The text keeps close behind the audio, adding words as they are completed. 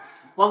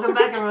Welcome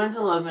back, everyone, to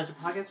the Love Magic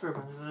Podcast, where a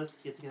bunch of us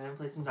get together and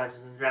play some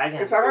Dungeons and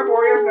Dragons. Is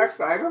Arboria's next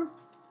item?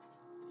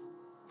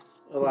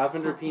 A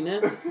lavender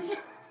penis?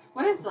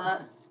 What is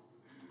that?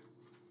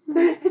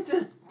 It's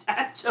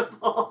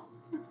attachable.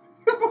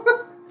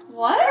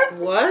 What?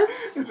 What?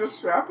 It's a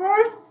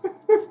strap-on?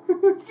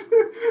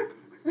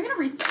 We're gonna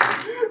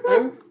restart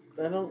this.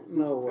 I don't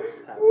know what's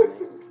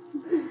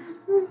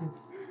happening.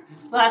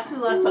 Last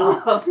two left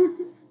off.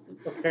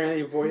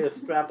 Apparently, Borea's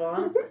strap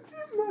on.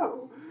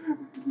 No.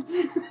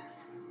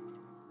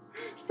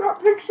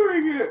 Stop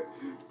picturing it.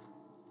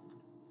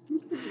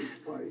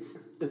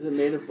 Is it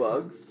made of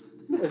bugs?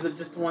 Is it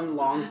just one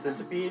long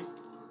centipede?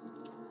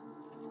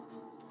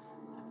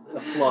 A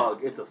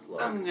slug. It's a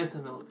slug. It's a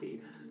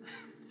millipede.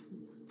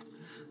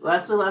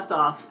 Last we left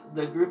off,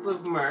 the group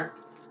of Merc.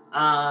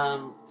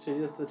 She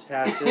just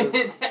attaches.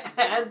 It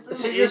had some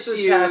She just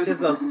issues. attaches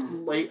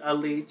a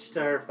leech to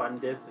her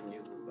fundus and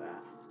uses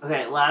that.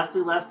 Okay, last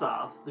we left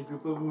off, the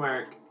group of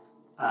Merc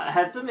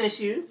had some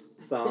issues.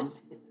 Some.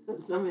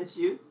 Some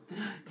issues.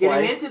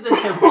 Getting Twice. into the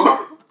temple.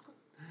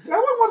 That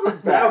one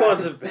wasn't bad. That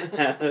wasn't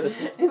bad.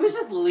 It was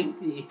just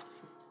lengthy.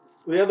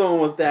 The other one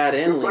was bad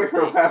and Just like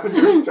her lengthy.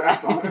 lavender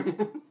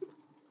strap-on.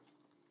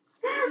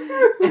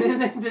 And then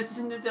they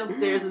descended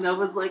downstairs, and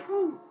Nova's like,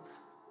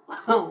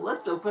 well,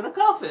 let's open a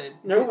coffin.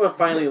 Nova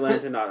finally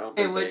learned to not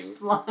open In which things.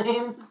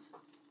 slimes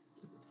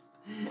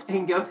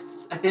and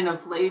ghosts and a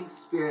flayed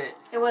spirit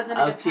It wasn't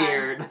a good time.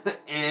 appeared,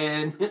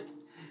 and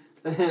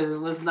it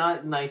was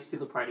not nice to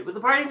the party. But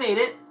the party made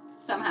it.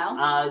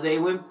 Somehow. They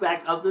went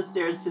back up the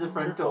stairs to the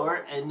front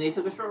door, and they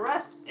took a short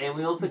rest, and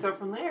we will pick up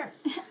from there.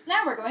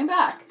 Now we're going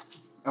back.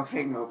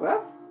 Okay,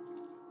 Nova.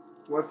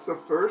 What's the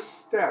first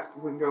step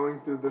when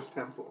going through this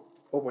temple?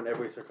 Open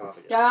every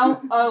sarcophagus.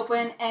 Don't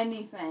open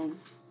anything.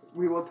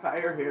 We will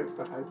tie our hands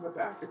behind the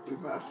back if we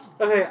must.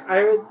 Okay,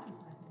 I would...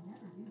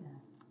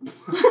 The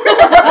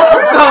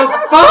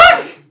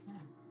fuck?!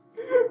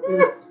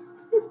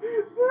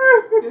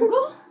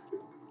 Google?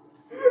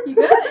 You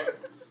good?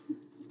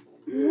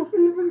 You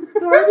even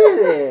started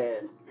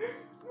it!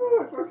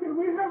 Look, okay,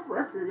 we have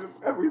record of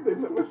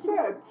everything that was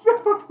said,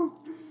 so...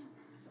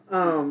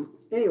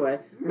 Anyway,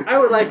 I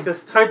would like to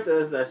start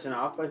the session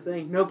off by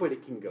saying nobody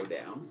can go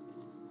down.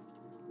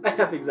 I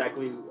have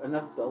exactly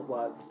enough spell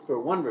slots for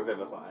one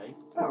Revivify.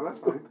 Oh, that's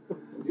fine.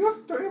 Don't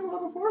you have a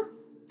level 4?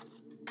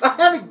 I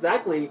have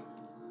exactly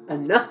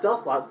enough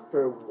spell slots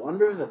for one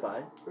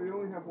Revivify. So you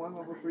only have one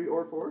level 3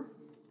 or 4?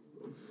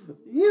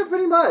 Yeah,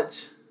 pretty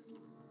much.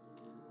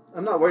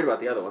 I'm not worried about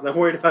the other ones. I'm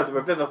worried about the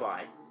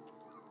Revivify.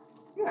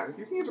 Yeah,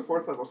 you can use a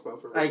 4th level spell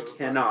for I Revivify.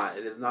 cannot.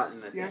 It is not in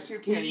the Yes, thing. you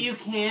can. You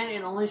can.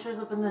 It only shows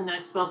up in the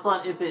next spell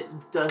slot if it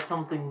does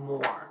something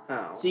more.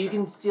 Oh. So you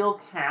can still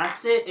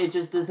cast it. It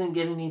just doesn't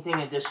get anything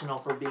additional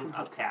for being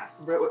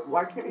upcast. But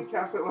why can't you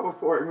cast at level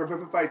 4 and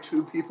Revivify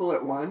 2 people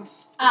at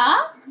once?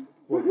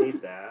 We'll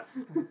need that.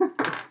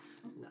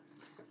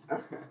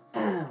 Okay.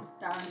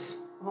 Darn.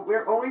 Well,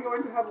 we're only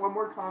going to have one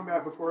more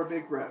combat before a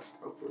big rest,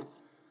 hopefully.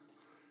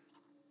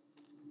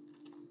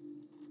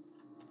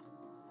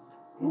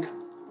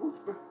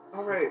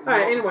 Alright.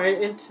 Alright,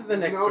 anyway, into the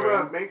next Nova,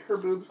 room. make her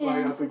boobs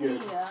fly up Into again.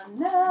 the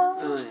unknown.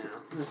 Oh,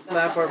 yeah. Let's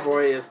slap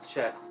Arboria's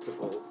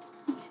chesticles.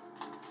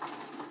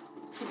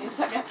 Give me a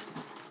second.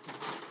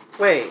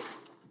 Wait,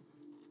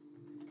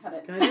 Cut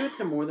it. can I do it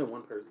to more than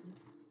one person?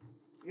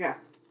 Yeah.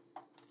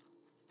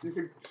 You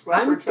could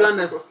slap her I'm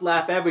gonna chesticles.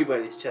 slap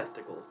everybody's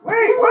chesticles.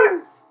 Wait,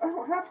 what? I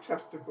don't have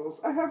chesticles.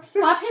 I have 6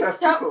 Slap his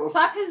chesticles.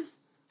 slap his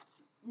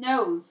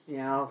nose.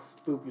 Yeah, I'll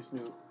spoop your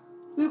snoot.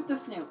 Boop the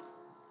snoot.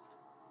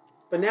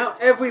 But now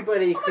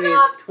everybody Oh my creates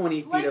God.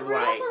 20 feet Like of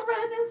Rudolph light. the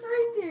Red-Nosed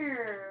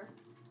Reindeer.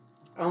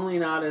 Only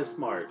not as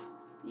smart.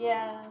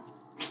 Yeah.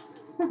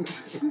 I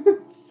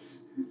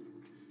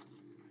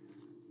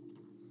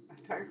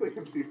technically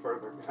can see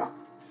further now.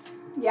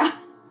 Yeah.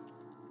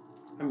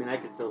 I mean, I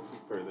could still see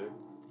further.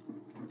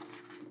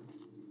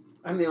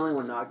 I'm the only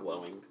one not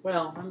glowing.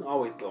 Well, I'm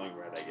always glowing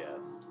red, I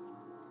guess.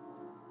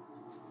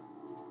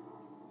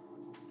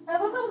 I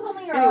thought that was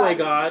only your Anyway, eyes.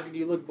 God,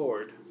 you look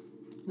bored.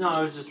 No,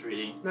 I was just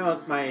reading. No,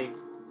 it's my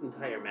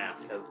entire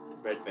mask has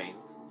red veins.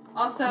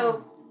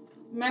 Also,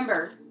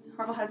 remember,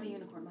 Hargle has a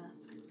unicorn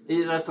mask.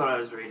 Yeah, that's what I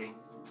was reading.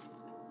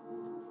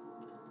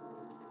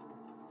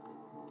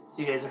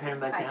 So you guys are heading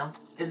back Hi. down?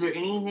 Is there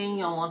anything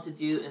y'all want to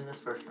do in this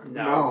first room?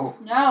 No.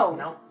 No.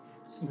 Nope.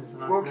 Just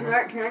moving on Well, to the can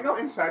next- I go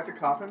inside the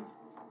coffin?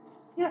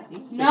 Yeah. you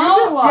can. No.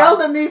 You just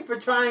yelled at me for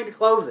trying to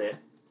close it.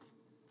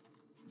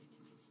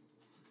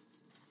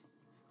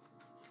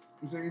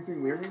 Is there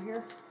anything weird in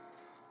here?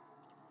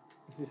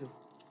 He's just...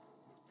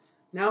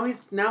 Now he's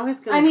gonna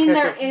I mean, catch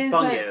there a is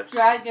fungus. a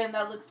dragon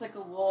that looks like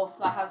a wolf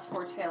that has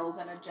 4 tails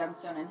and a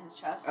gemstone in his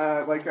chest.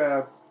 Like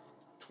a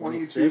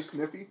 22 26?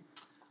 sniffy?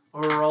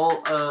 Or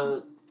roll,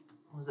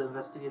 was it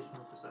investigation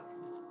or perception?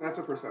 That's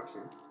a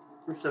perception.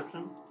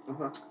 Perception.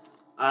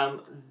 Uh-huh.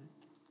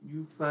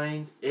 You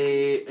find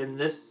in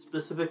this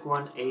specific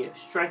one, a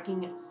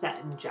striking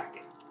satin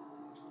jacket.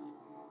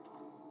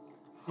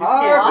 You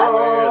can't wear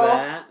Hargle!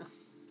 that.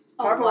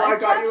 A Hargle, what I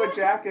got you a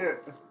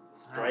jacket? jacket.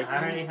 striking I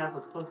already have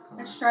a cloak on.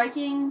 A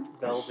striking.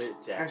 velvet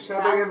I jacket.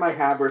 shove it in my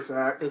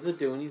haversack. Does it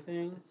do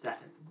anything? It's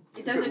that.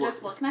 Does it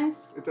just look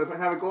nice? It doesn't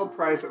have a gold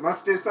price. It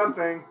must do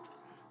something.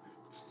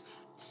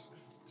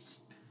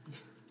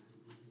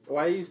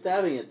 Why are you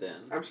stabbing it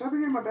then? I'm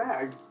shoving it in my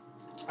bag.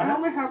 I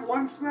only have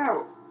one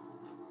snout.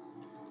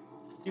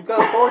 You've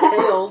got 4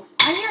 tails.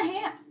 On your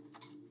hand.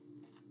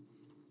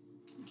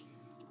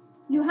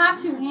 You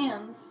have 2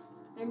 hands.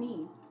 They're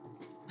me.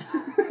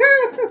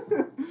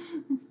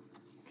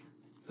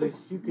 So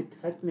you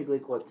could technically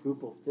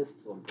quadruple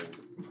fist something.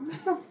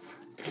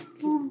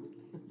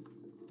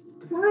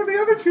 Where are the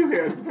other 2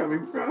 hands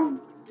coming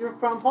from? Your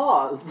front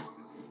paws.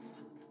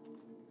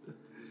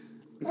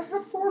 I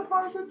have 4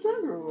 paws in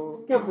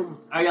general. Yeah, but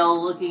Are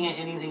y'all looking at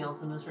anything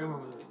else in this room or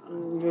moving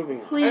on?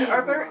 moving on. Please.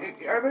 Are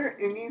there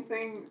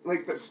anything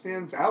like that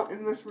stands out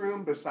in this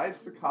room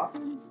besides the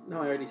coffins? No,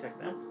 I already checked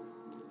that.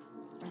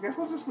 I guess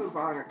we'll just move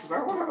on because I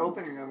want to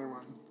open another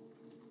one.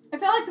 I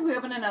feel like if we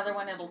open another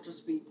one, it'll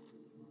just be...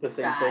 The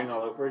same Bad. thing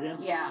all over again?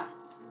 Yeah.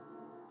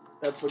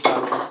 That's what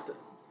got me.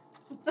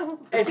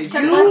 If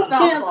Except you less spell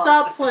can't slots.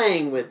 stop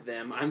playing with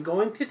them, I'm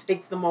going to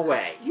take them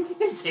away. You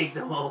can take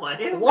them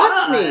away. Watch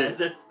God.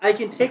 me. I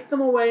can take them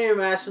away and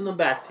ration them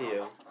back to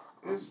you.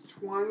 Is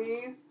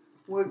 20...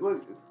 What,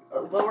 a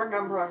lower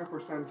number on a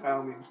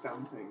percentile means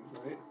dumb things,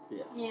 right?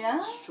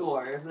 Yeah?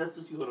 Sure, if that's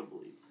what you want to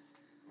believe.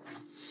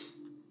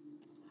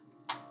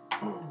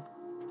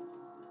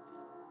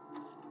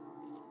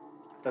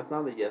 That's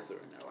not a yes or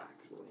a no,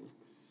 actually.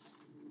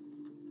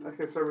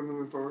 Okay, so we're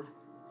moving forward.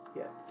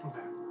 Yeah.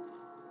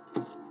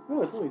 Okay.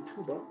 Oh, it's only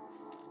 $2.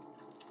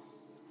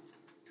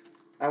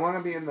 I want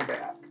to be in the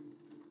back.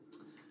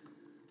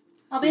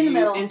 I'll be in the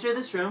middle. You enter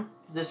this room.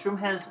 This room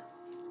has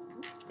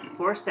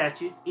 4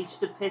 statues, each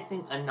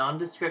depicting a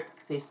nondescript,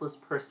 faceless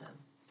person.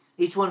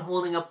 Each one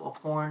holding up a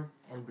horn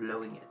and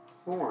blowing it.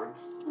 Horns.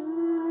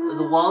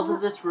 The walls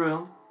of this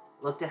room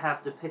look to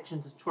have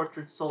depictions of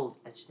tortured souls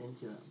etched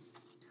into them.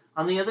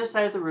 On the other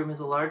side of the room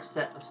is a large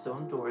set of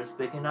stone doors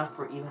big enough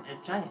for even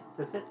a giant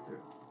to fit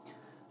through.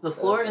 The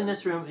floor in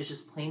this room is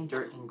just plain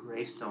dirt and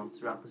gravestones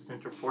throughout the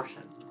center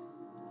portion,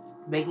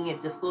 making it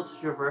difficult to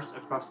traverse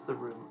across the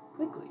room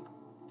quickly.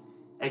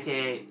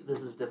 AKA,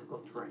 this is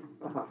difficult terrain.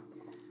 Uh-huh.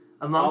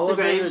 Amongst All the of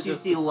it graves, is you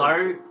just see the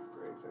large. Graves,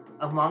 I think.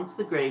 Amongst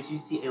the graves, you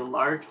see a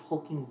large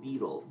hulking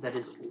beetle that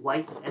is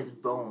white as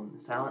bone,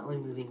 silently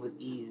moving with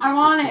ease I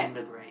want between it.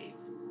 the grave.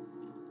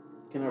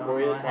 Can Go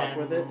Arborea talk ahead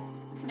with it?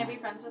 and- Can I be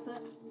friends with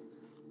it?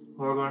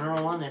 We're going to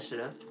roll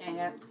initiative. Dang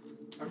it.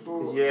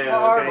 Marvel. Yeah,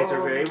 the guys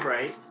are very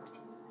bright.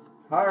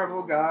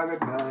 Marvel got a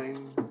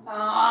 9.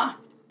 I'm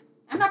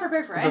not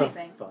prepared for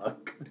anything.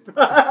 Fuck.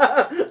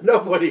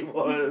 Nobody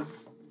was.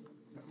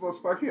 Well,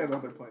 Sparky had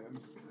other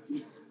plans.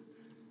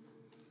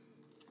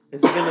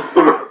 Is he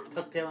gonna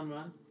tuck tail and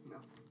run? No.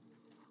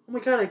 Oh my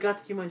god, I got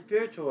to keep my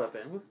spiritual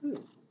weapon.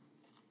 Woohoo.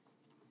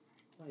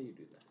 Why you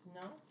do that?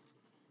 No.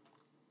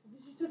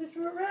 Because you took a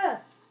short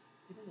rest.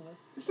 You know what?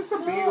 It's just a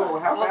beetle.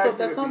 How bad Also, could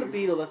that's it not be? a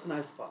beetle, that's an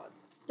icepod.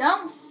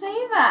 Don't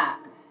say that.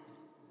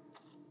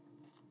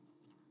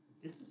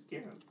 It's a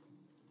scarab.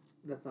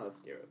 That's not a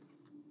scarab.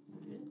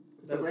 It is.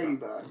 It's a That is not-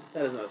 ladybug.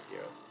 That is not a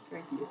scarab.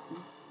 Thank you.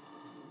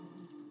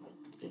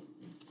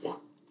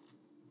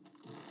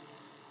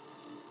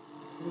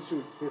 I wish you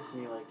would kiss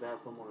me like that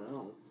someone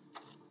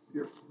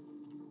else.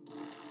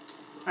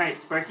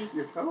 Alright, Sparky.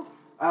 Your toe?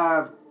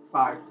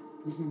 5.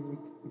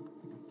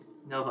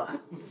 Nova.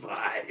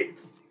 5.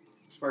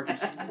 Sparky's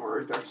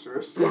more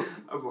dexterous.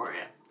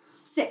 Arborea.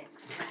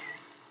 6.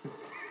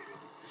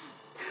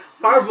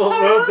 Marvel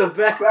wrote the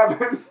best.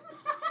 7.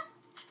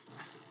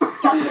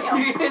 Goddamn.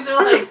 You guys are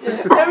like,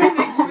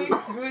 everything should be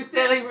smooth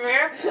sailing from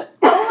here.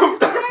 Oh,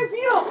 it's a giant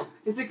beetle.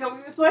 Is it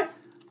coming this way?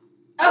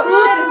 Oh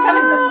shit, it's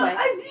coming this way.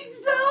 I think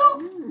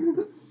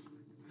so.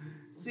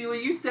 See,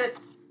 when you said...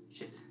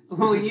 Shit.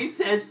 When you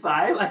said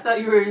 5, I thought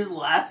you were just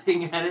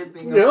laughing at it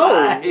being a No.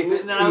 5. And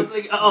then I was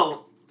like,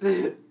 oh.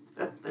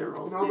 That's their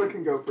roll, Nova too.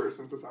 can go first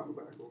since it's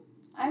alphabetical.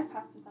 I have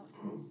passed without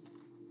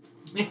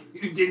trace.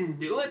 You didn't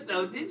do it,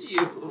 though, did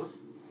you?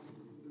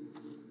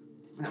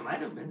 That might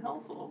have been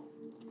helpful.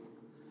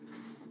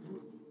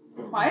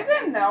 Well, I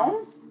didn't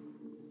know.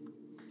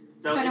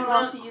 So Anyone it's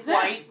wants not to use it?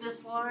 quite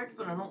this large,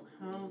 but I don't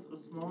have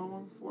a smaller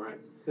one for it.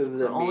 Is it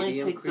So a it only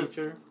medium takes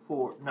creature?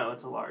 4. No,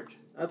 it's a large.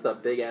 That's a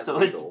big ass So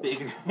beetle. it's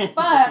bigger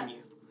But- than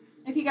you.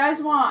 If you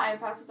guys want, I have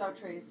passed without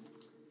trace.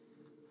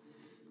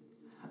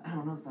 I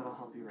don't know if that'll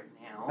help you right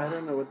now. I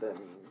don't know what that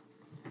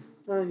means.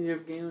 Oh, you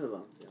have game of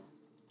on sale.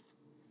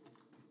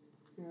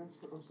 Yeah,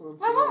 so Well, it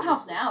won't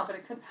help now, but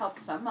it could help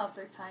some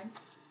other time.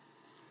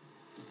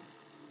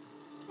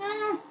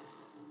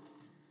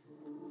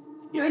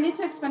 Do I need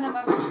to expend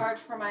another charge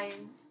for my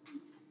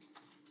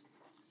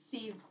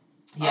seed?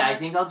 Yeah, I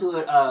think I'll do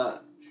it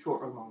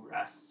short or long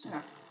rest. Okay.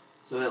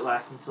 So it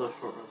lasts until a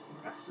short or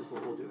long rest is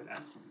what we'll do it as.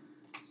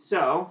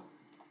 So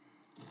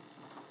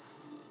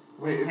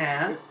Wait, we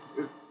have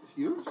it's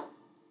huge?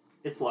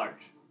 it's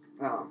large.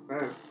 Oh,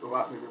 that is a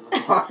lot bigger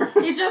than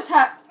ours. You just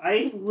have.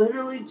 I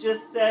literally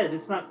just said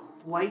it's not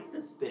quite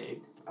this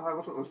big. Oh, I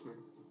wasn't listening.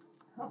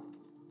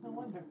 No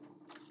wonder.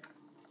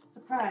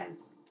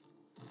 Surprise.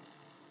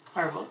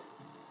 Harville.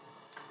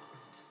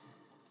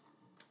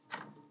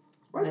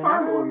 Why Yeah.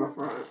 Marvel in the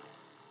front?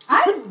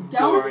 I don't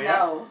Doria.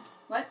 know.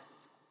 What?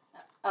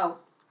 Oh.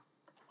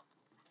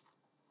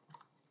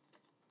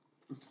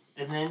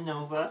 And then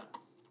Nova.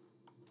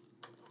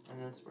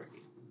 And then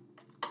Sparky.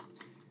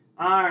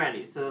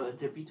 Alrighty, so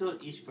Depito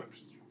is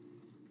first.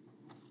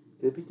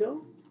 Tippy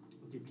toe?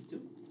 Depito.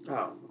 Oh,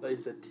 I thought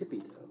you said tippy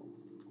toe.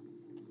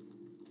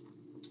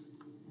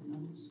 And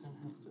I'm just gonna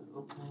have to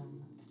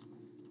open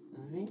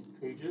these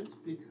pages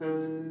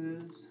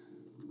because.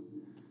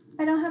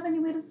 I don't have any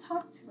way to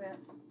talk to it.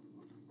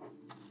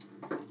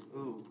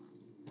 Ooh,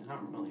 they're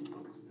not really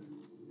focused there.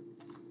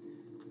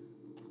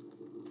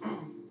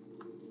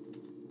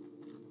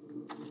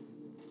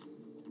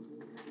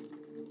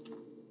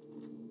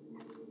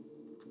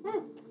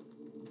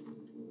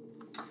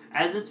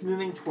 As it's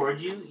moving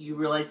towards you, you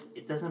realize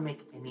it doesn't make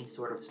any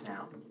sort of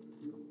sound.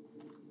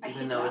 I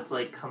Even hate though that. it's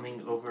like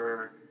coming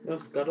over. No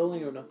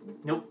scuttling or nothing?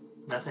 Nope,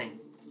 nothing.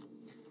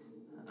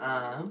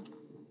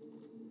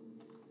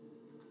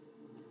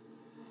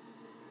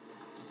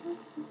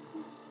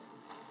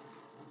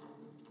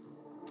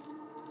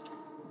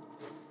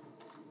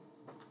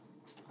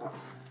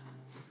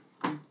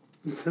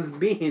 This is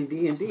me in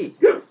D&D.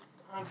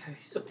 Okay,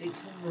 so it can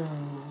move.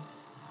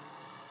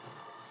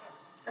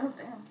 Oh,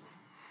 damn.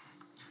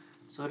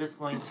 So it is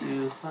going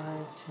to 5,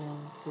 10,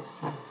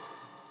 15,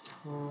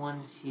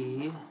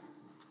 20,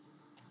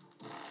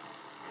 5,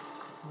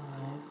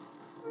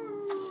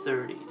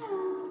 30.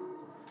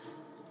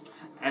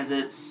 As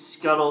it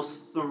scuttles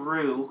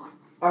through,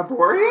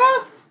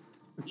 Arborea?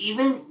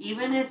 even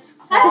its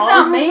That's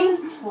not claws me.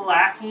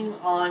 clacking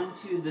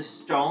onto the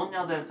stone,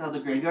 now that it's out of the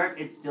graveyard,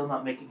 it's still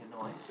not making a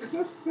noise. Is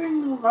this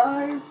thing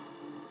alive?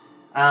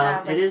 I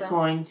It think is so.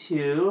 going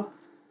to...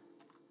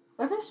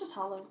 What if it's just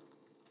hollow?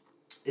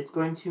 It's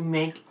going to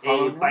make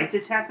Hollow a Knight? bite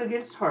attack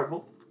against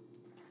Harville.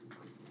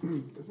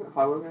 Isn't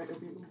Hollow Knight a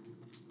beetle?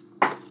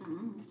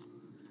 Mm.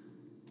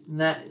 And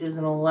that is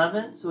an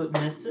 11, so it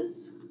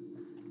misses.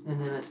 And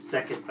then its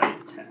second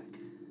bite attack,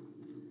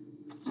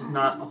 which is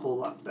not a whole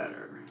lot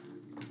better.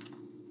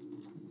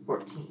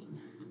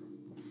 14.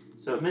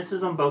 So it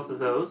misses on both of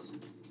those.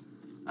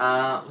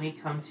 We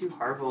come to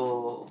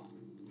Harville.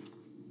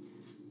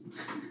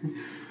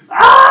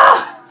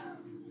 Ah!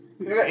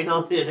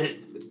 I'll hit it.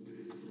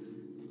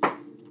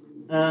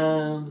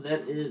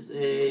 That is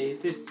a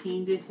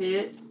 15 to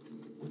hit,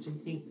 which I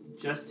think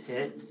just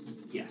hits.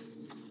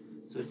 Yes.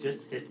 So it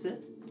just hits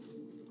it.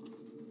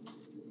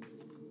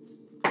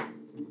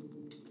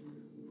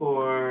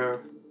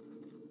 For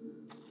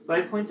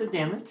 5 points of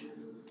damage.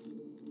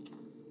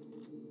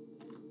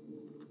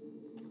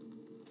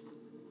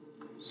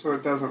 So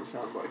it doesn't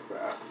sound like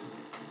that.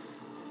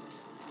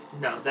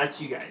 No, that's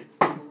you guys.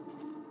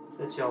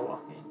 That's y'all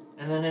walking.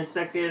 And then his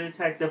second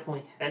attack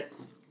definitely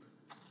hits.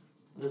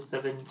 The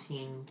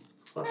 17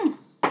 plus.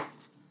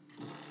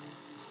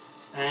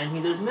 And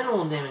he does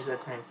minimum damage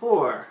that time.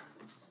 4.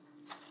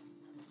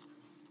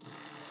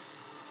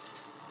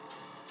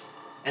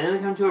 And then we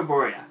come to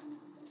Arborea.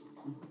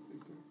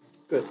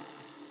 Good.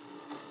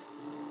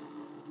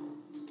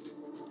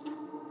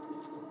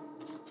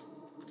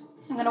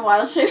 I'm gonna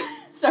wild shape.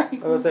 Sorry.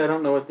 I would say I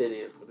don't know what that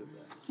is. What is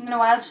that? I'm gonna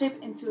wild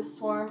shape into a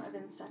swarm of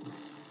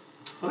insects.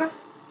 Okay.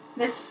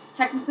 This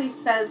technically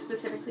says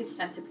specifically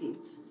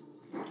centipedes.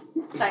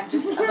 So I'm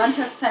just a bunch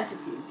of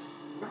centipedes.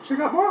 She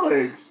got more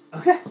legs.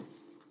 Okay.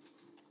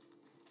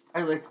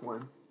 I like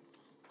one.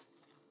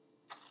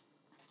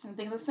 I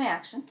think that's my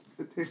action.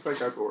 It tastes like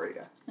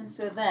Arborea. And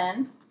so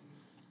then,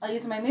 I'll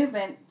use my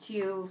movement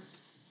to...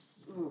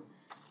 Ooh,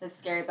 that's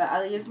scary, but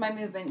I'll use my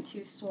movement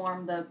to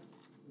swarm the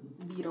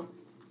beetle.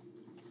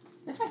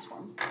 Where's my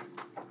swarm?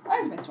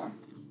 Where's my swarm?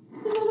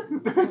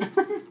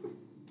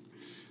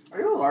 Are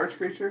you a large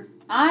creature?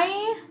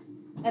 I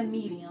am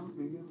medium.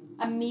 Medium?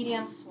 A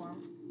medium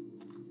swarm.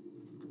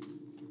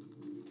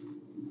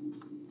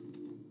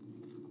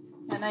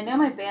 And I know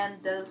my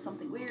band does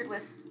something weird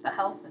with the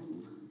health and...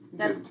 You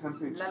That- get 10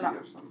 HP la la.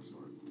 of some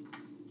sort.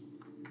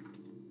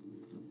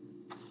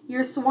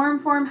 Your swarm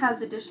form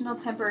has additional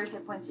temporary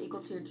hit points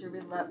equal to your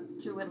druid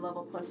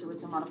level plus your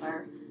wisdom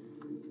modifier.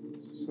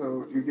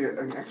 So you get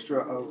an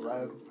extra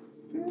 11?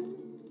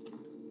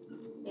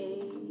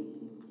 8.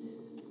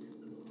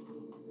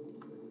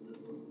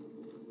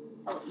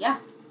 Oh, yeah.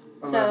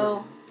 11.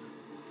 So,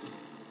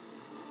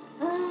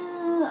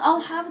 I'll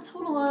have a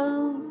total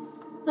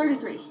of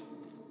 33.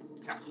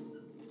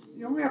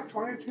 You only have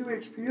 22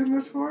 HP in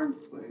this form?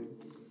 Lame.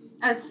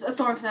 As a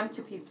swarm for them,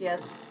 2 pizza,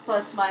 yes.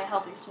 Plus my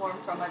healthy swarm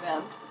from my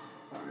band.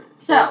 Alright.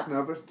 So- it's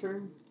Nova's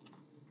turn.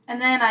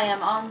 And then I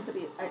am on the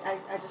beetle. I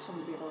just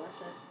want the beetle,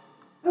 that's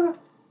it.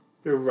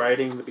 You're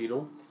riding the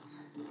beetle.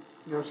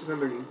 No, she's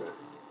underneath it.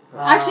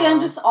 Actually,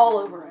 I'm just all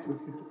over it.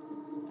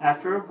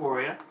 After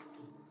Arborea,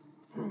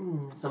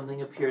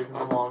 something appears in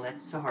the wall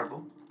next to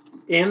Harville.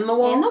 In the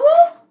wall? In the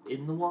wall?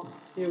 In the wall.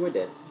 Yeah, we're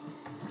dead.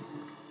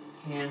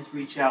 Hands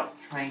reach out,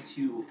 trying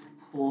to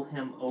pull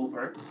him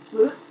over.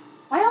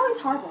 Why always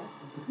Harville?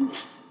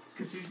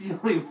 Because he's the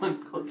only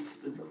one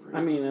closest in the room.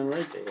 I mean, I'm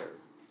right there.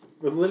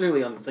 We're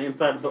literally on the same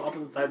side, the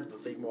opposite sides of the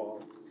same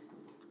wall.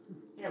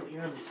 Yeah, but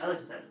you're on the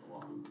other side of the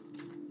wall.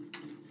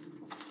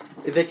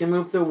 If they can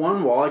move through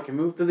one wall, I can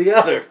move through the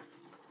other.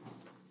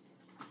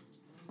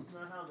 That's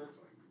not how this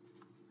works.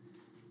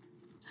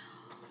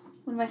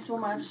 When my soul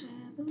match.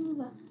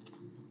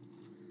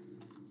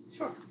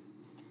 Sure.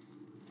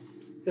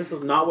 This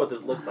is not what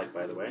this looks like,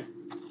 by the way.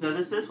 No,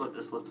 this is what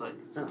this looks like.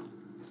 Oh.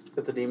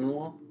 It's a demon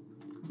wall?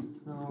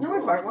 No. Didn't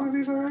we fight one of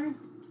these already?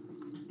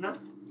 No.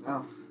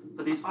 Oh.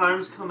 But these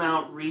arms come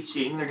out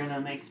reaching. They're going to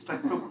make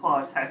spectral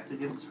claw attacks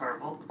against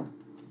Harville.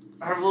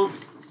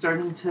 Harville's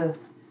starting to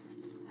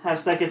have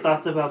second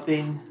thoughts about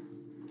being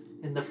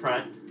in the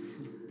front.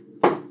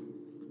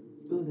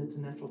 Ooh, that's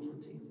a natural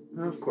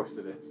 20. Of course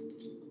it is.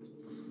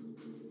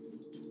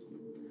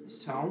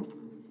 So,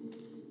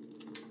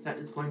 that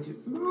is going to...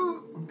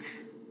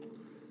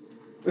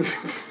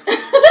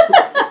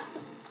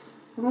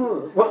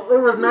 Well, it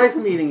was nice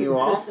meeting you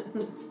all.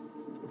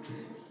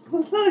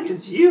 Well, it's not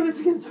against you, it's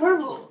against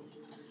Harville.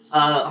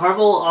 Harville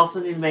will also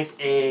need to make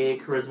a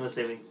charisma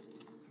saving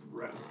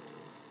throw.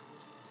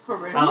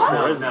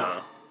 Charisma?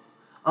 No.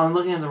 I'm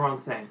looking at the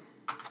wrong thing.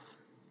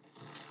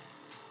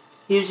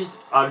 He was just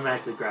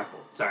automatically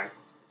grappled. Sorry.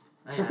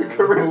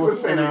 Charisma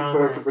saving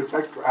throw to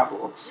protect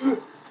grapple.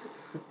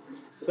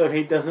 So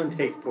he doesn't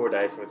take 4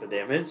 dice worth of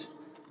damage?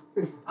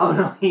 Oh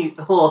no,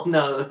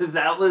 no,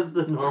 that was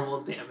the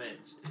normal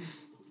damage.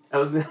 I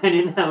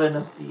didn't have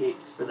enough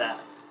d8s for that.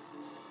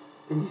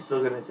 He's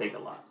still gonna take a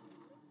lot.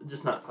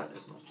 Just not quite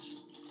as much.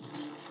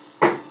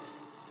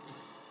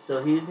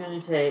 So he's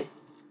gonna take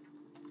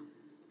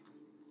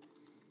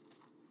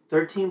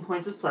 13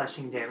 points of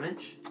slashing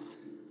damage.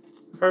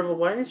 Harville,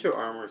 why is your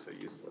armor so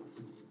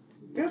useless?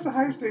 He has the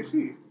highest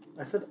AC.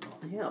 I said,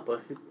 yeah,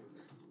 but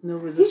no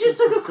He resistance just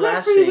took to a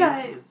crit for you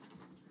guys!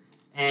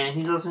 And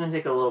he's also gonna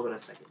take a little bit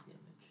of second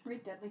damage.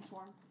 Read Deadly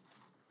Swarm.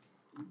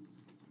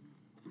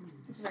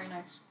 It's very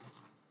nice.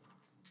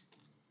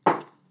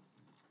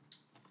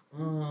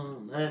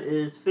 That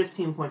is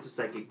 15 points of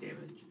psychic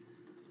damage.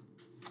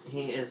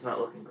 He is not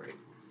looking great.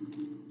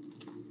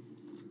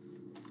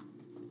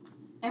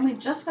 And we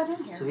just got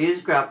in here. So he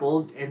is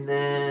grappled, and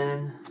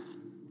then...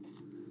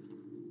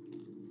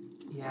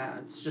 Yeah,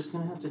 it's just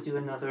going to have to do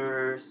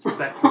another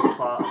spectral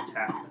claw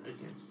attack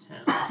against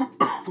him. I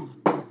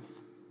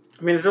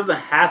mean, it doesn't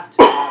have to.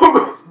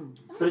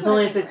 But it's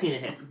only a 15 to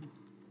hit.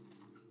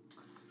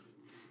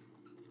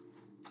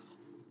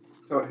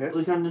 So it hits?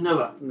 We come to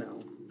Nova.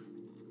 No.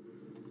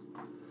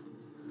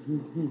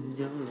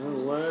 Don't know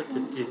what to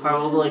do.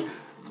 Probably,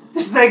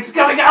 there's things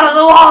coming out of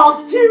the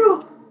walls,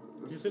 too!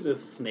 You said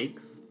there's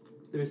snakes?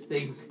 There's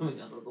things coming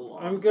out of the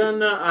walls. I'm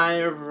gonna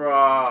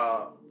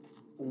Ira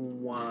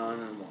 1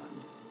 and 1.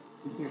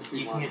 You can't see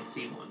You one. can't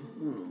see one.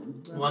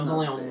 That's One's not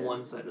only fair. on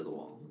one side of the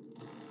wall.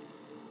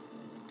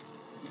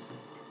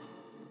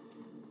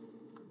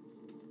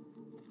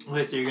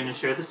 Okay, so you're going to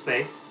share the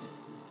space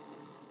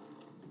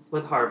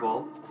with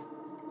Harville.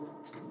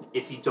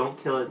 If you don't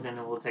kill it, then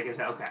it will take it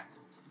out. Okay.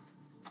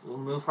 We'll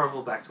move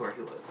Harville back to where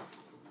he was.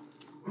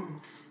 I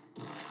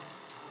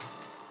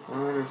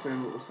don't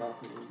understand what was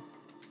happening.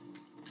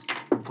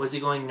 Was he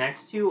going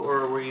next to you,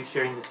 or were you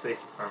sharing the space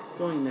with Harville?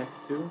 Going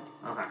next to.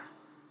 Okay.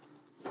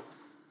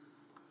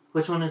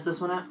 Which one is this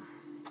one at?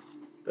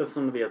 That's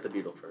gonna be at the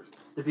beetle first.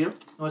 The beetle?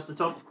 What's the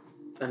total?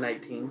 A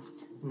 19.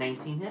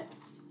 19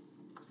 hits.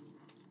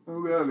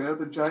 Oh god, now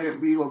the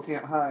giant beetle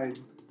can't hide.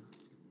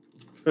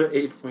 For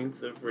 8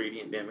 points of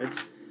radiant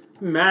damage.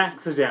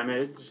 Max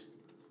damage.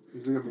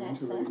 Is it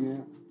Nice, to nice.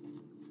 radiant?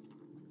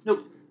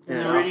 Nope. And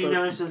And the radiant also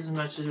damage does as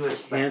much as you would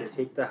expect. Can't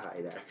take the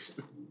hide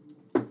action.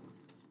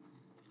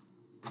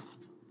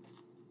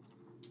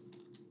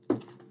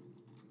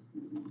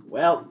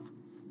 Well,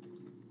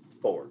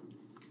 4.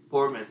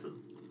 4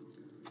 misses.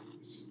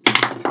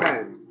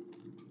 10.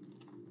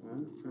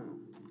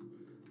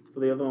 So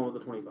the other one was a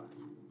 25.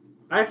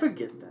 I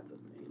forget that's a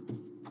thing.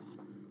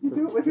 You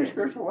do it with your 10.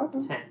 spiritual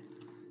weapon. 10.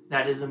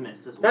 That is a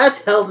miss as well. That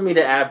tells me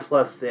to add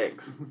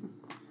 +6.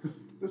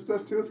 This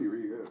does too if you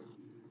read it.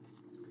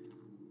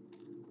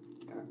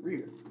 Yeah, read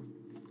it.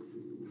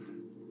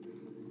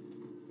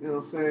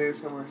 It'll say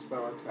somewhere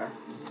spell attack.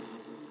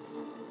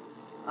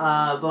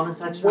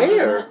 Bonus action.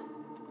 Where?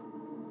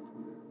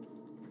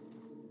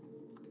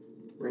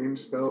 Range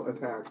spell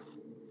attack.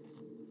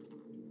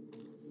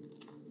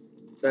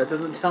 That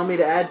doesn't tell me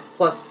to add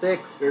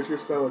 +6. There's your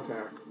spell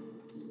attack.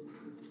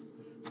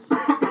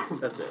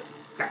 That's it.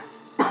 Okay.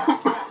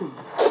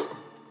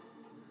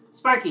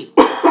 Sparky.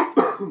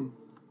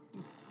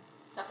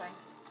 Stop going.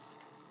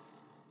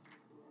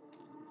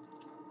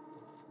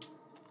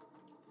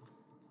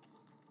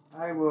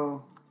 I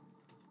will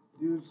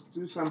do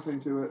something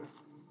to it.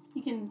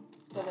 You can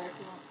go there if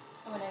you want.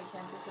 Oh, no, you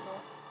can't. There's a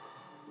door.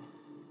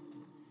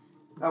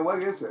 Now,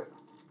 what is it?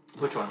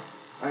 Which one?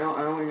 I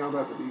only know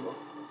about the beetle.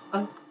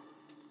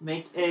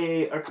 Make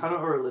a Arcana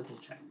or Religion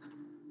check.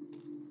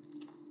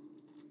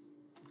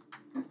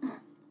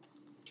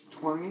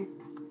 20.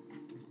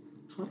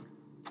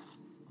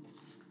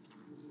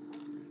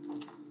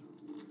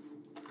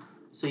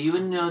 So you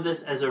would know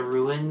this as a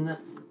ruin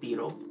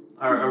beetle.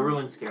 Or a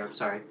ruin scarab,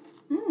 sorry.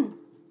 Hmm.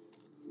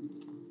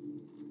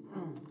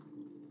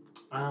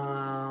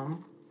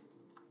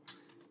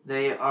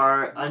 They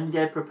are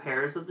undead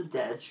preparers of the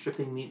dead,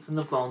 stripping meat from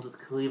the bones with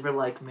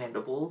cleaver-like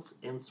mandibles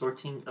and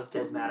sorting of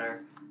dead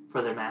matter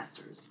for their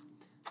masters.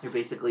 They're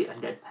basically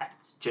undead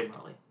pets,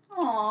 generally.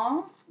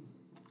 Aww.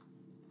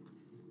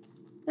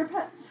 They're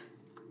pets.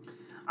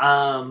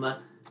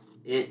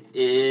 It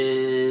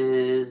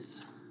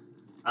is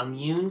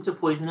immune to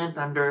poison and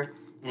thunder,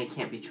 and it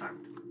can't be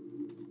charmed.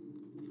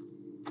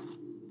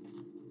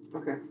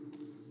 Okay.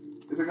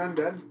 Is the gun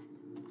dead?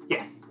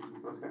 Yes.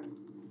 Okay.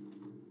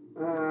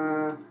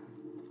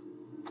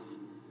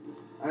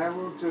 I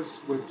will just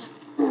switch.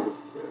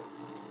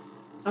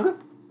 Okay.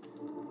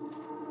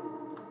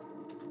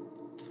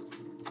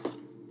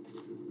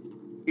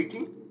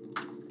 18?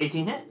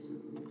 18 hits.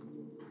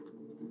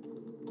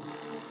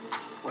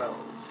 12.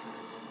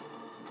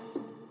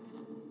 So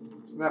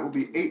that will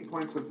be 8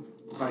 points of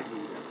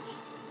lightning damage.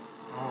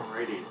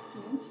 Alrighty.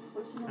 Means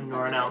poison And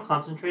Nora now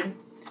concentrating?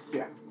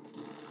 Yeah.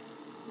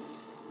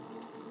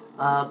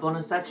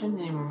 Bonus action,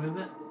 did you remove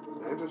it?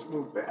 I just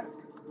moved back.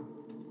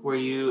 Were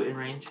you in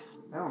range?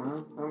 I don't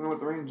know. I don't know what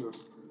the range is.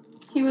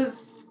 He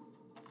was.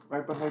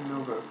 Right behind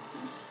Nova.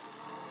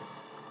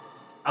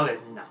 Okay,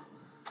 no.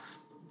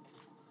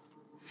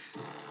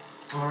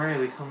 Alright,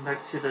 we come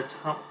back to the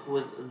top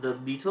with the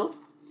beetle.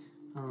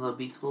 And the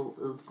beetle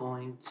is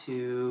going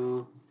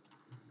to...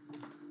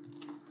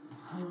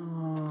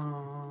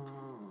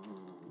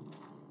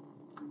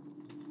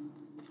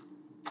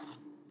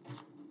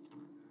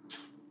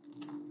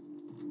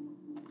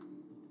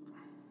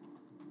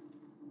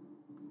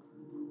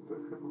 What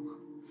the hell?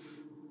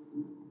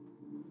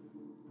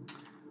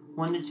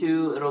 1 to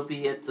 2, it'll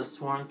be at the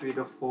swarm. 3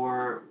 to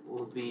 4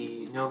 will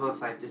be Nova.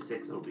 5 to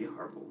 6, it'll be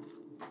Harble.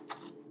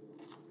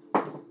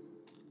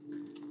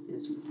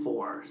 Is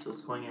 4, so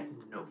it's going at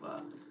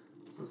Nova.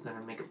 So it's going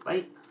to make a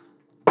bite.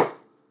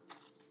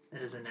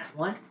 That is a nat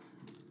 1.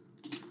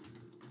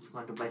 It's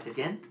going to bite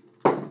again.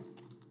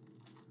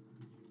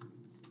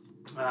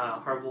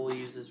 Harble will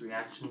use his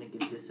reaction to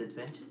give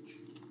disadvantage.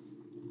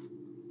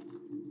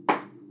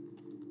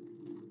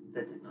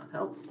 That did not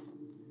help.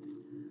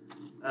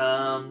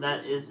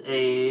 That is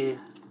a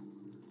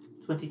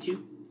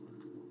 22.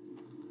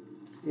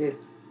 Yeah.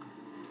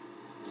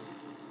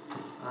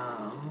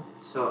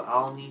 So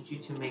I'll need you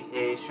to make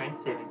a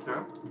strength saving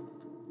throw.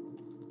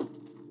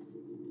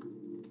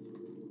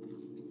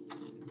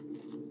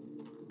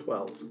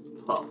 12.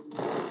 12.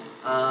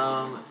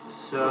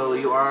 So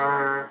you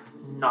are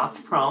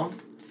knocked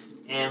prone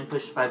and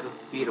pushed 5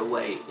 feet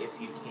away if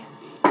you can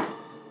be.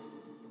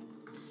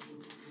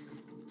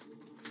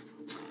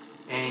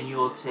 And you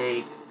will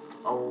take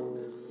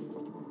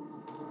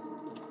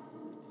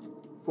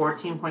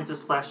 14 points of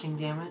slashing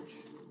damage.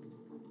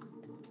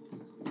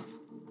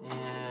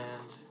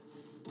 And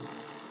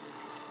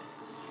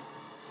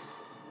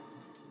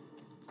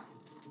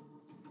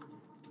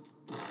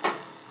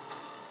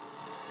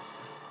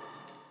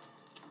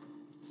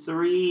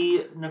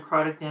 3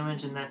 necrotic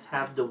damage, and that's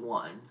halved to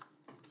 1.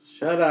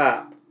 Shut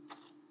up.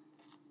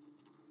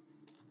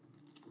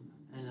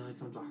 And then we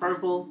come to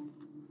Harble.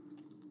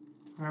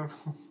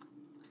 Harble.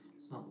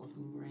 It's not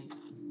looking great.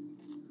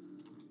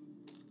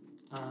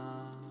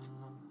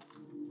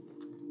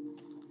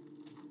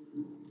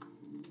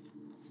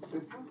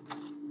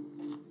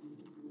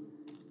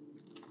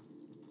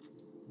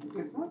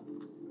 What?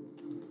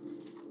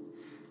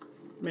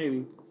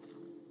 Maybe.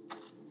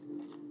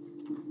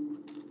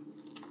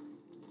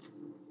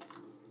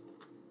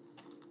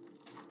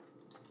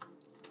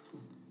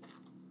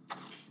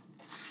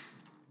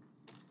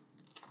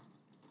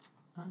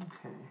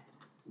 Okay.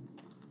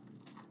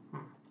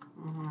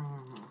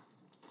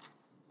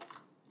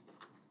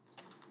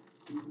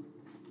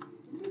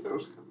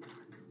 Those come back.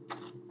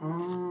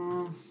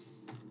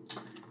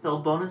 He'll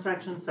bonus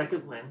action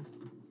second wind.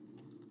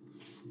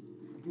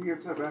 He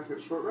gets that back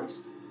at short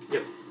rest?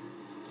 Yep.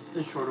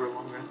 The shorter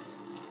long rest.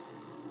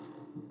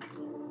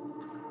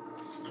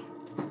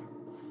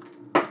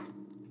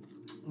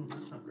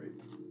 That's not great.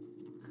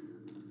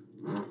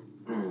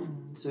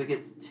 So he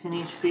gets 10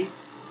 HP.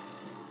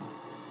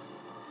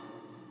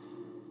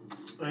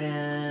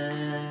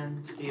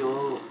 And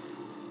you'll...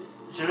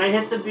 Should I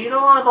hit the beetle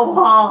or the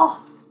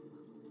wall?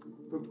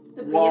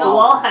 The The beetle.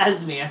 wall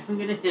has me. I'm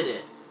gonna hit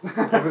it.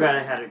 I forgot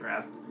I had a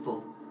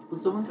grapple. Will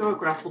someone throw a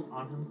grapple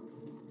on him?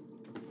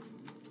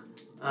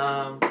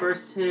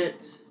 First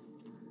hit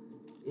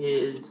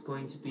is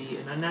going to be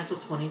an unnatural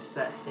 20, so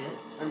that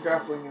hits. I'm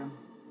grappling him.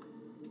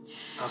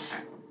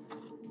 Okay.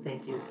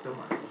 Thank you so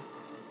much.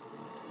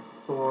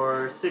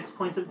 For 6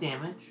 points of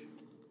damage.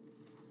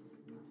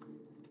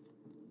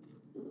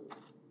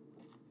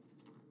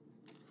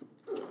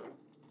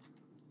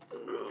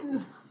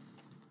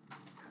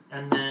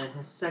 And then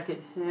his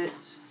second hit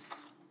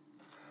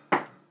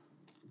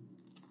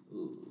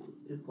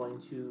is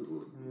going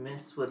to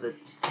miss with a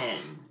 10.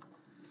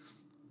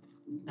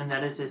 And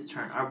that is his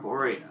turn.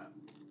 Arborea.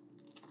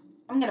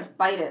 I'm gonna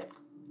bite it.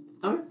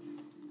 Okay.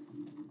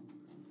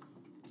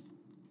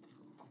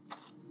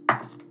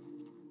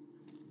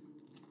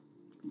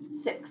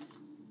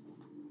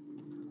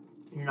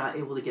 not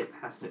able to get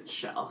past its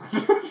shell.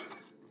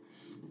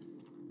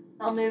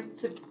 I'll move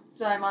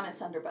so I'm on its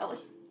underbelly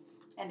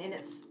and in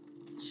its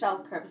shell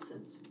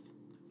crevices.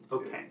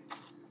 Okay.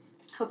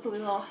 Hopefully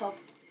they'll help.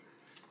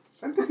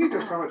 Centipedes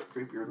are so much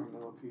creepier than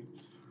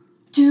millipedes.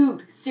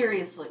 Dude,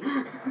 seriously.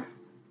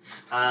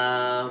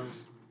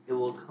 It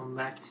will come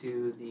back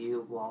to the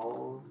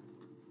wall.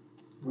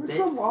 Where's bit.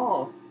 the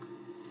wall?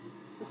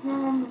 There's no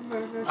one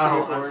there.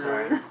 Oh, I'm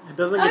sorry. It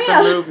doesn't Oh, get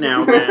yeah. to move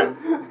now, then.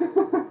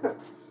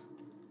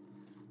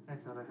 I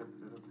thought I had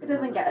put it up. It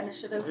doesn't get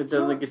initiative. It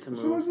doesn't get to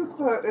So move. is it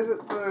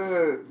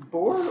the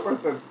board or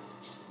the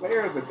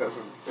square that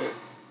doesn't fit?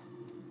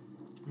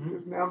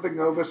 Because now the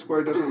Nova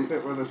square doesn't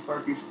fit where the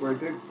Sparky square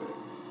did fit.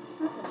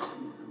 That's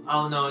interesting.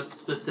 Oh no, it's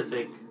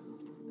specific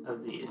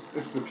of these.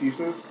 It's the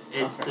pieces?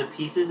 It's Okay. the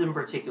pieces in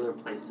particular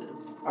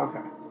places. Okay.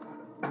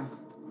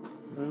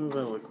 Oh,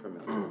 that look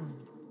familiar.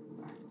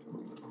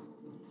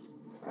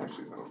 I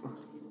actually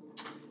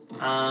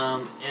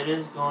don't. It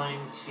is going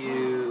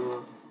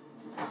to.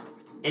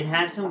 It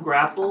has him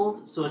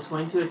grappled, so it's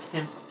going to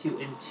attempt to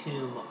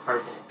entomb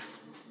Harble.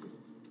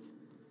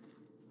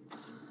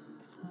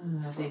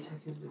 The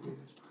attack is the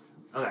creature's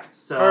part. Okay,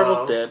 so.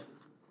 Harble's dead.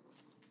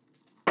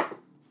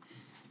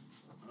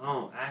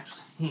 Oh,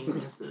 actually, he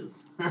misses.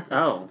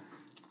 Oh.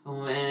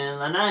 With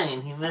a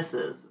 9, he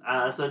misses.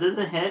 So it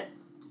doesn't hit.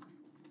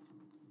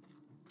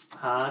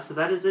 So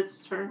that is its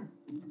turn.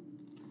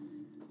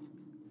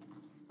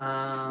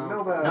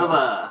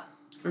 Nova.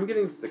 I'm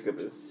getting sick of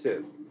this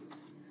shit.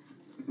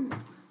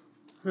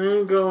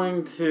 I'm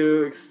going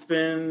to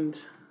expend...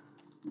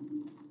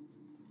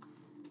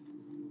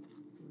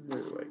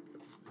 Where do I go?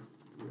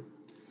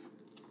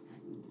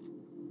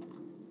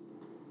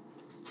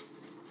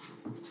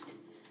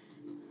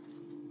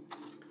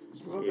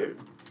 It's a little bit.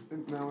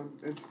 No,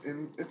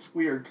 it's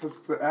weird because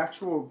the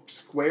actual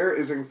square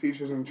is in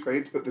features and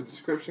traits, but the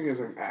description is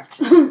in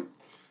action.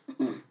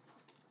 I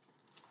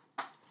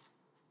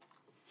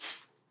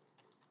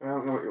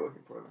don't know what you're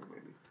looking for there,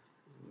 maybe.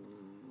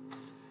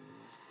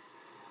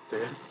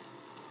 This.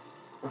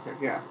 Okay,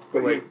 yeah.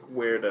 But Like,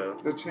 where to...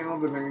 the channel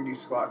divinity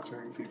slots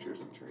are in features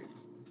and traits.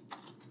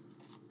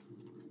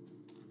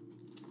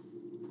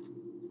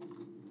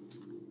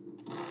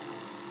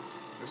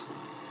 This one.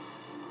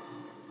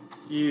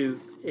 Use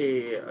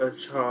a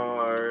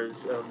charge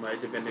of my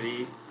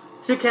divinity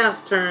to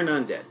cast Turn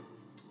Undead.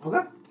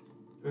 Okay.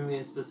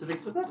 Any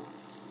specifics of that?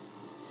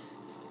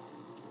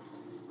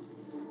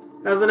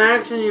 As an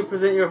action, you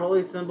present your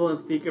holy symbol and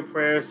speak a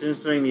prayer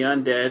censoring the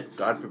undead,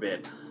 God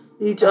forbid.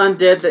 Each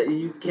undead that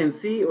you can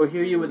see or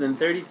hear you within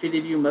 30 feet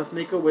of you must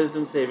make a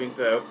wisdom saving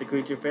throw. If the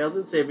creature fails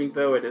its saving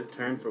throw, it is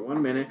turned for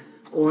 1 minute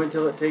or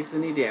until it takes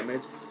any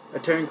damage. A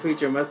turn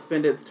creature must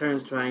spend its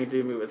turns trying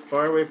to move as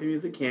far away from you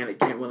as it can. It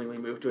can't willingly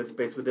move to a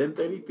space within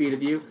 30 feet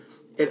of you.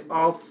 It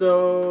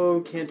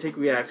also can't take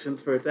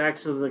reactions. For its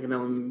actions, it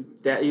can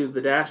use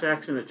the dash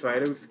action to try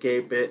to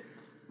escape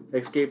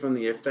from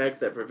the effect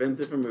that prevents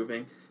it from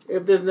moving.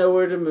 If there's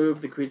nowhere to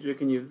move, the creature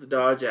can use the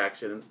dodge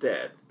action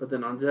instead. But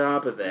then on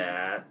top of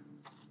that,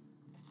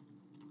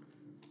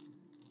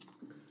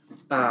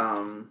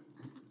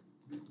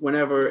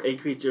 whenever a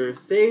creature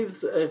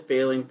saves a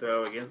failing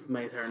throw against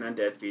my turn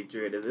undead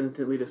feature, it is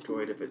instantly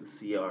destroyed if its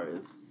CR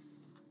is...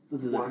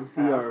 This is a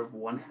CR of 1/2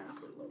 or lower.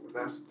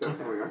 That's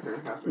definitely not going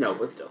to happen. No,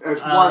 but still.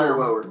 It's 1 or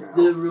lower now.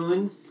 The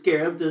ruined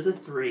scarab does a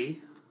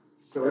 3,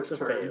 So it's a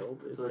turn.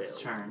 failed. so it's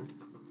fails. turn.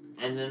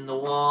 And then the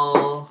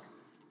wall.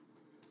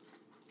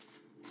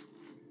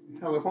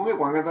 Hell, if only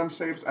one of them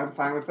saves, I'm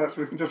fine with that,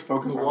 so we can just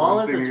focus The on wall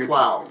one is thing a at a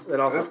 12. It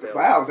also time. fails.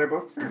 Wow, they're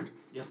both turned.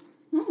 Yep.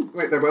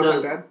 Wait, they're both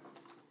So- undead?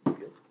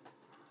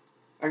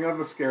 I know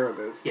the scarab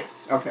is.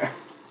 Yes. Okay.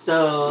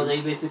 So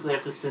they basically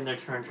have to spend their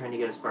turn trying to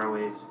get as far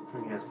away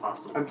from you as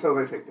possible. Until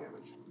they take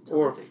damage.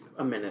 Or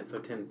a minute, so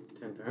 10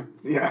 turns.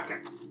 Yeah.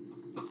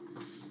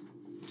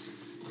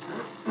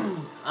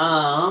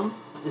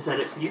 Is that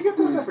it for You you? get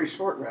those every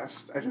short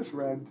rest. I just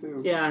read,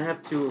 too. Yeah, I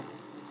have 2.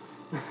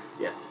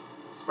 Yes.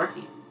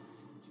 Sparky, do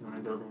you want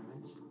to deal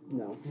damage?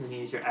 No. You want to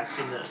use your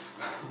action to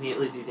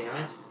immediately do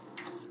damage?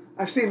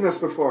 I've seen this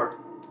before.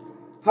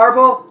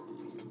 Harble!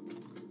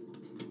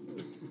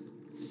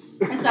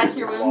 Is that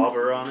your wounds?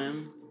 Lobber on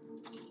him.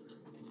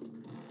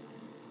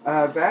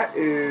 That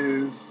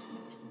is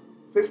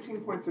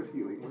 15 points of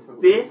healing with a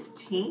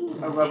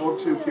 15? A level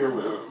 2 cure Damn.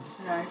 wounds.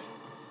 Nice.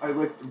 I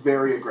licked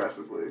very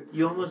aggressively.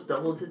 You almost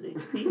doubled his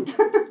HP.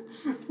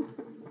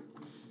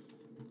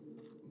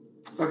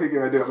 Okay,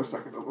 good. I do have a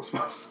second double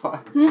spell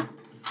slot.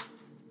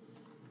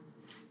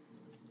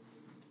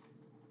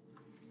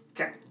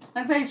 Okay.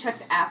 I thought you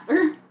checked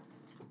after.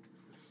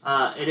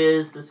 It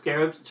is the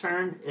scarab's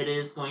turn. It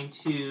is going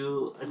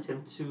to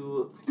attempt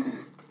to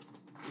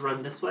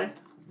run this way.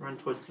 Run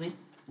towards me.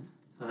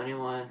 So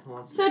anyone who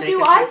wants to So take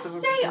do a I chance of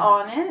stay opportunity-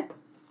 on it?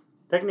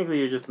 Technically,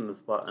 you're just in the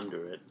spot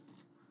under it.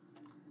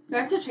 Do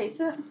I have to chase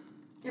it?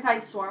 If I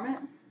swarm it?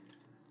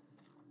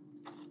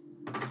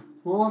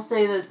 We'll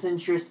say that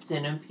since you're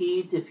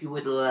centipedes, if you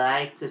would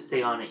like to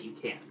stay on it, you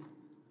can.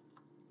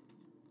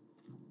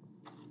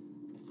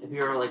 If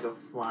you're like a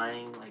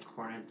flying, like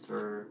hornets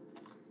or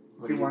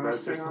Do you want to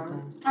ladybirds or stay on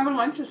something, I would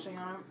like to stay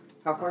on it.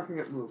 How far can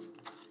it move?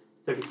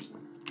 30 feet.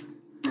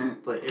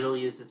 But it'll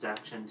use its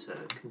action to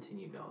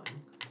continue going.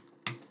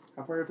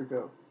 How far to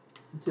go?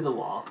 To the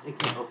wall. It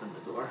can't open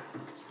the door.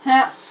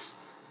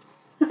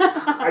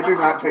 I do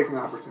not take an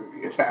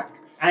opportunity attack.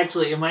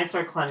 Actually, it might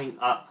start climbing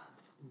up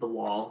the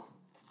wall.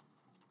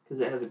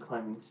 Because it has a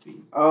climbing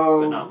speed.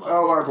 Oh, But not much.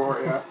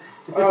 Arborea.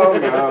 Oh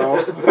no.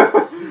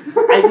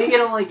 I think it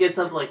only gets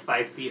up like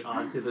 5 feet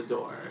onto the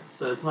door.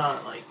 So it's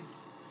not like...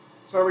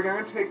 So are we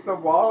going to take the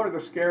wall or the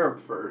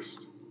scarab first?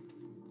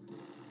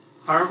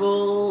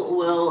 Harville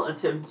will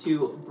attempt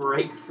to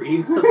break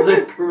free of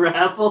the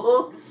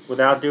grapple.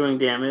 Without doing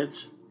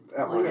damage.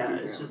 That Well, might yeah, do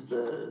it's damage. just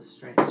a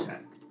strength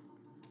check.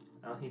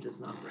 Oh, he does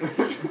not break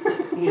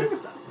it. He is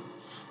stuck.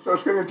 So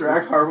it's going to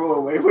drag Harville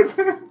away with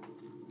it?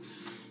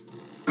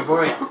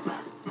 Boreal.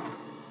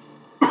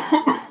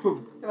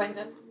 Do I hit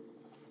it?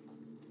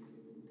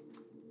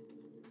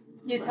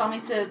 You tell me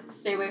to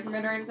stay away from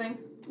it or anything?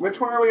 Which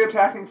one are we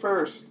attacking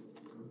first?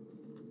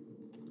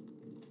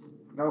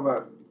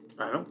 Nova.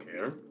 I don't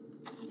care.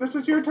 This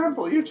is your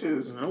temple. You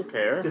choose. I don't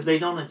care. Because they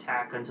don't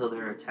attack until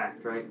they're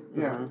attacked, right?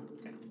 Yeah. Mhm.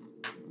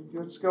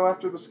 You just go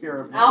after the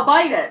scarab. I'll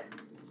bite it.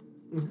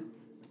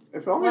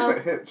 If only Well- if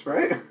it hits,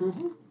 right?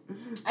 Mm-hmm.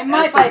 I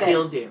might That's bite the it.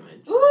 deal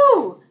damage.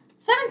 Ooh!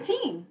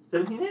 17.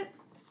 17 hits.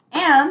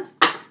 And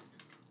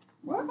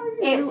What are you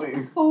it's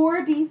doing?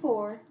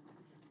 4d4.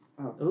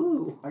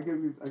 Ooh. I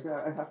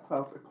have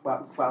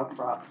cloud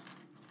props.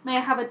 May I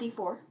have a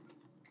d4?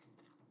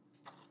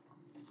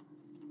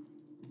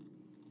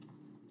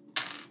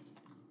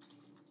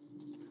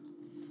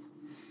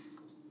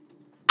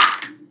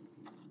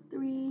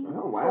 Three.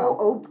 Oh, wow.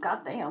 Oh,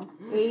 goddamn.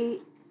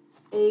 8,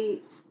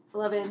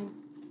 11,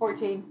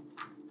 14.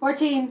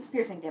 14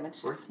 piercing damage.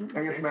 14. I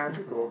think it's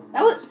magical.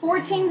 That was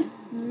 14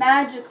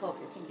 magical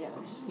piercing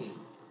damage.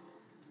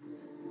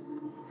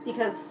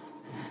 Because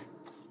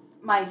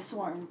my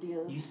swarm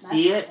deals. You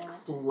see magical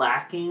it damage.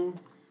 lacking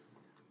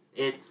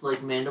its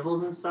like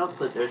mandibles and stuff,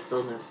 but there's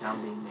still no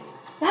sound being made.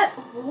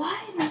 What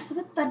is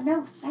with the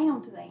no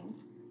sound thing?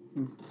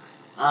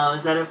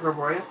 Is that it for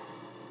Borea?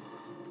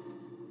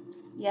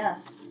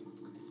 Yes.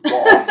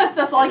 Wall.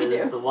 That's all I can It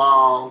is do. the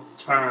wall's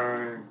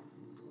turn.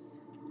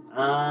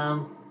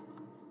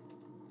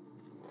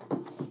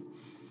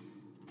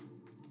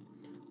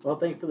 Well,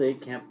 thankfully,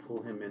 it can't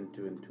pull him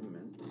into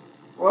entombment.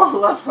 Well,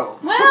 let's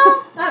hope.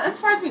 Well, as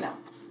far as we know.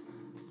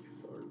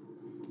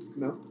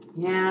 No.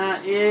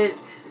 Yeah, it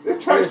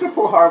It tries to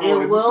pull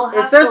Harville in. will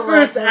have It says to for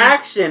let its him-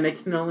 action,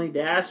 it can only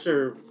dash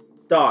or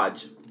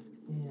dodge.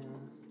 Yeah.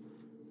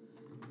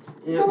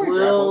 It's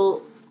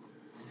only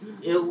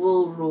It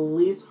will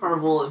release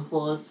Harville and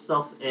pull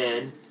itself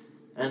in,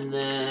 and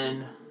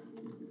then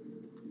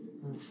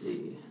let's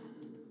see.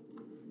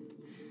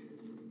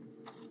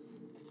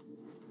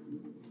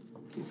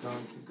 Keep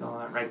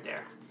going, right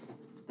there.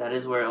 That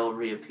is where it will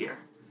reappear.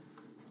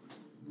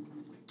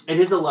 It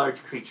is a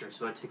large creature,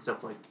 so it takes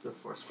up like the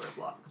 4 square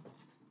block.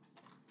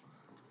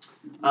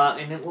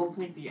 And it will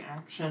take the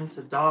action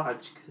to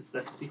dodge, because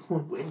that's the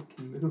only way it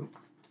can move.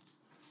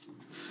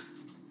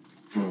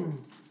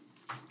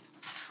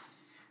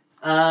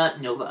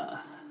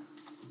 Nova.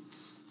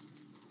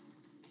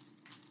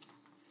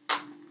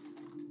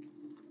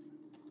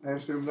 I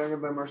assume none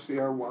of them are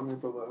CR1 or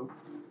below.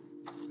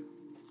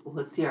 Well,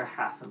 let's see our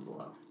half and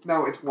below.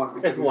 No, it's 1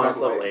 because It's he's one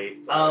level level 8.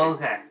 8. Oh,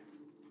 okay.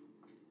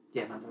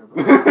 Yeah, no, they're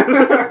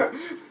below.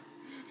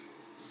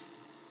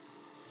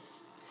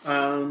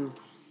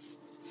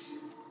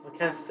 I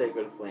can't say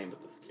go to flame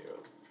with the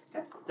scarab.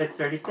 Okay.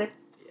 Dexterity save?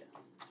 Yeah.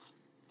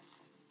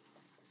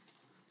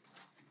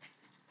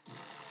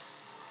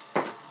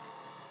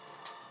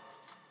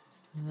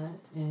 That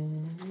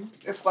is...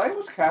 If Light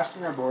was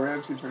casting Arborea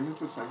and she turned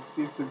into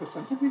centipedes, did the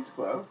centipedes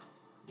glow?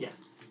 Yes.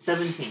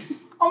 17.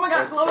 Oh my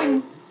god,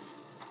 glowing!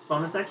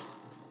 Bonus action?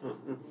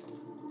 Mm-mm.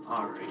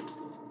 Alright.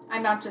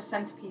 I'm not just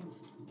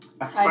centipedes.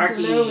 I'm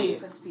Sparky. glowing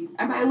centipedes.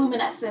 I'm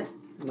bioluminescent.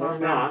 No, Oh,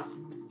 it's no. not.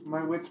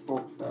 My witch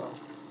bolt fell.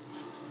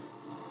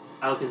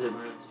 Oh, because it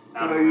moved.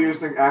 But I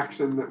used an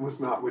action that was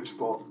not witch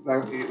bolt.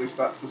 That immediately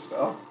stops the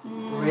spell.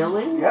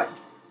 Really? Yep.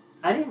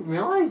 I didn't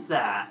realize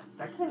that.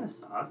 That kind of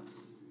sucks.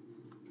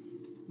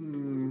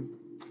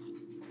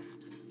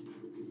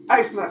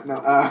 Ice nut. No.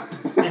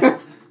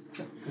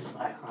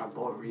 Like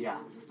Arborea.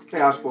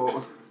 Chaos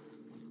bolt.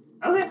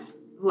 Okay.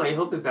 Ooh, I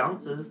hope it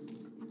bounces.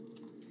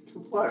 To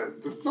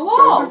what? The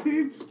wall.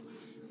 Centipedes?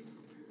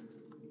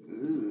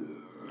 Ugh.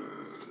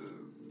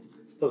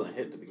 Doesn't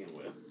hit to begin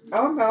with.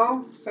 Oh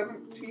no.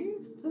 17?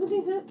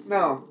 17 hits?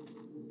 No.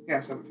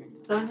 Yeah, 17.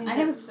 17 I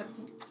hits. have it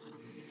 17.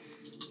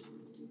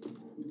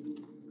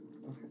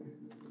 Okay.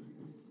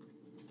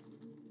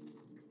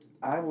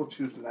 I will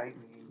choose lightning.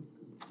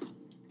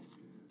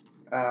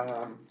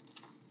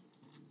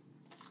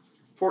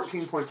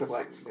 14 points of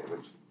lightning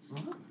damage.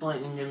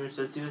 Lightning damage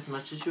does do as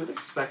much as you would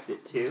expect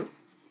it to.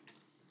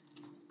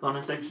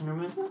 Bonus action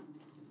removal?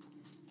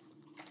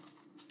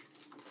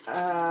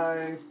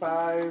 5.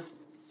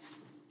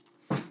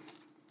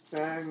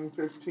 10,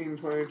 15,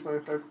 20,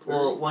 25, 30.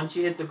 Well, once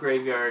you hit the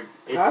graveyard,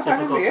 it's Not if I'm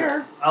difficult in the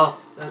air.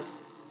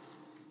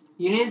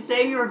 You didn't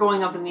say you were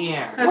going up in the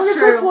air. That's What does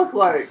true. this look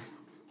like?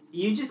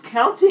 You just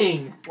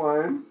counting.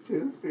 1,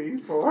 2, 3,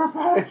 4,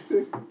 5,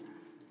 6.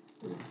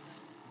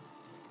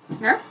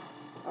 Here?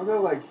 I'll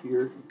go like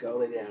here. Go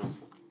lay down.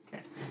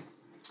 Okay.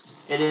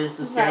 It is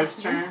the Is that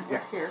scarab's turn.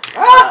 Yeah. Here.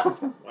 Ah!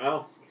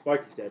 Wow.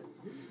 Sparky's dead.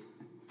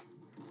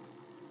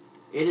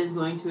 It is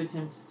going to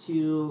attempt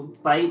to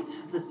bite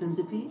the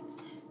centipedes.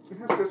 It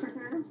has physics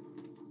damage?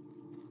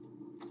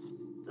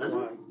 Does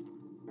Why? it?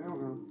 I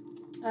don't know.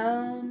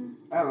 Um.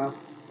 I don't know.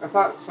 I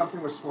thought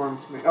something was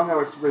swarms to me. Oh no,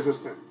 it's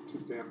resistant to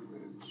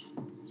damage.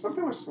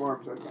 Something was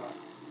swarms, I thought.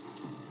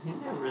 I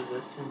think they have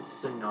resistance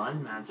to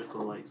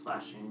non-magical, like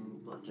slashing,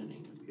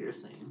 bludgeoning, and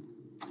piercing.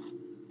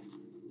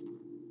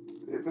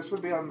 This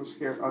would be on the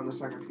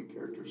second few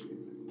character sheet.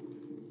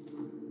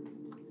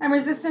 I'm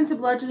resistant to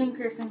bludgeoning,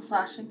 piercing,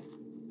 slashing.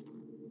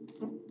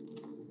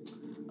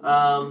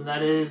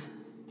 That is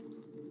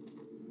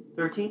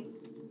 13.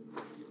 I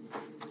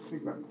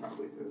think that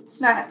probably is.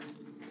 That hits.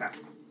 Okay.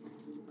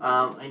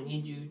 I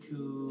need you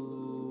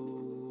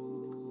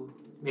to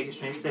make a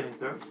strength saving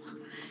throw.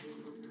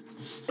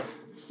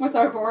 With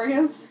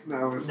Arboreas?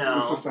 No, it's No.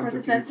 the With centipede.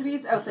 the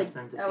centipedes? Oh, It's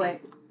the oh wait.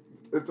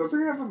 It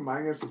doesn't have a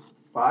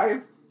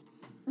 -5?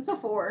 It's a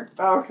 4.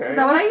 Oh, okay. Is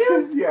that what I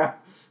used? Yeah.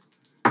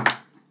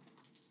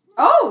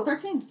 Oh,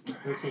 13.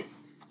 13.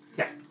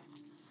 Okay.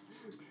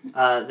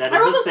 That I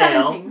rolled is a a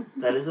fail. 17.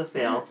 That is a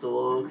fail, so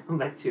we'll come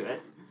back to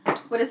it.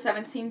 Would a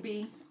 17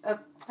 be a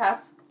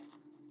pass?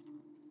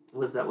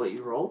 Was that what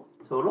you rolled?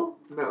 Total?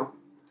 No.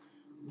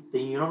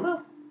 Then you don't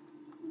know.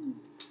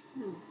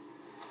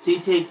 So you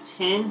take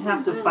 10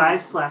 half to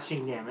 5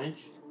 slashing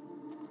damage.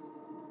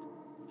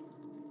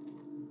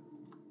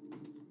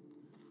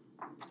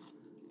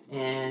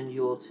 And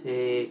you'll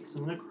take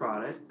some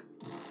necrotic.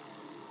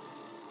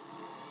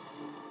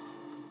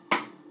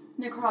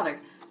 Necrotic.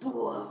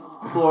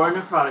 4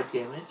 necrotic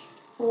damage.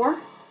 4?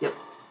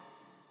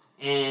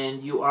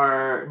 And you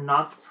are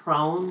knocked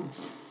prone.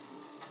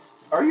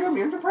 Are you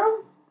immune to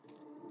prone?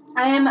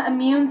 I am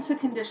immune to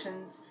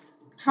conditions.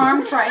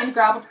 Charmed, frightened,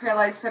 grappled,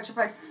 paralyzed,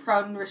 petrified,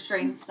 prone,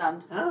 restrained,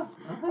 stunned. Oh,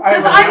 okay.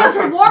 Because I'm I'm a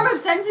immune to- swarm of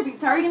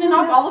centipedes. How are you going to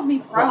knock all of me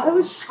prone? I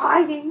was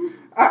trying.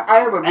 I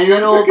am immune And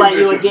then it to will bite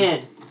you conditions.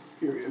 again.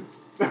 Period.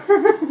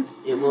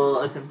 It will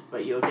attempt to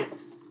bite you again.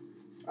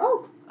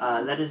 Oh.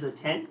 That is a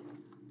 10.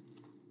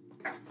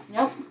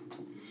 Nope.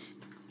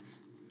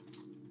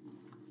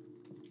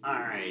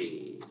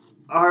 Alright.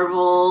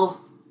 Arvel.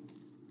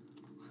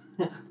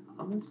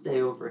 I'm gonna stay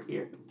over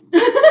here.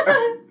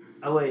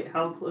 Oh wait,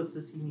 how close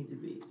does he need to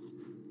be?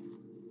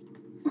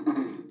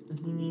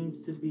 He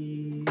needs to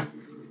be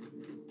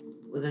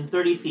within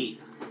 30 feet.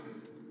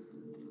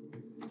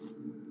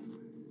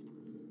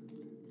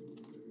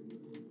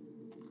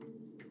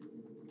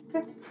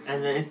 Okay.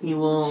 And then he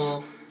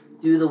will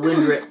do the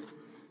wind rip.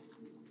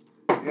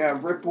 Yeah,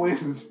 rip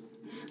wind.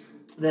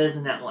 That is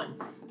a net 1.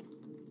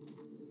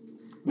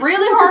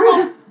 Really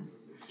horrible.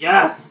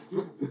 Yes!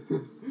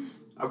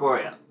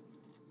 Arborea.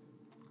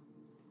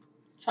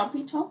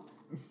 Chompy chomp.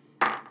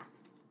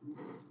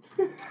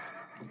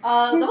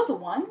 That was a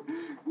 1.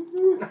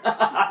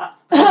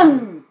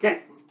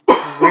 Okay.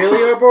 Really,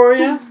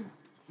 Arborea?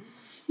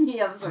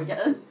 Yeah, that's what I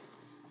get.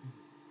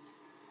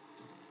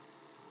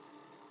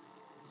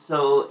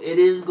 So it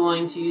is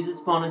going to use its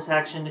bonus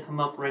action to come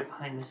up right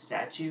behind the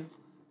statue.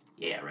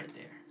 Yeah, right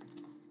there.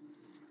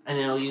 And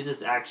it'll use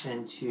its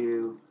action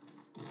to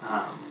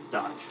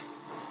dodge.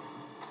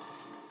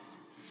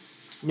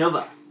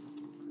 Nova.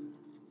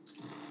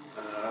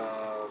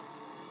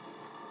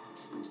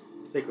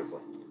 Sacred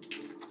Flame.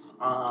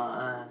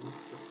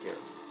 Let's get it.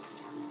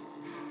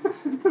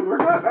 We're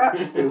not that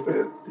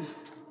stupid.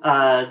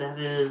 That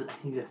is, I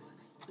think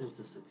is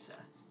a success.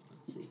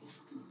 Let's see.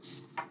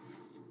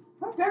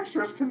 How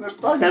dexterous can this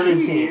bug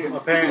 17. be?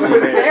 Apparently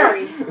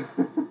Very.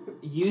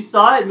 You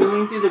saw it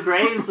moving through the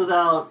graves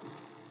without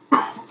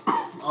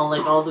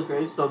all the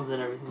gravestones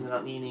and everything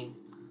without meaning.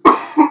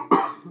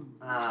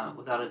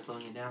 Without it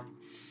slowing you down.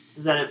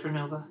 Is that it for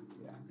Nova?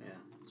 Yeah.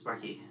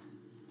 Sparky.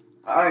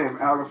 I am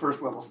out of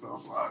first level spell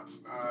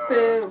slots.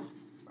 Boo.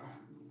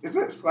 Is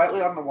it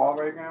slightly on the wall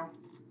right now?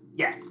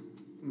 Yeah.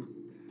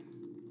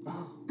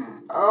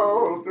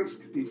 Oh, this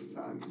could be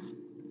fun.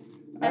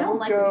 I don't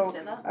like when you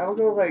say that. I will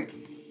go like.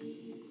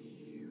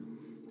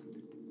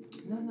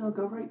 No,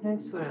 go right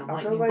next to it and I'll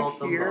lightning go bolt like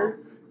them here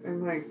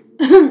and like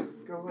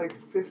go like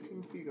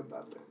 15 feet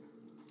above it.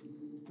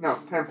 No,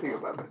 10 feet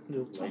above it.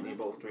 Just lightning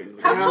bolt straight in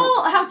the How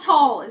ground.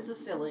 tall is the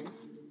ceiling?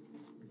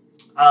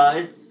 both.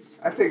 It's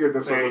I figured this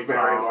was Very a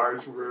very tall.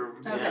 large room.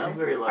 Okay. yeah,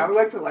 very I large. would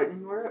like to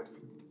lightning lure it.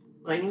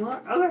 Lightning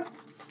lure? Okay.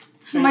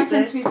 My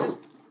Strength save? sense just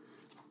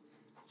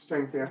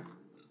Strength, yeah.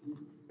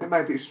 It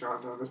might be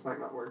strong though. This might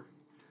not work.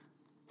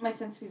 my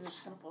sense are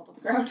just gonna fall to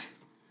the ground.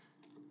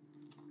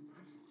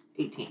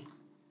 18.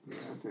 Yeah,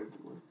 it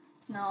did work.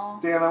 No.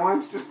 Damn, I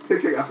wanted to just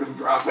pick it up and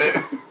drop it.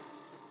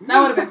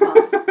 That would have been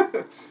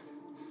fun.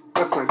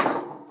 That's my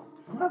turn.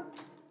 Okay.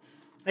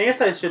 I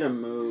guess I should have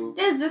moved.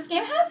 Does this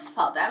game have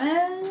fall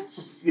damage?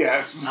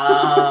 Yes.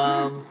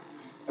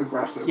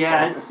 Aggressive.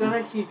 Yeah, it's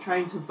gonna keep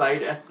trying to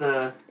bite at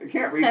the It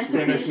can't reach the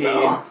Centipede.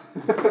 itself.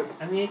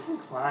 I mean, it can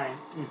climb.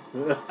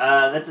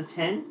 That's a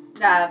 10.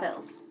 Nah,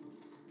 fails.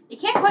 You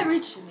can't quite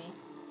reach me.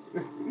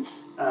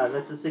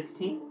 That's a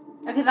 16.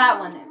 Okay, that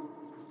one it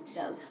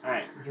does.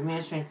 Alright, give me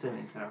a strength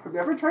saving throw. Have you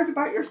ever tried to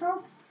bite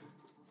yourself?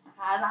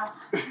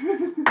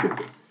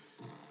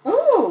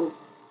 Ooh!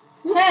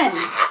 10.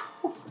 That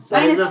is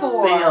Minus a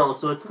 4. fail,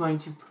 so it's going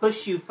to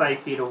push you 5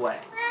 feet away.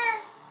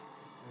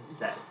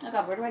 Instead. Oh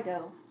god, where do I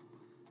go?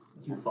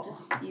 You I'll fall.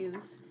 just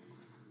use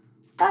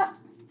that.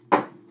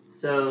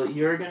 So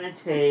you're gonna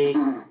take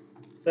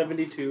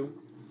 72.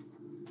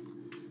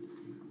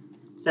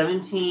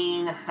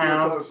 17 You're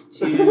half close.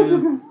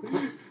 to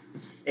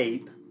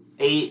 8.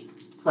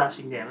 8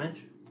 slashing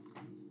damage.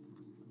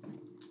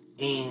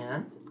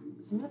 And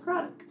some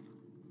necrotic.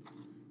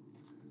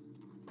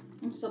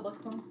 I'm still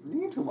looking. You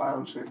need to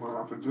wild shape more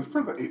often just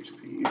for the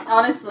HP.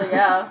 Honestly,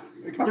 yeah.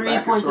 It comes 3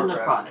 back points at of short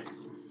necrotic.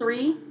 rest.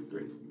 3.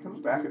 It comes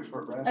back at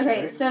short rest.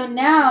 Okay, right? so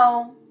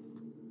now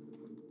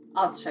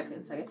I'll check it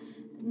in a second.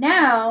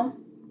 Now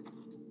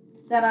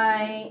that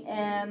I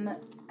am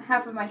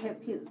half of my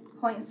hit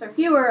points are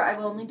fewer, I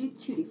will only do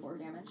 2d4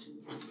 damage.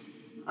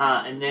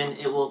 And then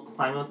it will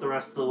climb up the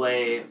rest of the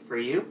way for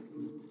you.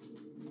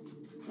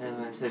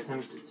 And it's going to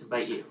attempt to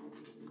bite you.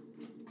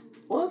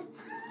 What?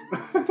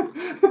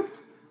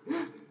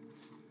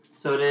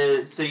 So it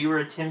is. So you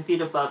were 10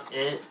 feet above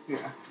it.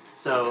 Yeah.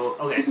 So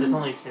okay, so it's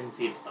only 10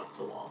 feet up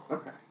the wall.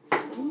 Okay.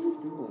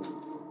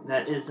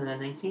 That is a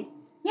 19.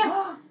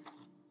 Yeah.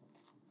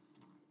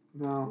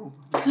 No.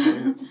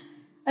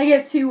 I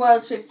get 2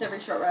 wild shapes every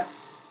short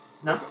rest.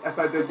 No. If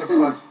I did the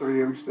 +3,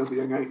 it would still be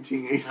a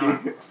 19 AC.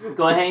 Alright.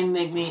 Go ahead and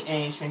make me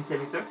a strength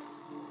saving throw.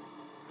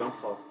 Don't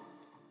fall.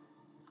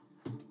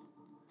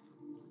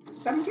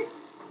 17?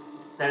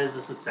 That is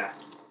a success.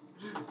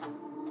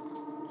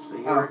 So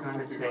you Oh, are going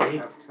to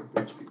take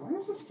Why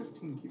does this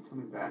 15 keep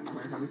coming back? No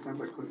matter how many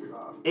times I click it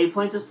off. 8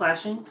 points of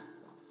slashing.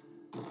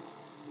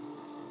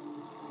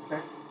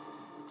 Okay.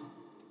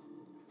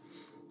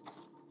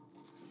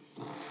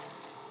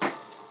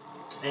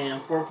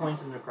 And 4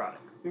 points of necrotic.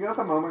 You know, at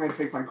the moment I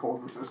take my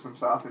cold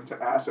resistance off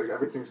into acid,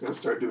 everything's going to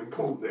start doing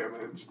cold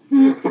damage.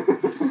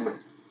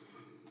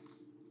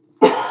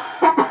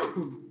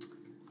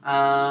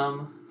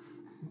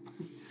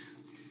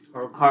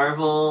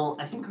 Harville,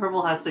 I think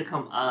Harville has to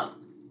come up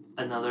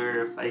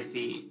another 5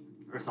 feet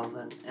or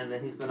something, and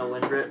then he's going to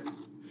wind rip.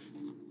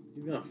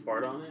 You gonna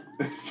fart on it?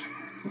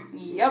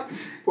 Yep. He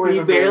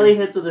Poison barely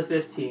damage. hits with a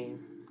 15.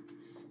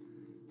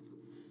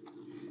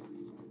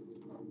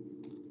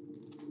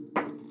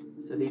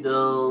 So he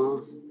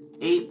deals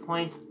 8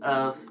 points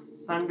of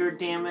thunder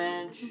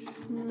damage.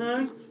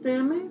 Max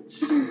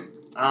damage?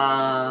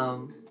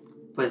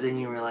 But then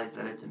you realize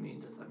that it's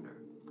immune to thunder.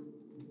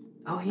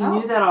 Oh, he Oh.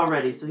 knew that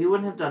already, so he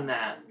wouldn't have done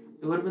that.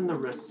 It would have been the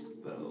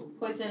wrist bow.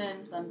 Poison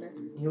and thunder.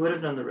 He would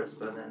have done the wrist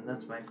bow then.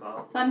 That's my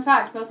fault. Fun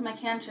fact, both my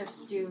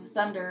cantrips do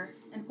thunder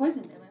and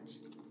poison damage.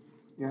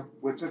 Yeah,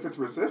 which if it's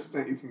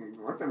resistant, you can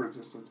ignore the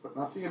resistance, but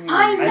not the immunity.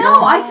 I I know,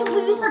 don't- I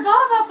completely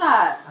forgot about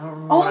that. I don't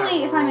remember what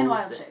Only I if I'm in rolled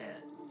wild to shape.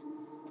 hit.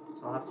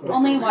 So I'll have to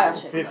Only make a wild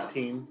roll. shape.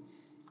 15.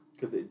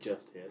 Because it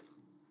just hit.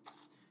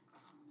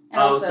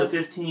 And Oh, also, so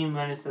 15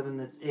 minus 7,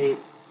 that's 8.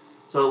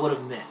 So it would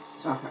have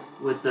missed Okay.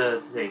 with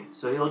the thing.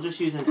 So he'll just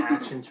use an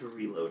action to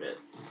reload it.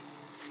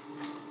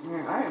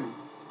 Yeah, I am...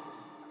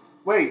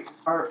 Wait,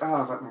 that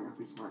might not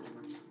be smart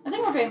damage. I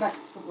think we're going back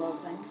to the blow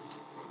things.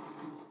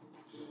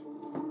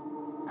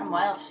 I'm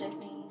wild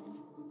shaping.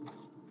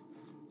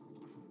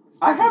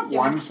 I have Spooky's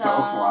one doing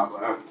spell some-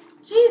 slot left.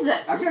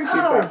 Jesus! I'm gonna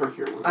keep Oh, that for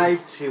Cure Wounds. I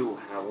too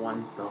have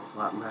one spell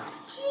slot left.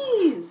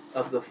 Jeez!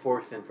 Of the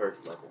 4th and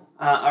 1st level.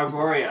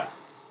 Arborea.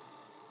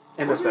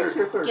 And the What is 3rd.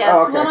 your third? Guess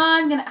Oh, okay. what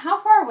I'm gonna... How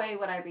far away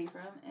would I be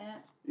from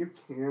it? You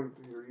can't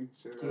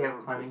reach it. Do you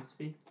have climbing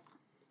speed?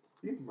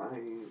 You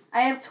might.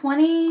 I have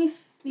 20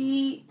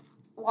 feet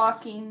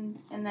walking,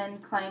 and then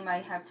climb I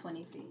have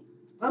 20 feet.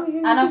 Oh,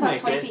 yeah. I don't know if you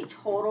that's can 20 make it. feet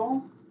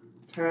total.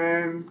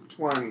 10,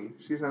 20.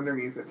 She's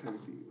underneath at 10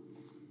 feet.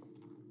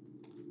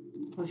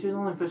 Well, she was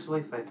only pushed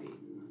away 5 feet.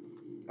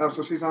 Oh,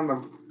 so she's on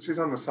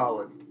the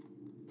solid.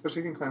 So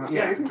she can climb up.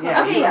 Yeah, you can climb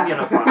yeah. up. Okay, you yeah. can get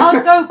up on it.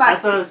 I'll go back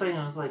That's what I to... was saying.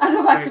 I was like, I'll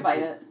go back very to bite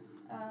confused. it.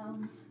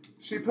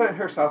 She put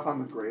herself on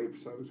the grave,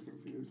 so I was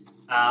confused.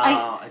 Oh,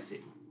 I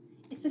see.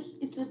 It's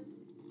a...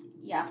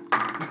 Yeah.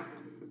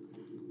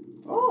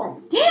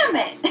 Oh. Damn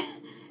it!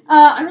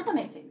 I rolled a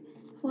 19.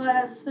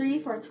 Plus 3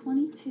 for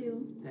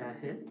 22. That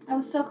hit. I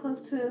was so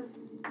close to...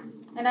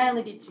 And I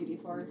only do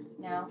 2d4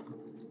 now,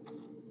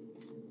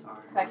 Darn.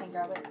 if I can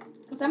grab it.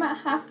 Because I'm at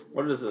half...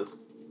 What is this?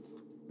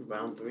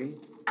 Round 3?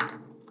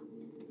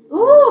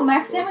 Ooh,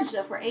 max damage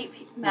though for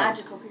 8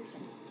 magical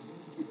piercing.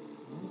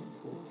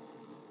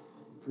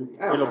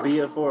 I don't It'll know. be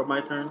a 4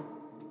 my turn.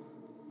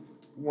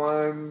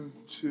 1,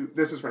 2.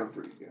 This is round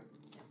 3, yeah.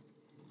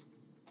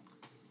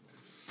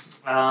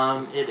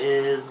 It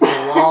is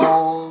the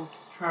wall's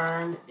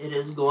turn. It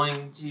is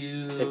going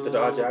to Take the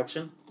dodge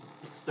action.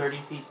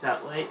 30 feet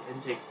that way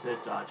and take the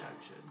dodge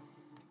action.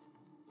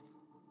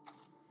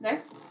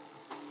 There?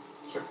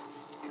 Sure.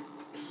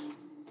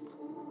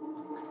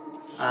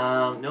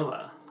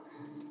 Nova.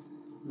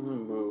 I'm gonna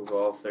move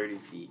all 30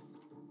 feet.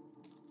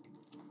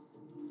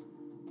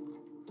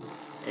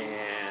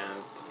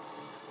 And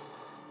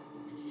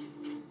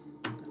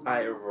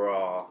I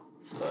raw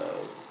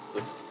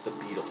the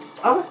beetle.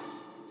 Oh.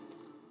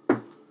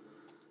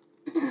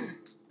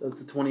 Does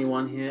the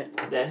 21 hit?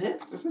 That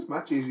hits. This is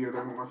much easier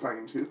than when we're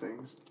fighting two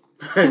things.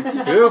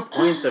 2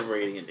 points of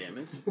radiant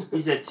damage. You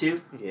said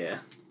 2? Yeah.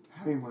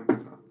 Hey, one,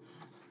 no.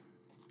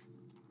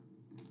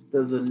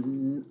 Does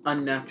an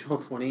unnatural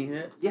 20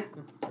 hit? Yeah.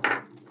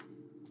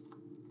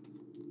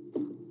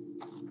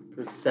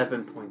 For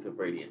 7 points of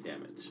radiant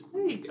damage.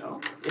 There you go.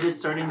 It is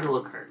starting to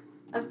look hurt.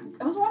 I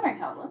was wondering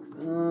how it looks.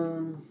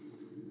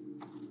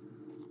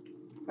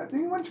 Has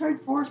anyone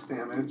tried force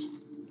damage?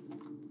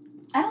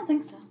 I don't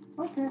think so.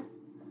 Okay.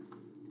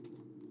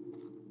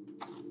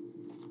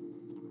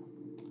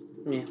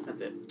 Yeah,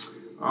 that's it.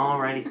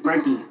 Alrighty,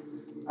 Sparky.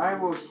 I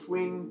will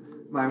swing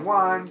my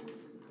wand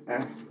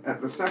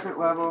at the second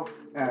level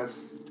as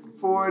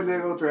 4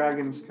 little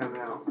dragons come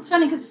out. It's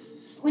funny because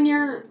when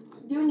you're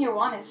doing your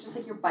wand, it's just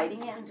like you're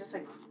biting it and just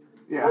like,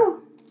 Yeah.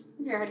 whoo,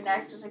 your head and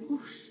neck, just like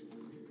whoosh.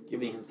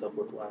 Giving himself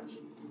whiplash.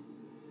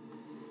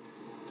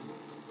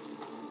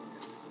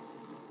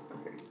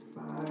 Okay,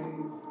 5.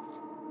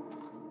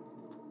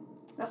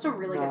 That's a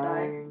really good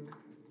die. 9,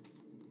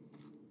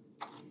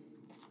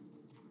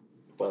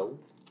 12.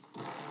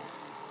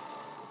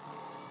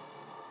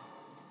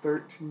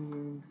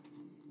 13,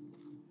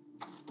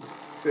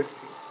 15.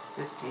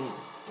 15.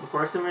 The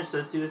force damage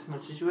does do as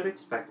much as you would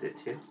expect it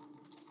to.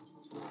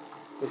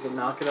 Does it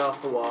knock it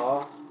off the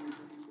wall?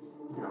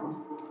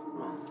 No.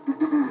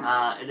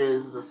 It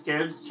is the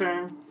Scarab's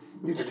turn.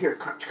 You just hear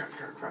crunch, crunch,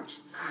 crunch, crunch.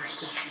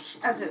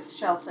 As its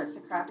shell starts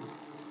to crack.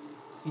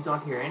 You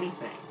don't hear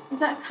anything. Is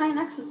that a kind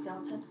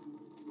exoskeleton?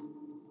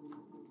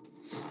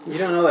 You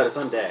don't know that it's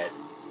undead.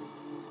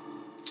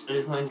 It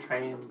is going to try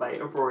and bite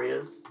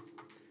Auroria's.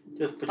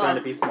 Just for trying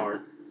to be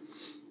smart.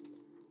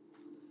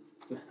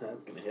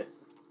 That's gonna hit.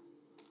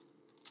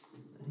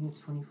 I think it's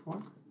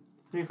 24?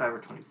 25 or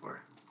 24.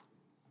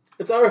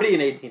 It's already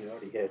an 18. It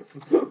already hits.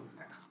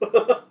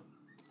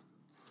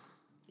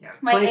 Yeah,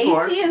 My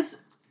 24. AC is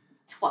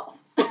 12.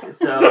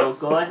 So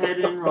go ahead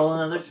and roll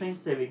another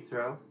strength saving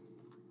throw.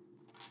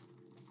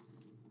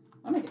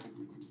 Let me do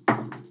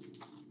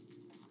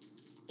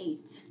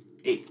it.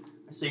 8.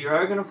 So you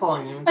are going to fall,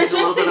 and you're going My to take a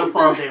little strength bit of saving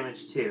fall throw-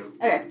 damage too.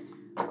 Okay.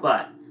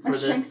 But My for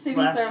strength this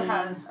saving throw slashing,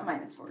 has a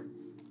 -4.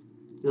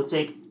 you'll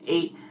take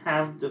 8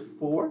 halved to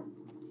 4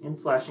 in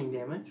slashing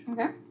damage.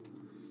 Okay.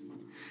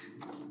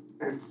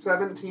 And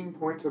 17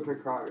 points of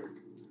necrotic.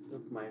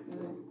 That's my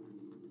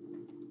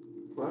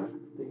What?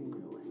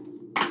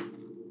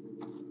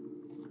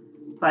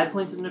 5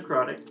 points of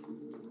necrotic.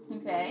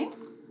 Okay.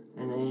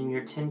 And then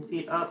you're 10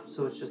 feet up,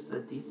 so it's just a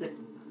d6.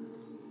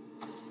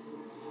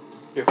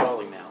 You're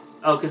falling now.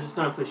 Oh, because it's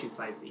going to push you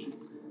 5 feet.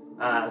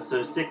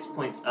 So 6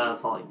 points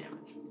of falling damage.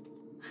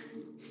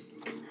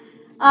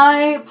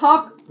 I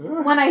pop,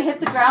 when I hit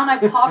the ground, I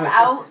pop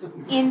out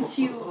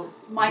into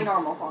my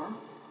normal form.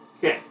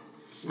 Okay.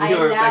 I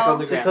You're am back now- on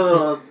the Just a ground.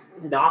 little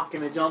knock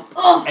and a jump.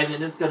 Ugh! And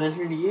then it's going to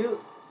turn to you.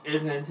 It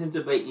is going to attempt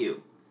to bite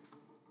you.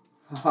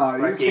 You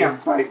Sparky.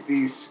 can't bite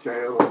these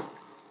scales.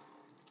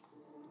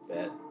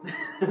 Bet.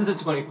 It's a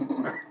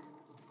 24.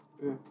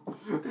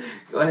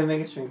 Go ahead and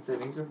make a strength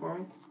saving throw for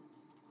me.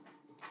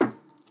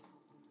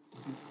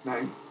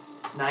 9.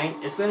 9.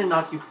 It's going to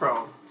knock you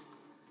prone.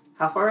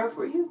 How far up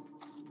were you?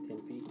 10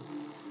 feet.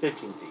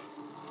 15 feet.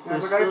 So Yeah,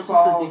 it's but I still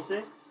fall. just a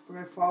d6? But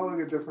I fall at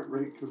a different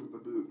rate because of the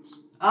boots.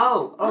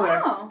 Oh,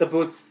 okay. Oh. The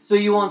boots. So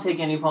you won't take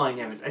any falling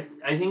damage.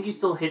 I think you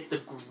still hit the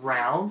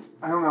ground.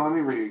 I don't know, let me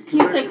read. 'cause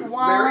You it's take very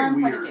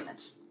 1 point of weird.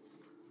 damage.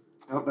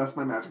 Oh, that's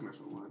my magic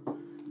missile one.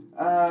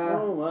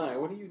 Oh my,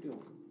 what are you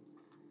doing?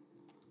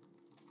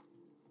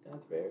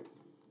 That's fair.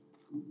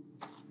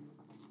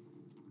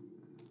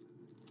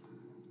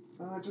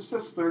 It just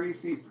says 30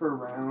 feet per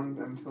round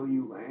until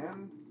you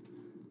land.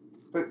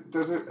 But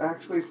does it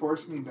actually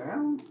force me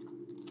down?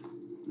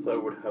 So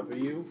it would hover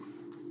you?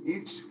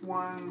 Each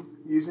one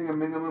using a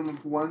minimum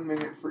of 1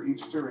 minute for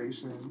each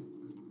duration.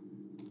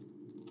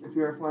 If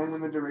you are flying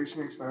when the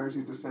duration expires,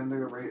 you descend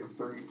at a rate of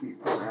 30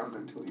 feet per round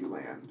until you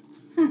land.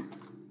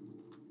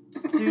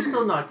 So you're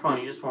still not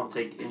prone. You just won't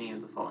take any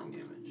of the falling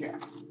damage. Yeah.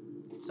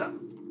 So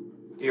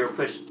you're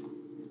pushed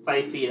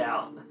 5 feet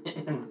out.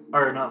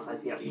 Or not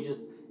 5 feet out. You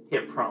just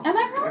hit prone. Am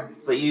I prone?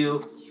 But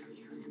you...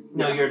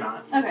 No, Yeah. you're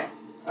not. Okay.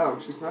 Oh,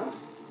 she's not?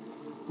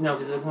 No,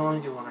 because it can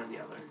only do one or the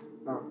other.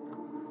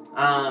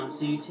 Oh,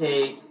 So you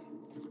take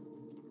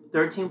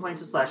 13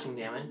 points of slashing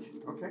damage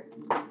okay.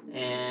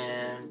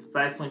 and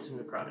 5 points of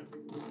necrotic.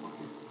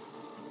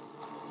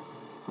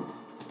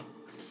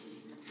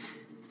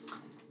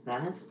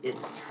 That is its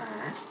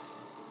turn.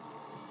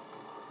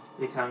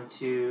 We come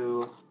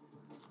to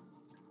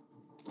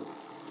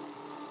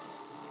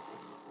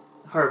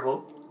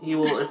Harville. He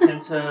will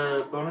attempt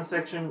to bonus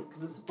action,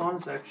 because it's a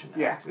bonus action to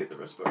Yeah. activate the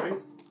wrist bow, right?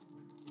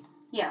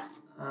 Yeah.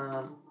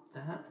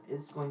 That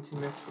is going to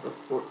miss with a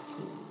 14.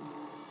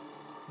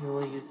 He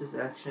will use his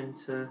action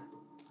to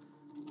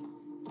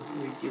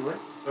redo it,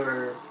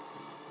 or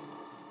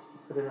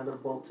put another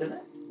bolt in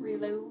it.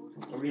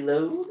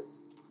 Reload.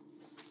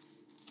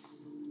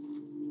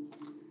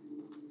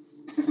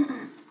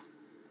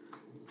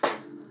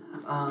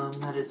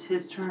 That is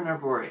his turn,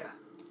 Arborea.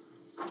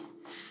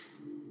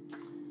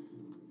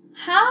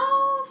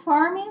 How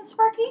far means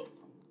Sparky?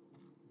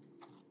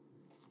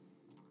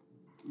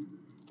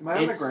 Am I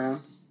on the ground?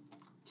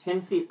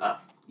 10 feet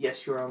up.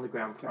 Yes, you are on the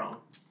ground prone.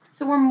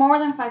 So we're more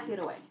than 5 feet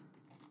away.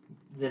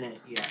 Then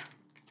it, yeah.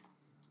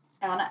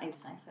 I want to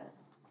ice knife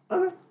it.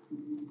 Okay.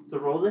 So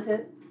roll the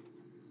hit.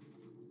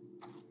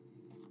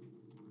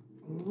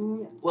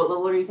 What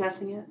level are you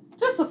casting it?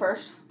 Just the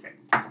first. Okay.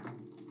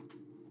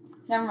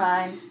 Never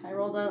mind. I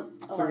rolled a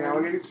So 11. now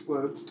it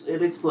explodes.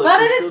 It explodes. But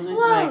You it still need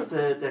to explodes!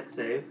 make a deck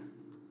save.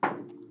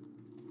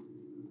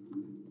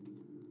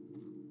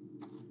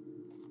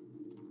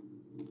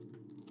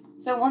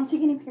 So it won't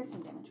take any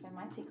piercing damage, but it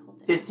might take cold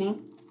damage.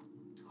 15.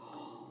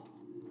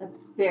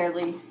 That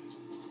barely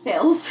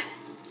fails.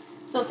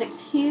 So it'll take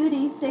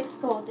 2d6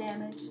 cold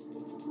damage.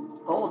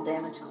 Cold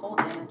damage.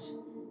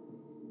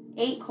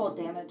 8 cold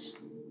damage.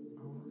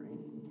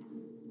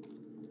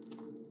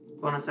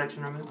 Bonus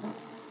action removal.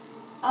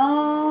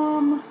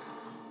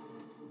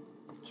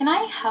 Can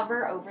I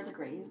hover over the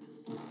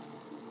graves?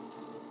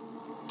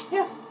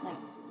 Yeah. Like,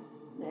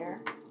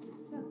 there?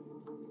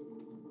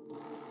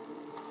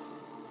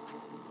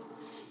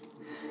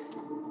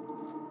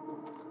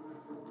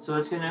 So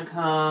it's gonna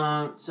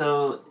come.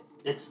 So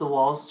it's the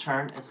wall's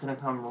turn. It's gonna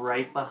come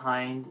right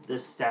behind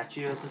this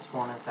statue as its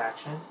bonus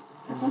action, and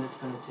This then one? it's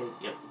gonna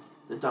take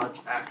the dodge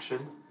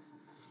action.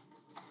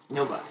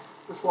 Nova.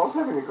 This wall's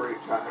having a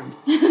great time.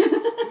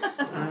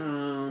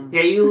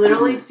 Yeah, you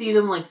literally see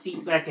them like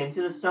seep back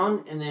into the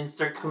stone, and then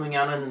start coming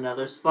out in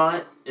another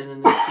spot, and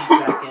then they seep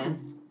back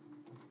in.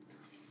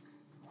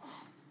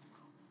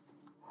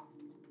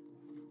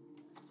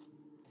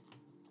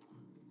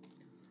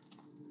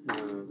 Just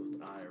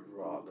eye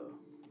raw though.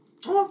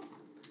 Oh,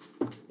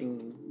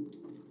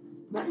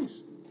 Nice.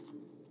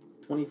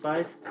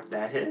 25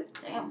 that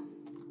hits. Damn.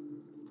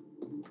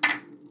 for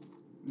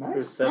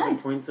Nice. 7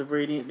 Nice. points of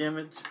radiant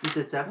damage. You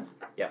said 7?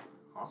 Yeah.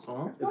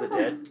 Awesome. Is it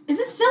dead? Is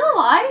it still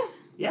alive? I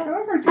Yeah. feel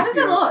like our How does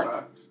it DPS look?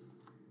 sucks.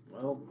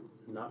 Well,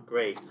 not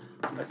great.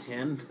 A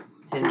 10.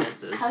 10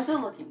 misses. How's it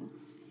looking?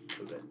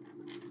 Was it?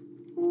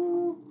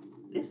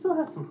 It still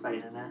has some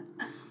fight in it.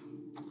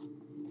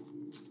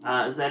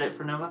 Is that it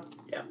for Nova?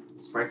 Yeah.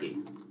 Sparky.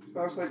 So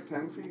I was like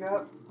 10 feet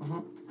up. Mm-hmm.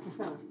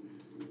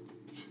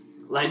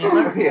 Lightning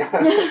Alert? Yeah.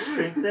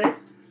 Strength save?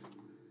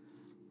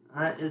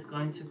 That is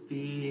going to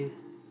be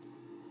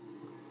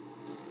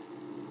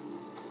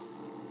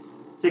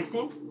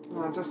 16?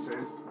 No, just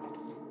saves.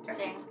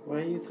 Dang. Why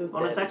are you so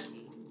Bonus dead?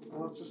 action?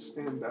 I'll just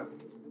stand up.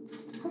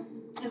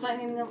 Is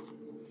lightning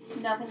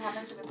nothing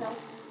happens if it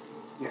fails?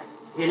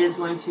 It is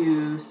going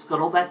to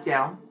scuttle back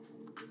down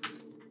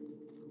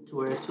to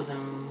where it's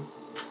within.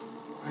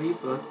 Are you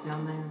both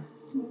down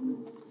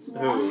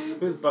there?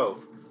 Who's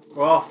both?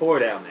 We're all 4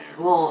 down there.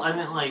 Well, I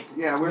meant like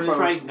Yeah, we're who's both.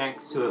 right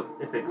next to it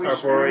if it We comes.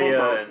 should- we'll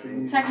Arborea both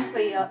and- be-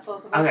 Technically,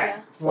 both of us, Okay. yeah.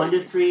 1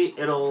 to 3,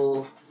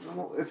 it'll.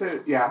 Well, if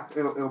it, yeah,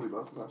 it'll be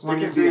both of us. 1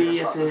 It to can be in 3,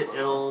 a if spot it, with both.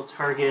 it'll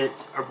target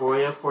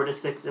Arborea. 4 to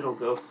 6, it'll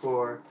go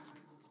for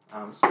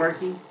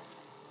Sparky.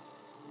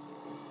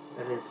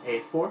 That is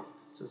a 4,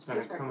 so it's going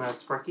to Sparky. come out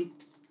Sparky.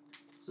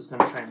 So it's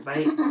going to try and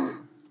bite.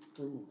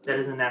 That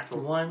is a natural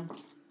 1.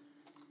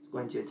 It's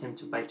going to attempt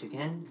to bite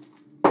again.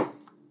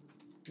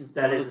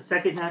 That is a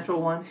second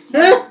natural 1.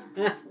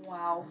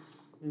 Wow.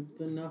 It's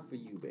enough for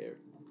you, Bear.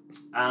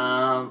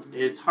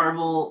 It's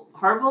Harville.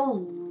 Harville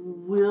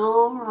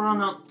will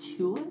run up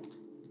to it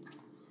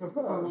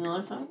on the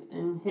other side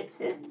and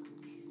hit.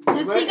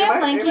 Does he get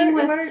flanking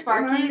with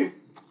Sparky?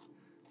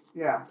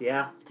 Yeah.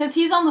 Yeah. Because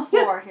he's on the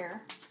floor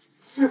here.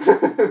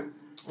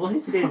 Well,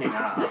 he's standing Is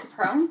up. this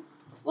prone?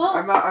 Well,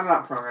 I'm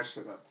not prone. I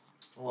stood up.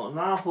 Well,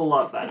 not a whole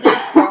lot is better.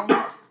 it prone?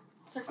 I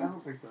Circle?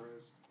 don't think there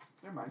is.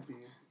 There might be.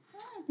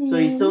 So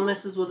he still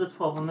misses with a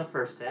 12 on the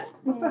first hit.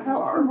 What the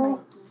hell, Arvo?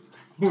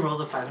 He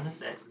rolled a 5 and a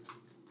 6.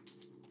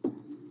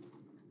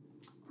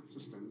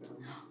 Just been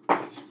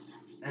down.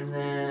 And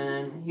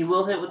then he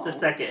will hit with the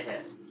second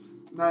hit.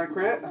 Not a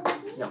crit?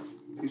 No.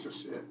 Piece of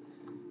shit.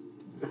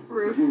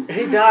 Rude.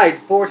 He died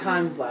 4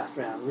 times last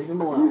round. Leave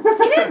him alone.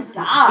 He didn't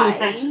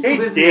die. He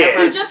was did.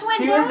 never- He just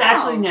went He down. was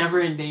actually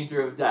never in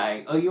danger of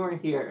dying. Oh, you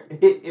weren't here.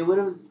 It would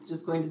have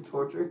just going to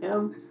torture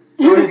him.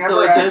 So it,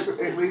 So never it actually, just-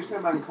 it leaves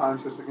him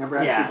unconscious. It never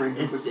actually Yeah,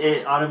 brings him to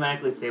it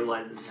automatically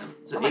stabilizes him.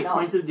 So Oh my 8 God.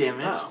 points of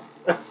damage. Oh,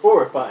 that's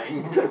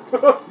horrifying.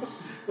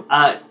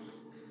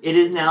 It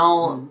is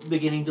now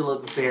beginning to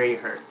look very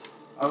hurt.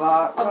 a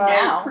lot Oh, like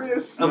now.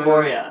 Christmas.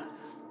 Arborea.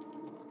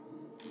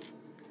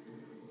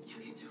 You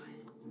can do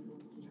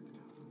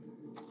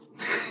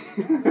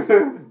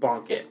it.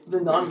 Bonk it. The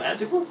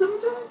non-magical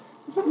scimitar?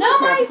 No,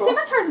 my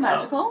scimitar's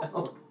magical.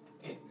 Oh,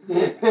 okay.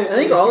 I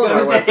think all of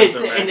our weapons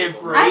are and it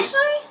magical. breaks.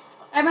 Actually,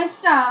 I might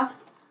stop.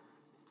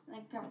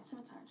 Like, got my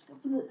scimitar. Just go.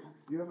 Bleh.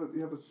 You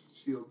have a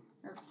shield.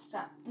 Or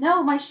stop.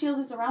 No, my shield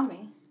is around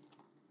me.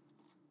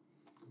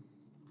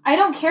 I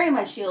don't carry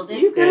my shield.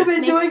 You could have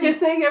been makes doing a it-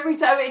 thing every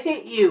time it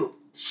hit you.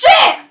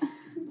 Shit!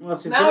 Well,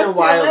 she's Now in a it's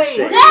wild too late.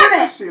 shape.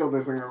 Damn it! Shield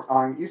isn't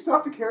on. You still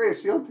have to carry a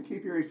shield to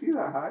keep your AC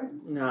that high.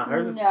 No,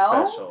 hers is No.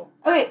 special.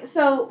 Okay,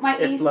 so my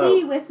It AC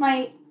floats.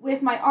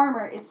 with my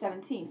armor is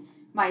 17.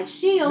 My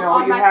shield No,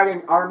 on you my had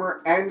an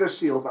armor and a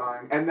shield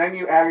on, and then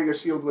you added a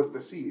shield with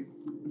the seed.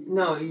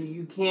 No,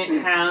 you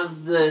can't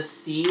have the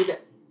seed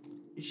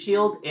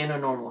shield and a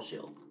normal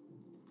shield.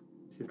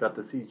 She's got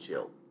the seed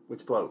shield,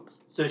 which floats.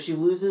 So she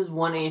loses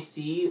 1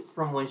 AC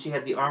from when she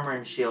had the armor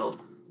and shield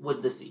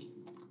with the seed.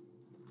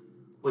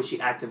 When she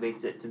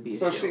activates it to be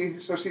a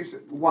shield. So she's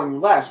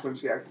one less when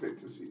she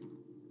activates the seed,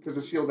 because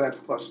the shield adds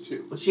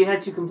 +2. Well, she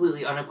had to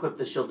completely unequip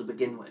the shield to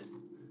begin with.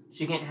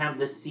 She can't have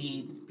the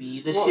seed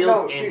be the Well, shield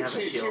no, and she, have a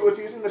she, shield. she was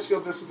using the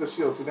shield just as a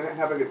shield. She didn't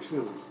have it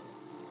attuned.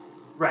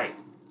 Right.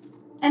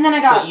 and then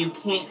I got But you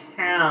can't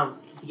have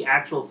the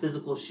actual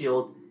physical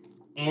shield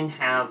and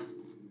have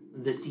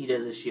the seed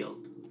as a shield.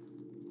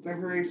 Then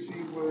her AC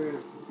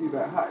wouldn't be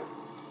that high,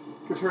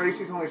 because her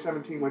AC is only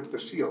 17 with the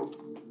shield.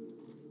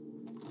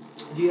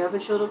 Do you have a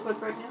shield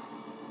equipped right now?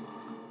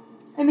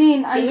 I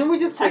mean, Didn't we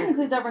just take-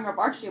 technically don't bring up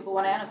arc shield, but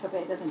when I unequip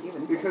it, it doesn't do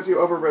anything. Because you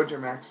overrode your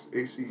max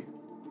AC.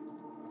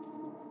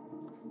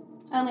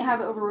 I only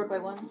have it overrode by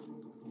 1.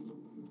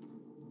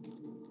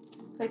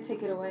 If I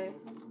take it away...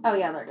 Oh,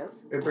 yeah, there it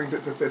goes. It brings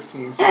it to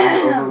 15, so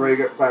you overrate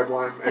it by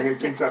 1, So and it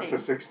gets up to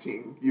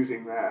 16. 16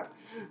 using that.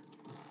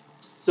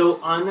 So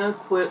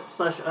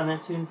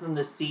unequip/unattune from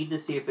the seed to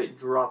see if it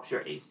drops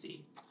your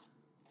AC.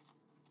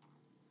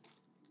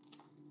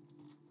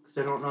 Because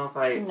I don't know if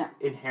I No.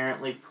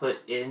 inherently put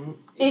in...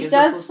 It gives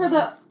does a for +1.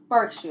 the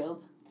bark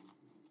shield,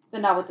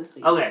 but not with the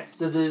seed. Okay,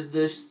 so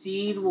the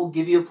seed will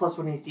give you a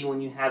 +1 AC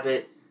when you have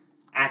it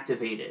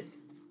activated.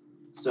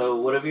 So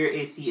whatever your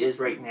AC is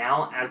right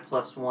now, add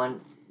 +1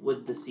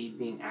 with the seed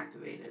being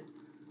activated.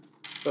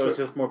 So it's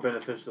just more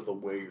beneficial to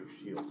wear your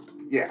shield.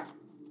 Yeah.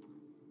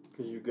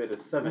 Because you get a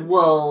 7.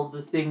 Well,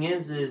 the thing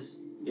is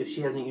if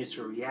she hasn't used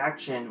her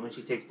reaction, when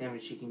she takes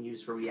damage, she can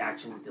use her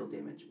reaction to deal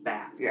damage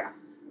back. Yeah.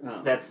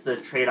 Oh. That's the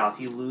trade-off.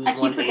 You lose I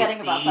keep 1 forgetting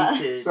AC about that.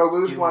 to So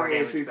lose do 1 more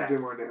AC damage to back. do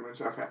more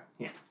damage. Okay.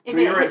 If So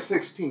it you're at hits-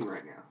 16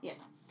 right now. Yes.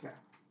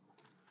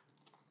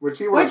 Which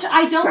you were Which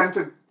I don't-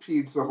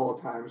 centipedes the whole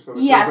time, so it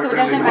Yeah, doesn't so it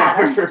really doesn't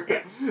matter.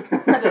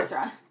 For this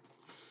run.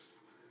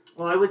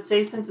 Well, I would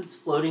say since it's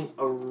floating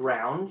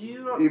around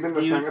you, Even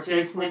the you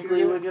centipedes would technically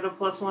get it? would get a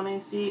 +1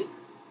 AC.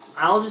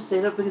 I'll just say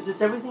that because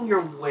it's everything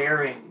you're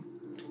wearing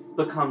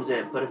becomes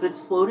it. But if it's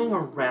floating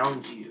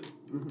around you,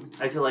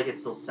 Mhm. I feel like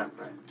it's still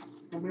separate.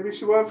 Well, maybe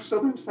she would have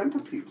still been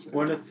centipedes.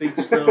 What if each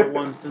little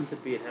one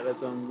centipede had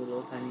its own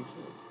little tiny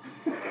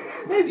shield?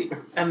 Maybe.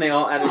 And they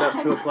all added up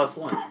to a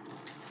 +1.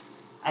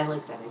 I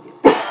like that idea.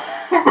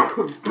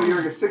 So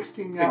you're at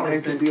 16 now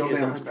Because and can deal senti is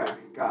damage 100. back.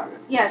 Got it.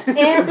 Yes,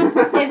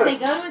 if they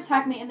go to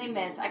attack me and they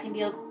miss, I can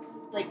deal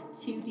like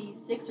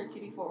 2d6 or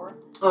 2d4.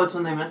 Oh, it's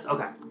when they miss?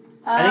 Okay.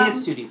 I think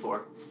it's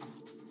 2d4.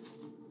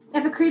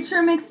 If a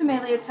creature makes a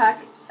melee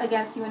attack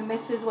against you and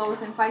misses well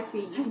within 5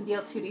 feet, you can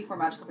deal 2d4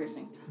 magical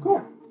piercing.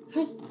 Cool.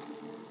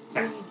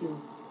 But it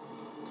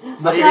Now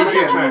is that your I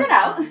figured turn. it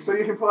out. So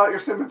you can pull out your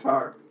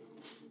scimitar.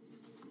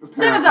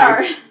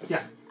 Scimitar!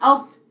 Yeah.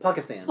 I'll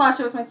Pocket sand. slash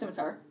it with my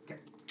scimitar.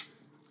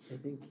 I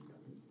think.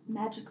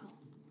 Magical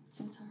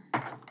scimitar.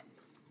 I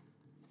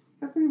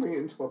think we made it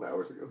in 12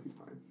 hours ago. He's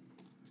fine.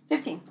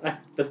 15.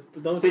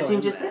 But don't 15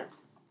 tell just him that.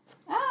 hits.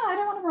 Ah, I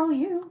don't want to roll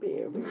you.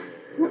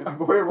 A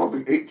boy rolled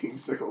an 18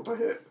 sickle to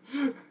hit.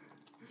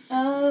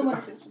 What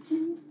is 6 plus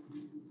 2?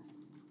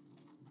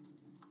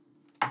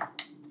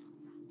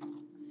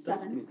 7.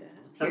 Don't do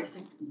that.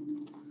 Piercing.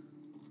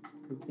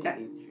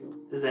 Okay.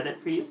 Is that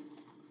it for you?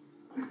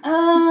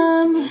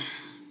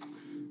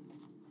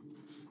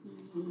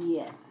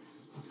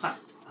 Yes.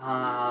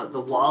 The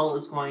wall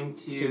is going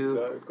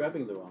You're to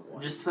grabbing the wrong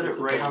one. just put This it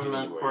is right going on the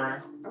anywhere.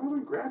 corner. I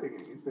wasn't grabbing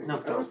anything. No, I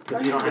was don't, because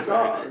petting you don't the have to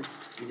grab dog.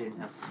 it. You didn't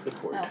have to. The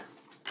cord. Oh.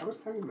 I was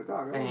petting the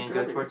dog. I And wasn't go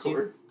grabbing towards the you.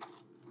 cord.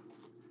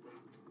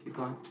 Keep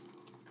going.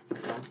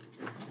 Keep going.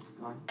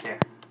 Keep going. There.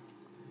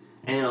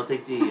 And it'll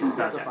take the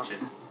dodge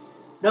action.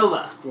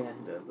 Nova! Yeah,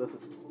 that's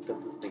the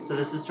thing. So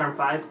this is turn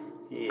 5?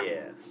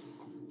 Yes.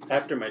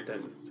 After my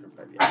turn, this is turn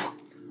 5, yeah.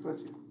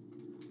 Let's see.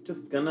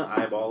 Just gonna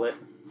eyeball it.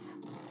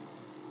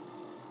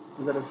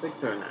 Is that a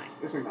 6 or a 9?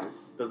 It's a 9.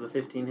 Does a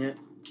 15 hit?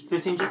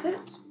 15 just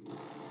hits.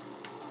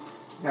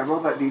 Yeah,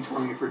 roll that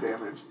d20 for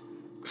damage.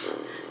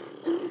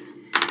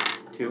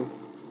 2.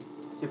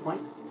 2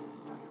 points.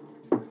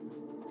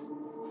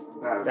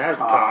 That's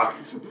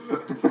cocked.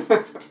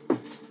 cocked.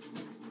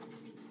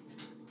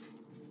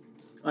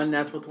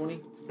 Unnatural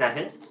 20? That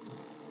hit.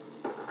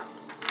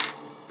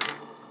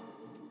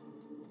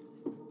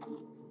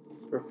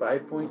 For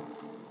 5 points.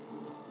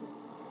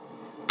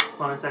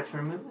 Bonus action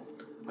removement.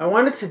 I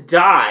wanted to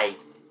die!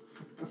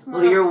 That's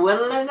Well, not- you're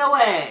whittling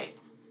away.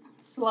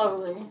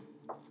 Slowly.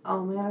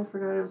 Oh man, I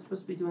forgot I was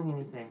supposed to be doing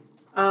anything.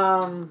 I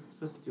was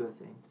supposed to do a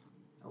thing.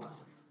 Oh well.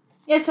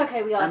 It's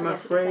okay. We all I'm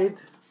forget to do afraid.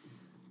 things.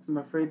 I'm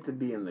afraid to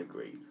be in the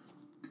graves.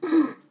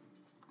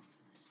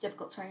 It's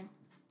difficult terrain.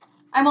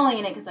 I'm only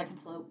in it because I can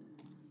float.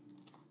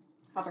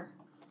 Hover.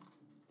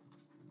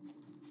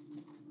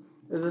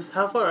 Is this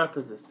how far up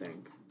is this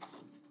thing?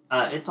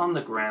 It's on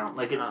the ground.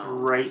 Like, it's Oh.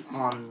 right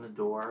on the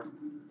door.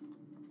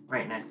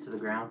 Right next to the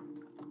ground.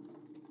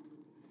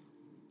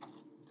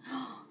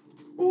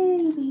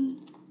 Baby.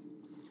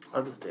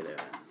 I'll just stay there.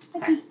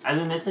 Okay. I've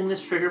been missing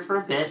this trigger for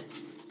a bit,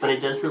 but it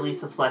does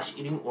release a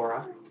flesh-eating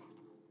aura.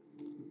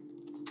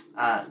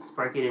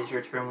 Sparky, it is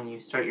your turn. When you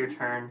start your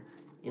turn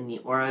in the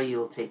aura,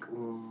 you'll take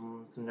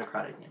some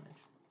necrotic damage.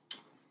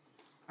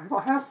 I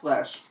don't have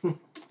flesh.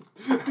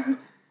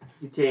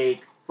 You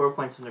take 4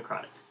 points of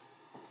necrotic.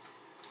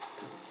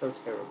 It's so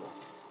terrible.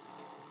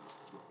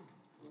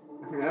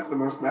 I mean, I have the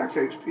most max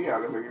HP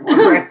out of anyone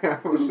right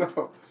now,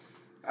 so...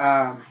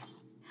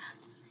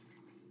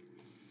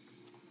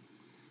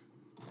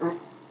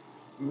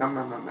 Nom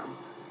nom nom nom.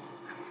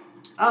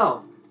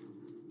 Oh.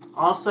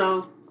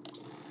 Also,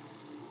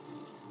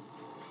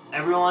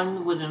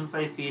 everyone within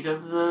 5 feet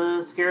of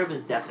the scarab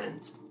is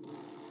deafened.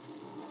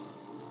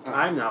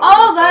 I'm not.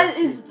 Oh,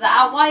 is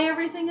that why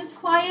everything is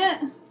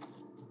quiet?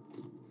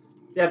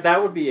 Yeah,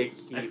 that would be a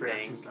key I forgot some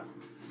thing. stuff.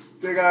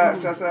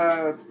 Does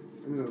a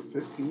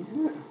 15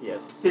 hit?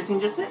 Yes. 15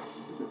 just hits?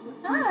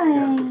 Hi.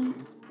 Yeah, 15. Okay.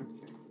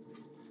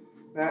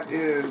 That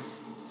is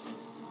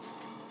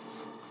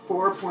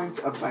 4 points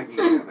of lightning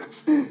damage.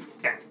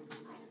 Okay.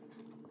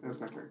 That was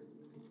my turn.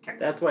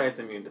 That's why it's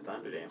immune to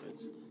thunder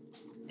damage.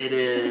 It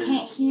is... Because I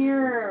can't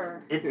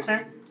hear. Its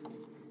turn.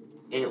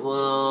 It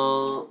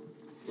will...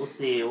 We'll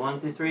see. 1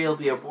 through 3 it'll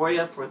be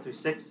Arborea. 4 through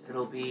 6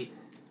 it'll be...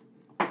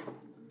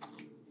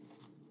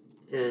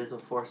 It is a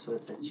force, so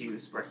it's at you,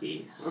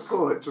 Sparky. Oh,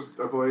 cool. It just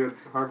avoided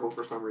Harville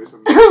for some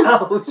reason.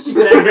 Oh,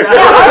 shoot. I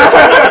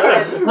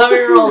forgot. Let me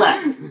roll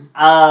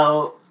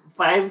that.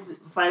 5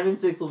 and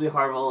 6 will be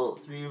Harville.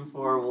 3 and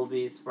 4 will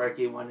be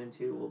Sparky. 1 and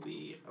 2 will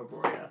be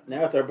Arborea.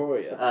 Now it's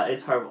Arborea.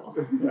 It's Harville.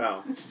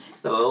 Wow.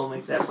 So it will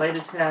make that bite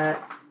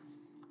attack.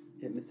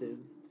 It misses.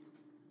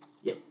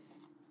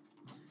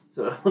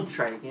 So it'll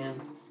try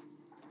again.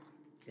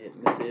 It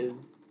misses.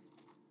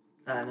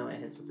 No, it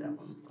hits with that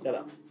one. Shut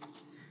up.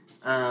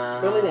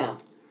 Go lay down.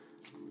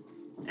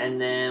 And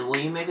then, will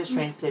you make a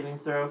strength saving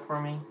throw for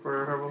me,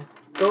 for Harville?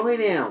 Go lay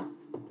down.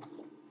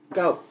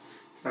 Go.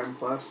 10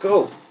 plus.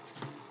 Go.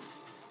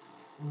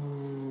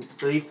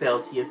 So he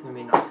fails. He is going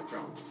to be knocked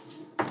prone.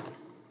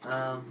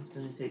 He's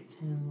going to take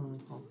 10,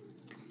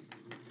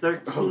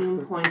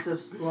 13 points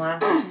of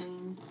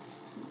slashing.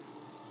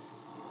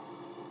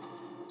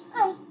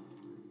 Hi.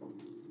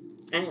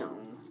 Ow.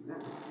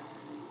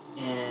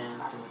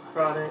 And some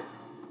necrotic.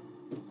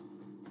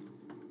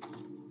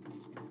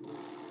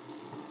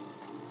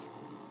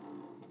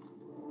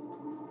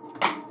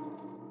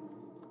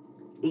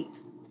 Eight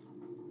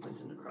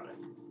points of necrotic.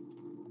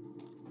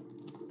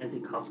 As he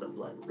coughs up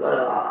blood.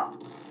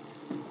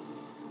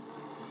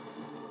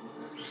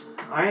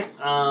 Alright,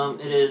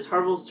 it is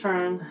Harville's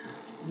turn.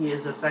 He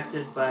is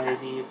affected by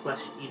the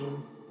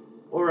flesh-eating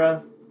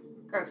aura.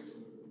 Gross.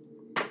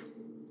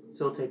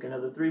 So he'll take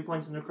another 3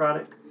 points of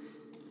necrotic.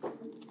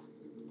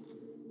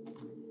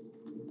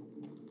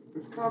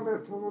 This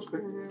combat's almost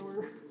been an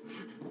hour.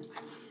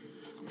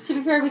 To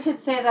be fair, we could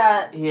say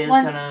that He is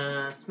once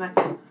gonna smack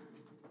him.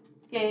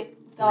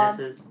 God,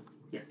 Misses.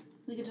 Yes.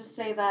 we could just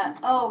say that,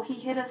 oh, he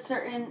hit a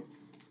certain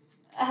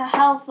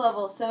health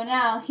level, so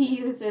now he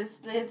uses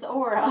his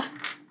aura.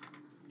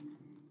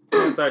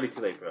 It's already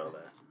too late for all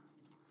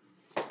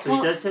that. So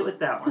he does hit with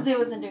that Because one. he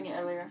wasn't doing it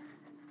earlier.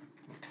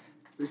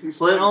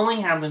 Well, it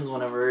only happens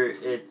whenever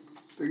it's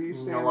Did he no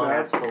stand longer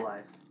up? at full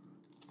life.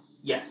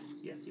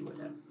 Yes, he would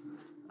have.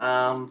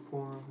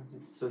 4,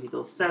 6, so he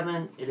deals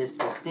 7. It is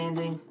still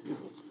standing.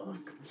 Jesus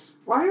fuck.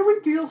 Why do we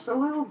deal so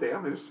little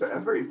damage to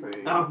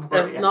everything? Oh,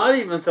 That's not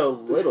even so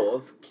little.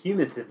 It's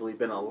cumulatively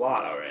been a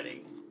lot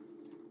already.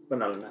 But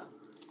not enough.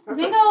 I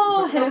think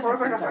I'll That's hit it not with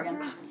more my than again.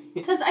 100.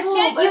 Because I Oh,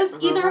 can't but- use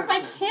either of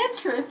my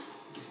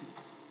cantrips.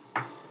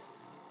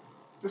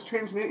 Just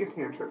transmute your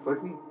cantrip,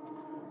 like me.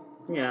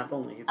 Yeah, if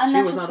only. She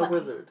Unnatural was not a 20.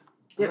 wizard.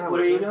 Yep, what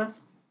are you doing?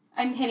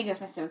 I'm hitting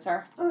with my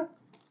scimitar. Oh.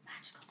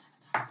 Magical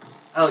scimitar.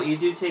 Oh, you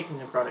do take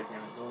necrotic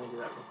damage. Let me do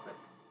that real quick.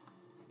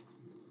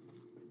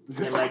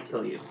 It might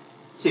kill you.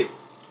 2.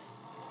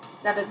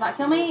 That does not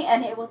kill me,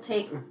 and it will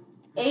take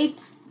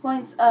 8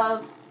 points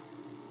of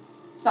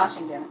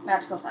slashing damage.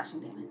 Magical slashing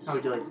damage. How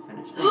would you like to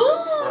finish it?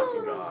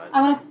 Fucking god.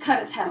 I want to cut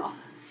his head off.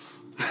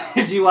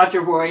 As you watch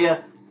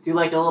Arborea do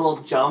like a little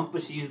jump,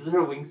 but she uses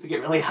her wings to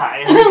get really high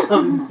and then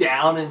comes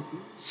down and...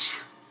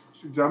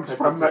 She jumps That's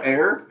from the it.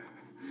 air.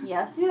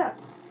 Yes. Yeah.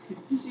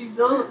 She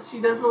does the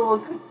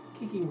little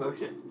kicking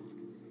motion.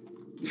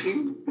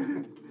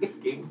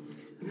 Kicking.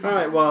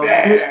 Alright, well,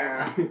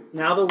 Yeah.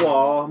 now the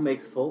wall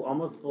makes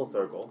almost full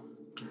circle.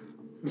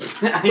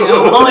 I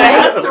know. Well, it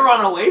has to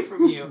run away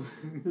from you.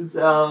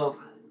 So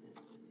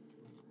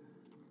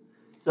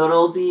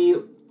it'll be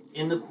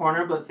in the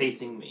corner, but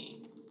facing me.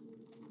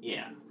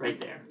 Yeah, right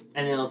there.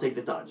 And then it'll take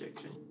the dodge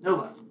action.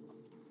 Nova.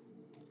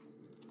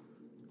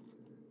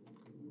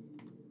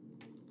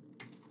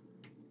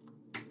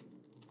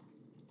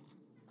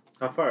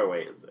 How far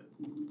away is it?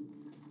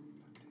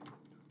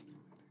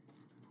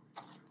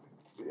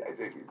 Yeah, I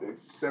think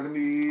it's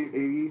 70,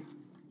 80.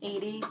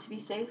 80 to be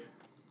safe.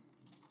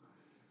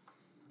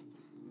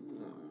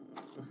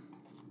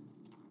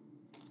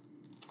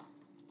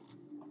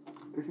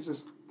 They could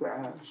just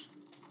dash.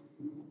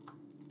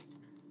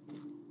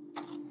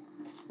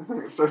 I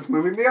think it starts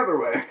moving the other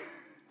way.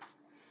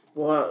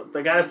 Well,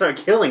 they gotta start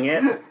killing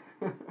it.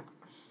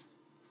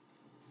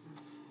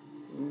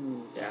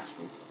 Dash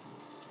me some.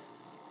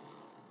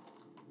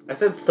 I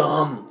said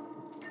some.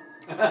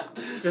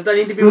 Just I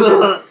need to be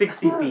within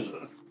 60 feet.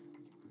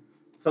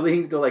 So they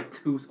need to go like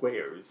 2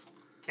 squares.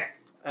 Okay.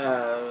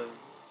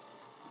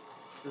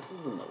 This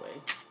is in the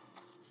way.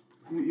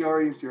 You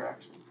already used your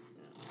action.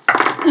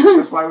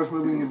 That's why I was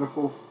moving you the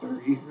full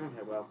 30.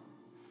 Okay, well.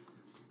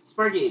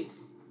 Sparky.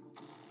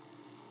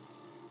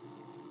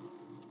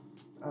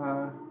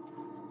 5,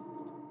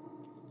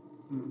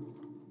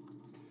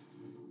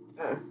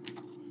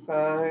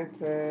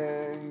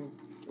 10...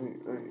 Wait,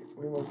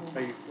 what?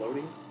 Are you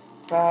floating?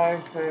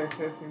 5, 10,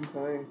 15,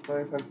 20,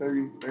 25,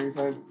 30,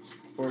 35,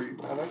 40.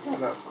 Oh, that's not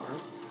that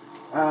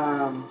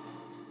far.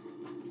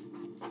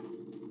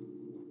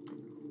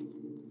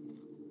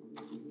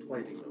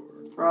 Lightning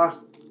over.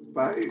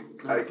 Frostbite,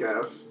 I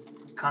guess.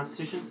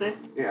 Constitution save?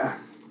 Yeah.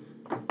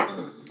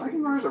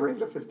 Lightning Roar is a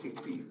range of 15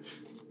 feet.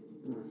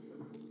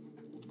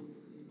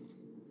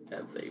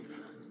 That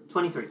saves.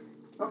 23.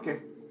 Okay.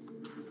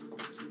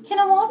 Can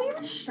a wall be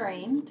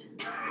restrained?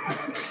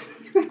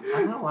 I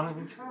don't know. Why don't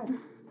you try?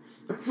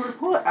 We'll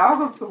pull it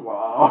out of the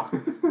wall.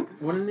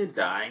 Wouldn't it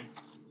die?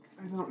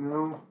 I don't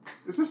know.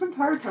 Is this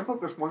entire temple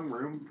just one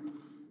room?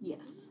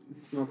 Yes.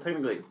 No,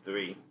 technically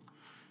 3.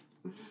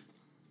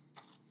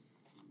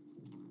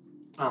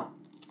 Oh.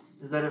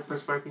 Is that it for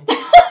Sparky?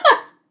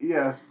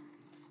 Yes.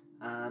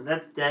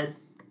 That's dead.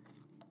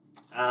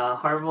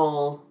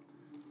 Harvel.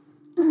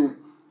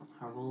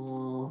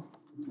 Harvel.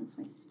 That's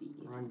my speed.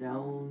 Run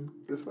down.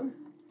 This way?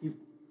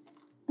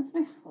 That's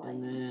my flight.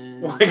 And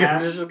then. Why?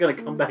 Because it's just gonna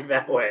come back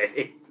that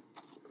way.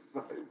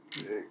 5,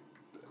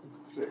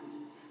 6.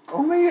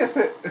 Only if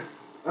it...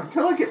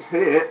 Until it gets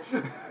hit.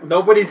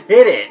 Nobody's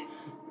hit it.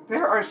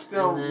 There are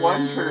still And then-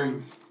 1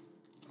 turns.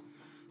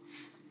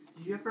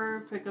 Did you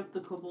ever pick up the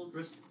kobold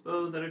wrist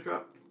bow that I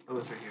dropped? Oh,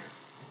 it's right here.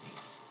 I think.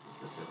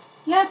 Is this it?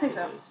 Yeah, I picked it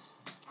up. It is.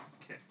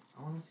 Okay.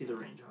 I want to see the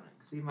range on it,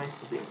 because he might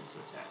still be able to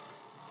attack.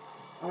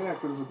 Oh yeah,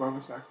 because it's a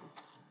bonus action.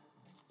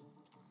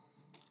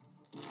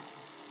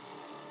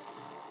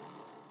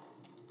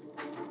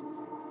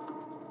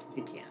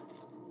 He can't.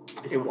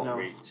 It won't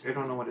reach. I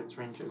don't know what its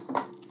range is.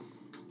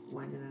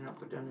 Why did I not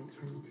put down its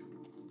range?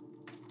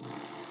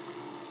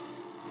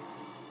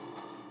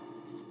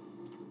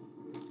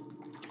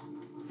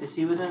 Is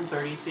he within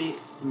 30 feet?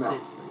 No. Say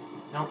it's 30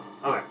 feet. Nope.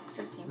 Okay.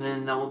 15.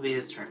 Then that will be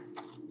his turn.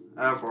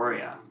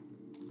 Borea.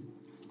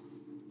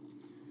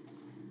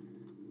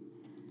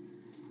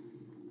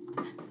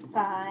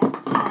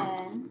 5,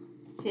 10,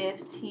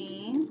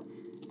 15,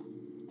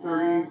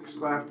 30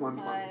 slash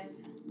 120. 5,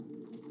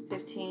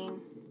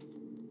 15,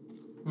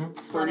 Hmm?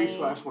 20, 30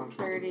 slash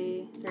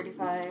 120. 30,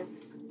 35,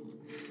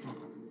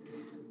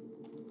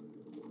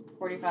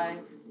 45,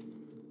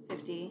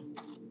 50,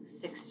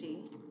 60.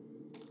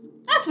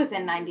 That's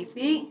within 90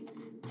 feet.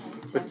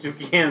 5, But 10, you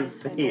can't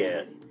 15, see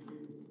it.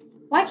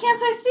 Why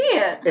can't I see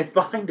it? It's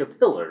behind a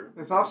pillar.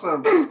 It's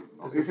also...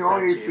 It's you a can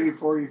only statue. see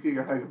 40 feet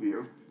ahead of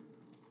you.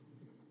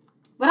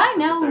 But I It's in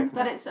the know darkness.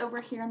 that it's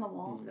over here on the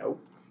wall.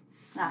 Nope.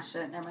 Ah,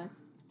 shit, never mind.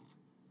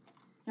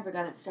 I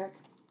forgot it's dark.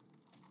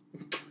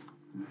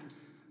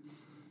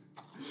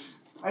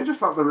 I just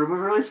thought the room was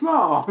really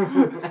small.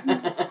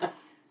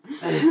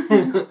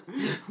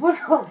 What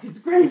are all these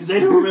graves? I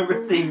don't remember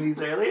seeing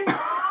these earlier.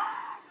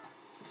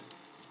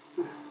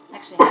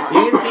 Actually,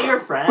 You can see your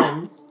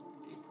friends.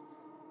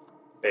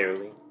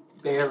 Barely.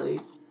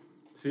 Barely.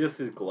 She just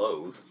sees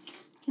glows.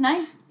 can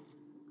I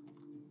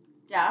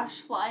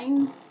dash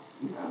flying?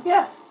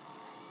 Yeah.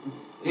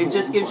 It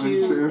just gives 1,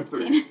 you... 2,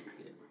 3. 15.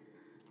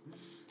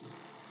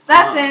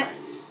 That's it.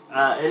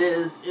 It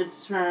is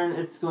its turn.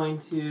 It's going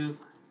to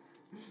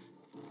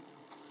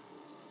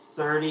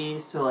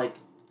 30. So like,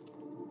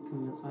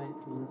 come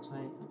this way,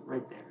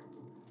 right there.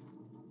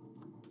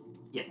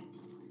 Yeah.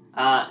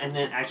 And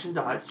then action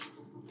dodge.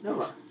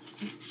 Nova.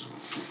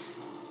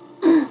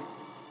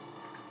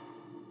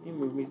 You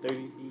move me 30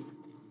 feet.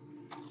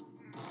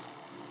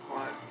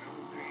 1, 2,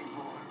 3,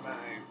 4, 5,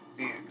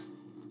 6.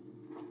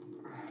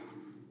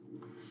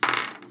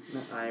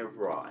 And I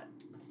rot.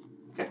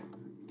 Okay.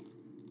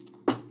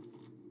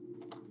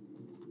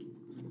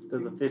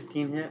 Does a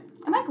 15 hit?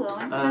 Am I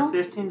glowing still?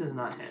 15 does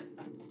not hit.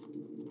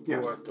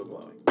 Yes. You are still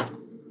glowing.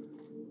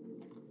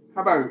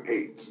 How about an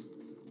 8?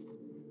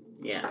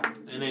 Yeah.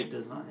 And 8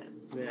 does not hit.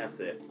 That's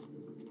it.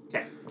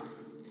 Okay.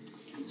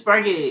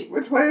 Sparky.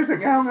 Which way is it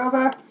going,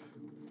 Nova?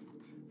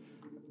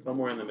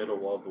 Somewhere in the middle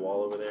of the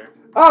wall over there.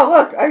 Oh,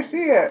 look, I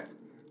see it.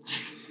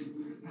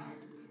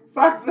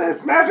 Fuck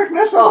this magic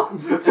missile!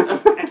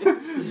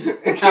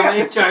 How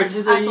many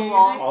charges are At you the using?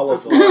 wall. All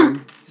of Just them.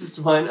 one. Just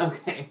one?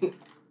 Okay.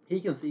 He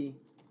can see.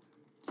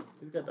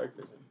 He's got dark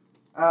vision.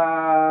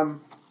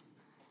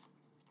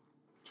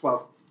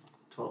 12.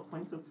 12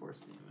 points of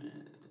force damage.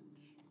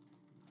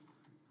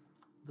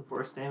 The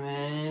force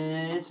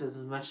damage is as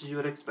much as you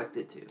would expect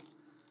it to.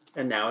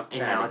 And now it's And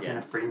now it's in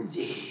a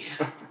frenzy.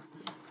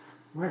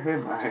 Where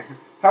am I?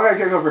 How did I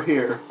get over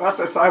here? Last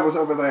I saw I was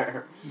over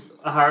there.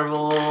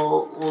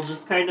 Harville will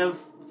just kind of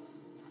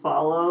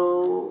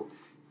follow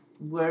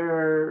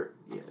where...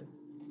 Yeah.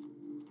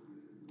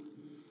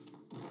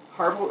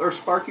 Harville or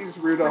Sparky's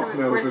Rudolph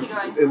Where's nose he is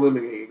going?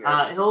 illuminating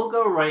it. He'll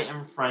go right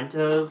in front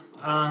of...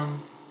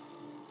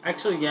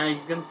 Actually, yeah,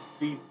 you can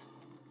see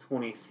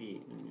 20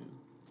 feet.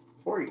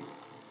 40.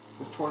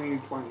 It's 20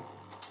 and 20.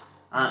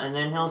 and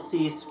then he'll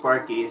see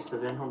Sparky, so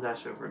then he'll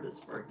dash over to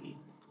Sparky.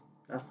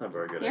 That's not a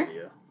very good Here?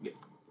 idea.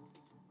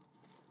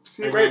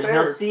 See And right then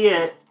there? he'll see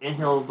it, and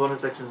he'll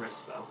bonus action wrist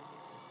bow.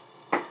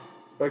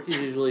 Sparky's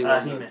usually He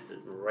one that's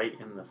misses. right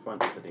in the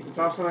front of the It's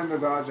also in the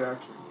dodge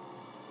action.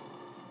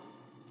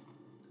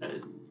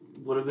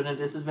 Would have been a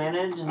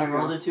disadvantage, and I he know.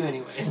 rolled a 2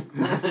 anyway.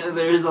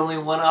 There is only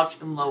one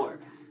option lower.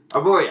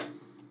 Arborea.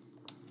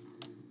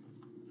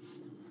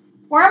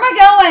 Where am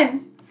I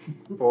going?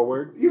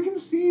 Forward. You can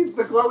see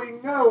the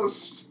glowing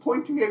nose just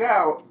pointing it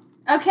out.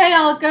 Okay,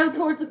 I'll go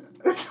towards the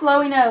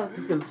glowy nose.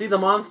 You can see the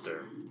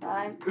monster.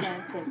 5,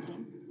 10,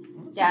 15.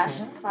 Dash,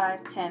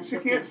 5, 10, She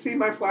 15. can't see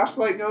my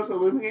flashlight nose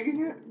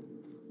illuminating it?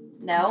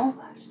 No.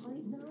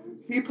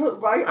 He put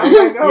light on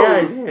my Yeah,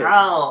 I nose. did.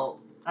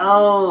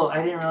 Oh, I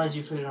didn't realize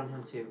you put it on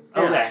him too.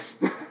 Yeah. Okay.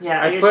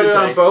 Yeah, I guess put you it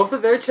on could. both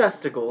of their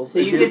chesticles. So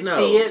you and his could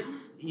see nose.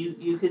 it.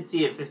 You could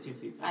see it 15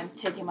 feet. I'm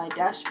taking my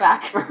dash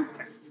back.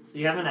 So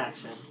you have an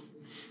action.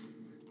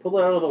 Pull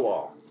it out of the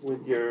wall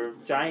with your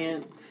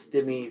giant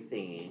stimmy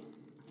thingy.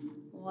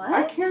 What?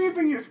 I can't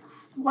even use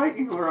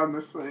lightning lure on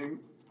this thing.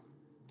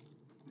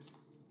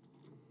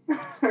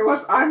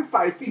 Unless I'm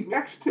 5 feet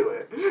next to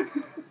it.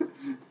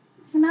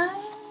 Can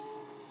I?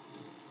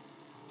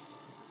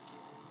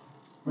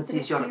 What Is it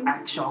is a your cube?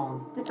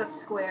 action? It's a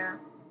square.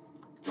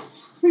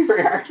 Your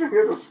reaction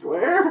is a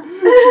square?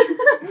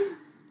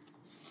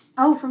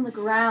 Oh, from the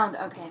ground.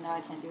 Okay, no,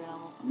 I can't do it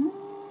on the...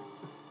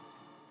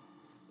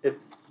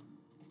 It's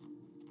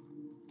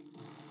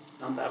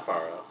not that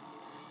far up.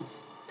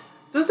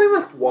 Is this thing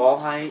like wall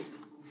height?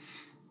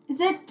 Is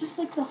it just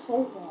like the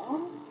whole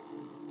wall?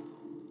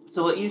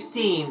 So what you've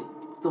seen,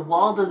 the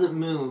wall doesn't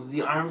move.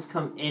 The arms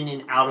come in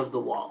and out of the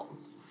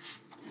walls.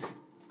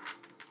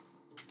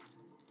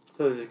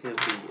 So there's going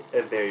to be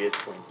at various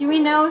points. Do we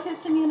know if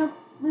it's immune or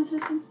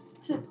resistance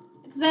to...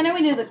 Because I know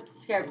we knew the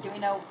scare, but do we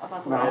know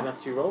about the Why wall?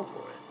 don't you roll for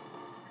it?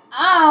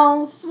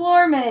 I'll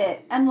swarm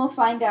it, and we'll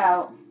find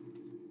out.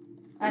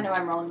 I know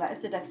I'm rolling that.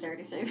 It's a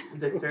dexterity save.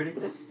 Dexterity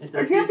save. It I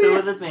does do can't so be-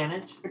 with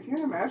advantage. I can't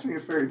imagine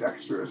it's very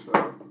dexterous,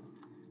 though.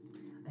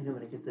 I know,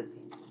 but it gets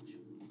advantage.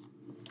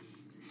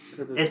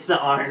 'Cause It's the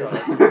arms. Is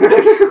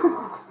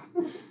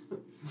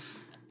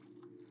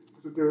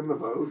it doing the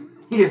vote?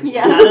 Yes.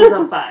 Yes. That is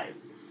a 5.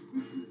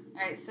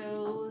 Alright,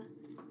 so...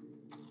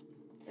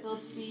 It'll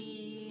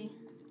be...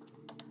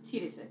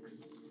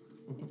 2d6.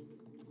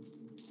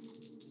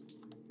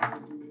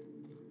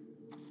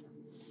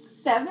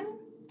 7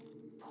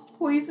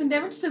 poison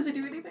damage. Does it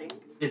do anything?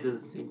 It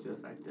doesn't seem to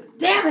affect it.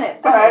 Damn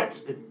it!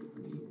 But, It's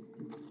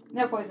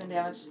No poison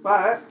damage.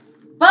 but,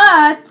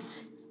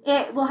 But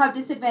it will have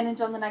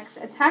disadvantage on the next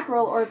attack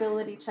roll or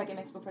ability check it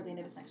makes before the end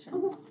of its next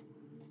turn.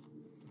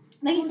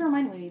 Thank you for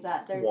reminding me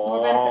that there's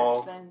more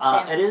benefits than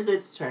damage. it is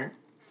its turn.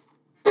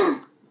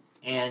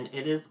 And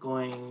it is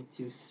going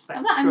to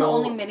spectral I'm the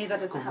only mini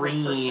that doesn't have a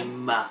person.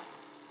 scream.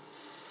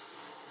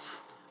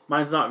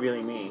 Mine's not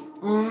really me.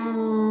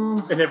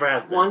 Mm, It never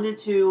has been. 1 to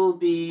 2 will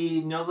be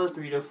Nova,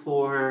 3 to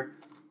 4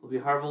 will be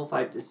Harville,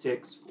 5 to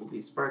 6 will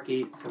be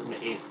Sparky, 7 to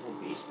 8 will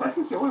be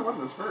Sparky's the only one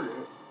that's heard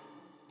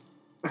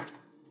it.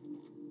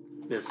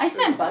 This I true.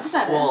 sent bugs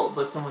at it. Well,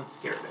 but someone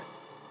scared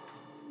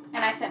it.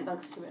 And I sent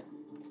bugs to it.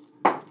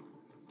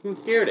 Who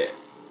scared it?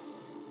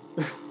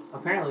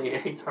 Apparently,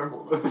 it hates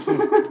Harville.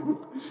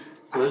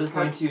 So it is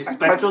going to I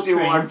spectral touched you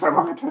scream. once, I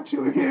want to touch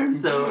you again.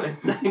 So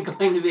it's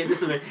going to be a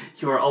disadvantage.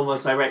 You are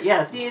almost my right.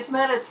 Yeah, see, it's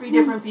mad at 3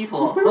 different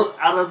people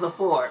out of the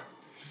 4.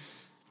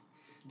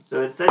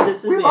 So it's at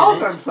disadvantage. We've all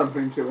done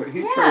something to it. He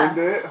Yeah. turned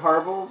it,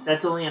 Harville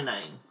That's only a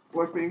 9.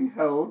 was being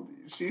held,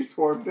 she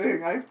swarmed it,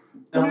 No,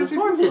 the What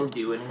swarm did you didn't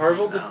do anything.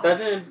 Harville,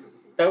 though.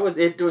 that was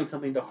it doing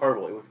something to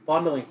Harville. It was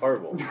fondling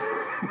Harville.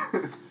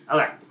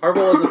 Okay,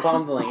 Harville wasn't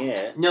fondling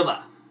it.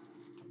 Nova.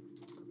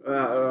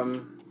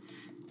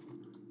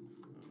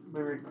 My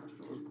ring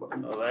master was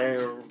playing.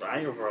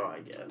 I overall, I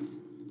guess.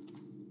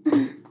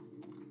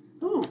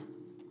 Ooh.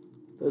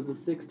 Does the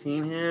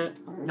 16 hit?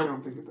 I Nope.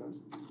 don't think it does.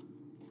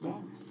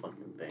 Dang.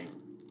 Fucking thing.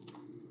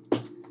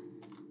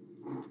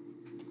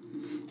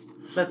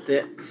 That's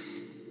it.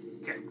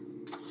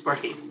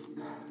 Sparky.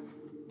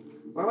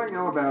 What do I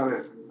know about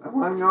it? I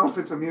want to know if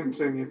it's immune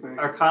to anything.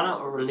 Arcana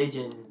or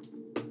religion?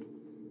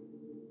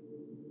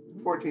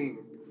 14.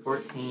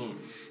 14.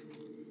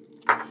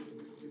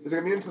 Is it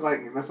immune to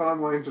lightning? That's all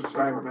I'm wanting to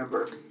try and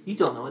remember. You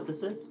don't know what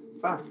this is?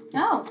 Fine.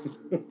 No.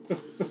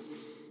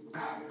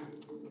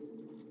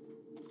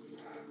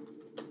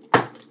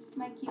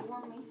 Might keep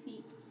warm my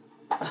feet.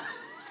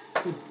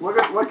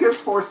 What gives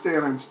force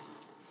damage?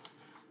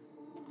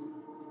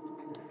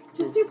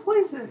 Just do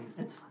poison.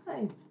 It's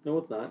fine. No,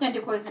 it's not. Don't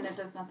do poison, it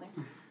does nothing.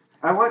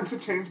 I want to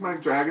change my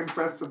dragon's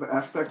breath to the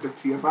aspect of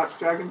Tiamat's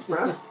dragon's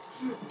breath.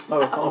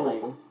 Oh, it's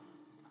only.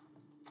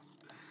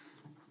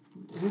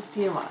 Who's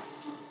Tiamat?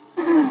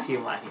 There's no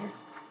Tiamat here.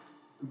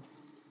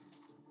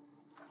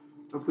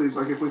 Oh, please,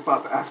 like, if we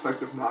fought the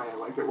aspect of Naya,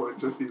 like, it wouldn't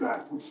just be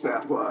that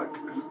stat block.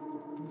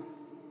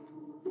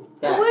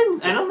 I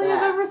don't think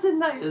I've ever seen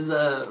Night as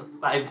a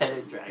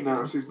 5-headed dragon.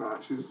 No, she's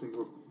not. She's a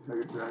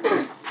single-headed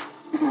dragon.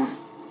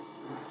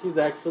 She's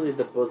actually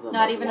the bosom.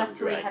 Not of even a one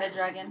 3-headed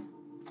dragon.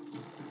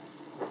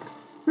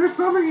 There's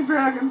so many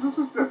dragons. This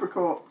is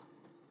difficult.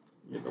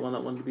 You're the one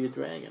that wanted to be a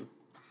dragon.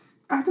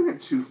 I didn't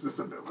choose this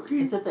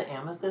ability. Is it the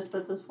amethyst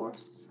that does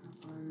force?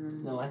 Sapphire.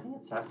 No, I think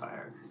it's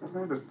sapphire.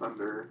 Sapphire does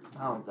thunder.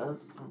 Oh, it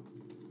does?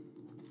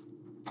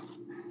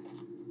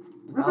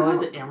 What the Oh, is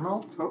hell? it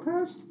emerald?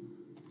 Topaz?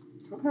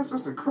 Topaz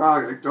just a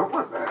Krog. I don't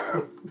want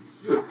that.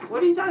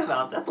 What are you talking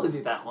about? Definitely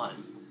do that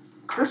one.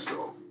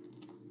 Crystal.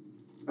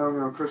 Oh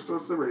no,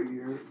 crystal's the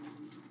radiant.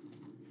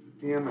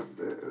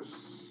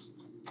 Amethyst.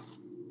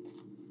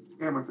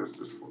 Amethyst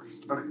is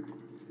force. Okay.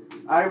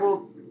 I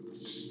will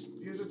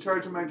use a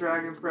charge of my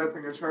dragon's breath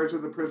and a charge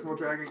of the prismal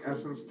dragon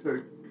essence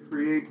to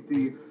create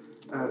the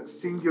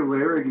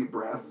singularity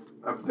breath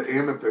of the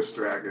amethyst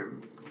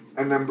dragon,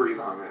 and then breathe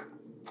on it.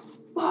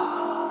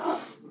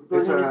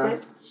 It's a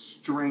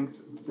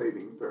strength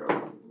saving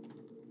throw.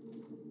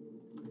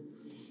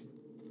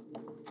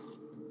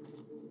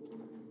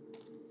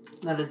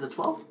 That is a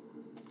 12.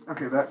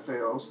 Okay, that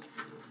fails.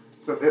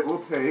 So it will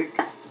take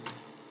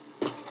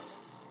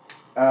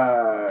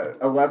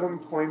 11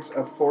 points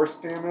of force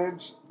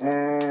damage,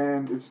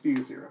 and its speed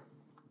is 0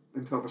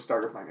 until the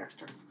start of my next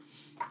turn.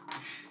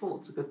 Cool,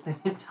 it's a good thing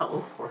it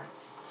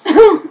teleports.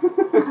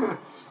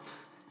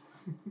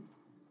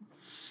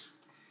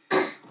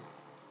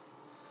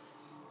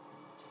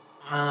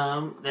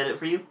 That it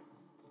for you?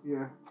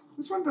 Yeah.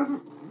 This one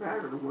doesn't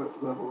matter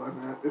what level I'm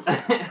at. It's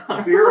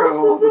Earl 0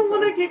 all the doesn't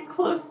want to time. get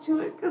close to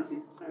it because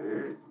he's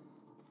hurt.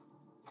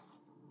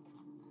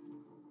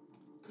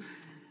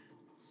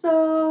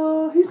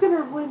 So he's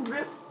gonna win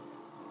rip.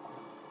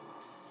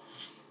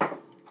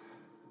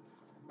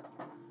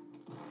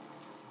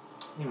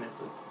 He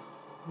misses.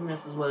 He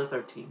misses with a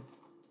 13.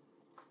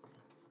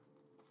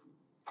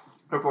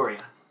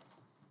 Herboria.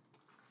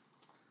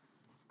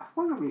 I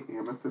want to meet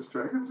amethyst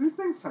dragons. These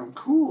things sound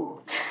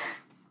cool.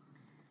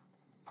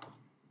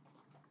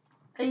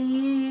 I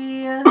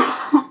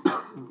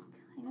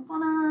kind of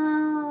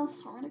wanna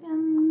swarm it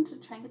again to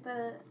try and get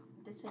the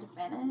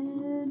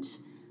disadvantage.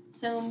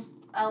 So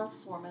I'll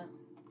swarm it.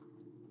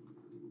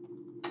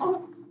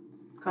 Oh.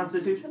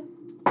 Constitution?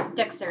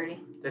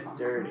 Dexterity.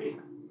 Dexterity.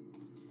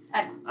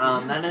 I-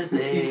 That is a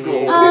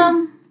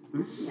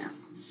Yeah.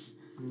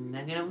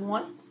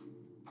 -1.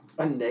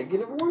 A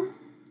 -1?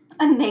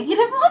 A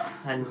negative one?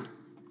 And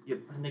yep,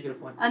 a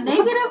 -1. A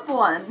negative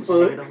one.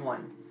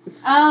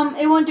 -1.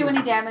 It won't do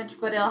any damage,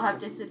 but it'll have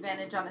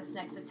disadvantage on its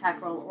next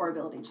attack roll or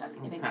ability check.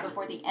 It makes Okay.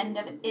 before the end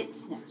of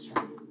its next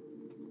turn.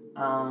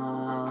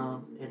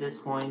 It is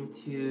going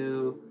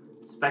to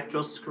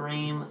Spectral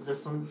Scream.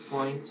 This one's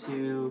going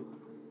to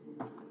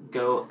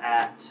go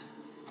at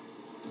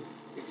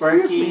Sparky.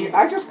 Excuse me,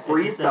 I just at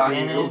breathed on you.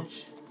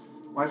 disadvantage.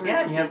 Why is it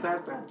Yeah, a you have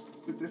bad breath.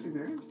 Is it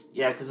disadvantage?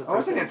 Yeah, because of Oh,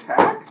 it's an first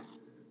attack?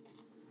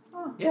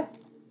 Oh, yeah.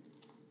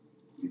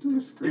 You do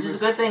this Which is a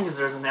good thing because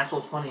there's a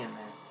natural 20 in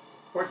there.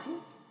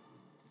 14?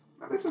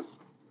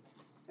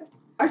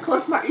 I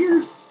closed my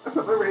ears. I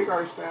put my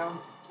radars down.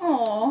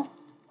 Aww.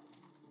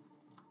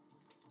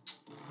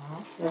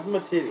 That's my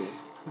titty.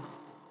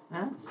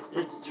 That's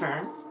its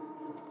turn.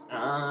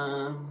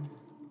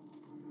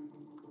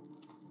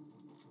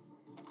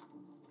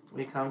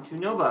 We come to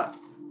Nova.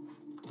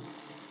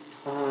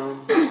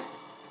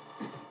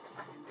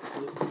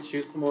 Let's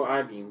shoot some more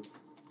eye beams.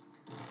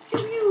 Pew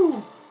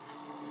pew!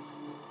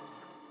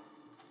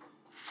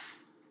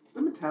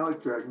 The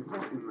metallic dragons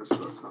aren't in this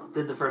book, huh?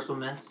 Did the first one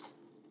miss?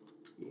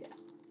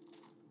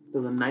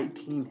 There's a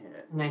 19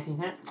 hit. 19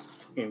 hits.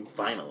 Fucking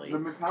finally. The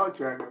metallic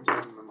dragons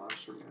are in the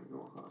monster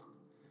manual,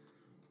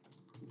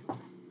 huh?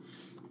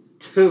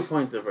 2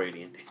 points of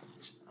radiant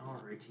damage.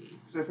 Alrighty.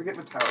 Because I forget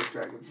metallic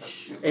dragons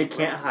have It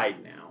can't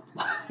hide now.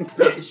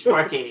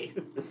 Sparky.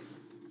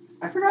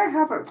 I forgot I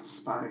have a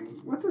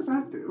spine. What does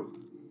that do?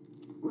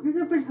 Would it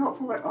have been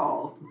helpful at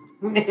all?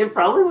 It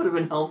probably would have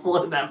been helpful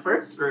in that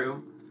first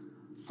room.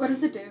 What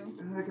does it do?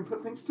 I can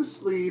put things to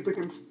sleep. I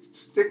can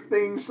stick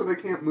things so they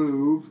can't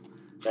move.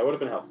 That would have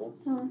been helpful.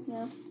 Oh,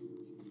 yeah.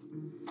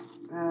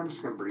 I'm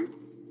just gonna breathe.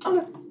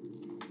 Okay.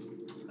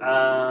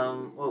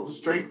 What was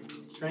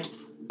strength?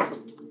 Strength.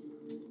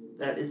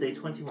 That is a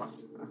 21.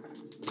 Okay.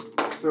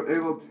 So it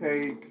will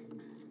take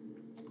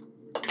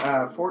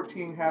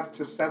 14 half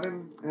to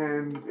 7,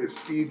 and its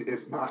speed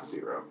is not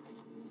 0.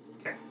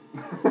 Okay.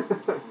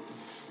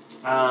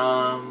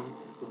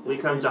 We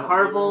come to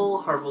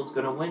Harville. Harville's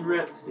going to wind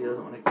rip because he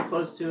doesn't want to get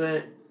close to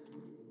it.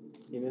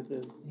 He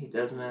misses. He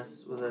does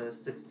miss with a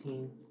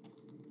 16.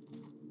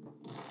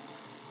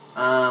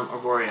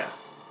 Arborea.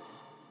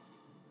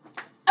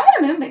 I'm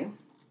gonna moonbeam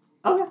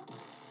Okay.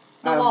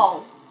 the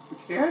wall.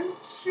 Can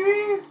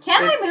she?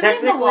 Can I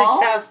moonbeam the wall?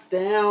 Cast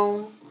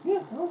down,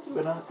 Yeah, let's do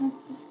it on.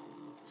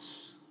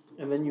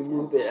 and then you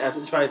move it as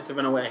it tries to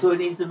run away. So it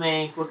needs to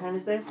make what kind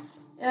of save?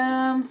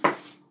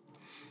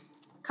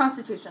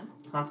 Constitution.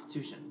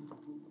 Constitution.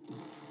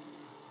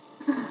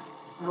 I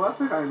love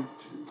that I'm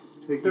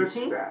taking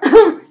 13? stats.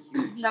 on a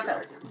huge That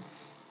fails. dragon.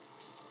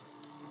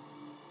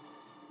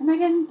 Am I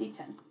getting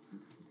D10?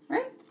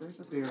 Right? There's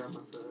a bear on my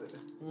foot.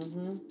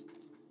 Mm-hmm.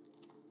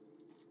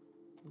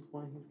 That's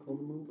why he's called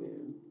a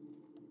Moonbeam.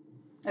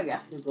 Oh yeah.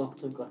 He's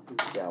also got his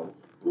stealth.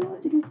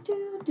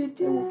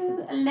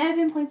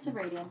 11 points of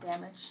radiant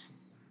damage.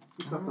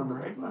 He's up on the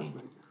right Alrighty. last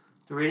night.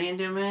 The radiant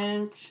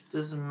damage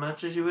does as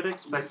much as you would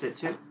expect it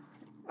to.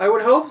 I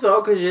would hope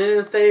so, because you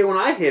didn't say when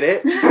I hit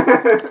it.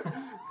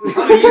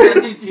 Oh, you're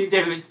gonna do 2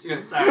 damage to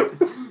it, sorry.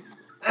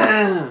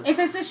 If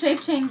it's a shape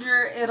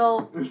changer,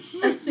 it'll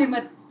assume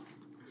it.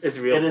 It's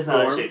real. It is not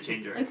a form. shape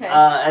changer. Okay.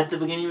 At the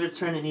beginning of its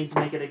turn, it needs to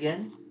make it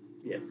again.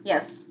 Yes.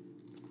 Yes.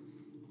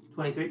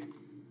 23.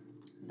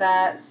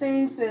 That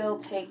saves will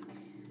take.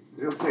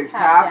 It'll take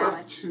Half half of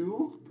damage.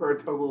 2 for a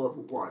total of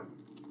 1.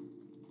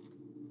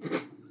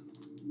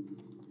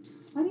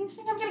 Why do you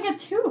think I'm gonna get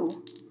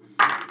 2?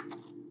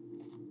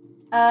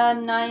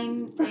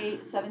 9,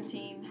 8,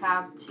 17,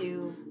 half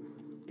 2,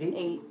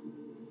 8.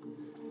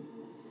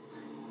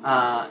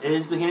 It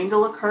is beginning to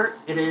look hurt.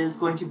 It is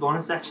going to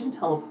bonus action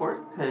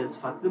teleport, because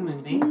fuck the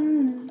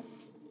moonbeam.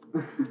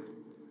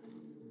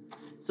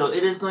 So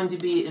it is going to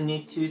be in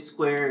these 2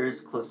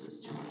 squares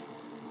closest to me.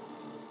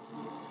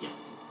 Yeah.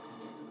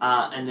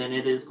 And then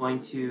it is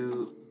going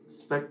to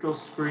Spectral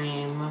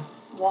Scream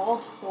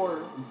Walled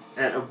horror.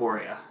 at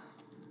Arborea.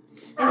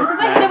 Is it because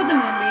I hit it with the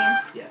moonbeam?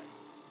 Yes.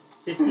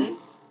 15?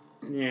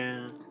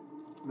 Yeah.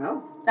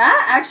 No.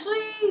 That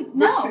actually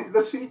no.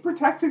 The sea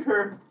protected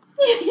her.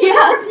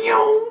 Yeah.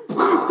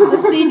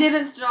 The sea did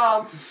its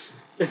job.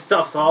 It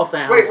stops all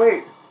sound.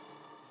 Wait.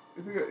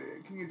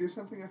 Can you do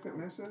something if it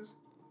misses?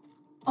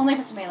 Only if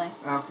it's melee.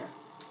 Okay.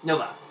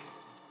 Nova.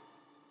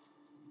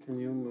 Can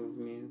you move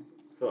me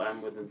so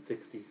I'm within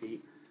 60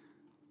 feet?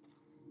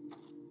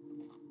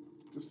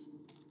 Just.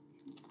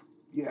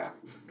 Yeah.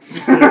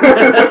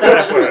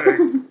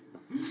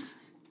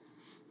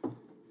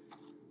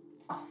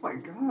 Oh my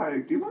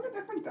god. Do you want a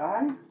different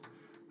die?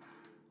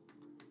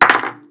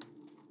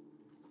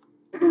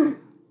 I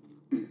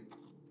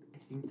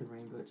think the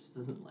rainbow just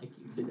doesn't like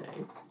you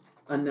today.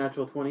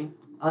 Unnatural 20.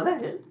 Oh,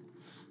 that hits.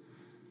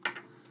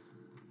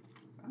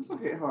 I'm so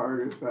hit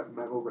hard as that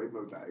metal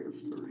rainbow die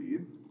is to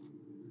read.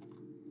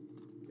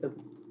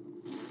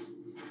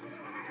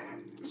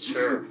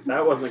 Sure.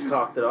 That wasn't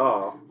cocked at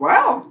all.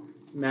 Wow!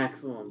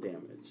 Maximum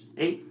damage.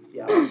 8.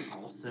 Yeah.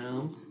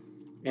 Awesome.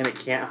 And it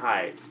can't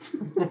hide.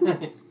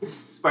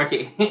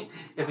 Sparky,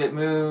 if it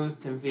moves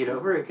 10 feet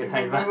over, it can Can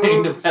hide you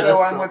behind a move pedestal.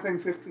 so I'm within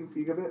 15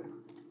 feet of it?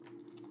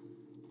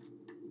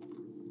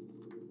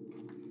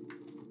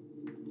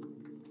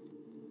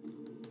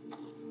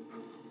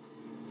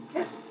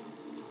 Okay.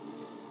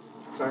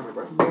 Sorry, my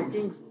breath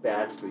Smoking's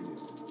bad for you.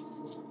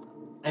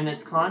 And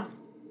it's con?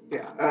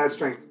 Yeah,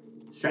 strength.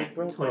 Strength.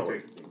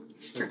 23.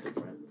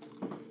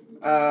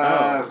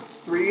 Oh.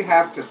 3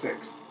 half to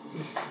 6.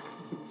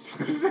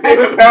 Excuse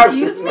half to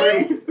me?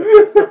 3.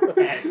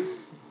 Okay.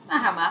 That's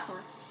not how math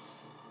works.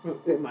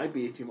 It might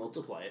be if you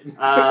multiply it.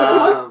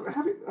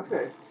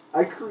 Okay.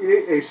 I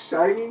create a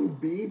shining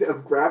bead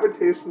of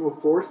gravitational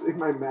force in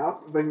my mouth,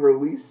 then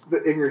release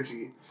the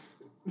energy.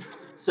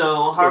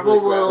 So Harville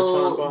Is it a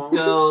will gravitron bomb?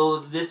 go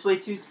this way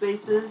 2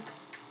 spaces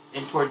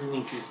and towards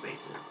me 2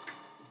 spaces.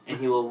 And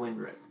he will wind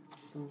rip.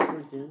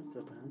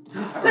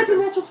 That's a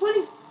natural 20!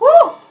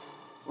 Woo!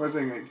 Where's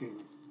a 19?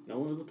 No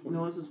one was a 20.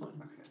 No, it's a 20.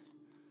 Okay.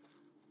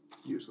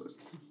 Useless.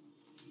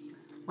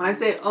 When I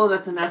say, oh,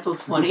 that's a natural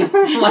 20,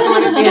 why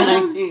would it be a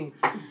 19?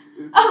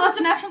 Oh, that's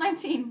a natural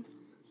 19.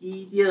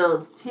 He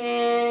deals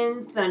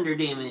 10 thunder I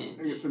think damage.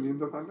 it's immune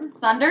to thunder?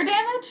 Thunder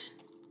damage?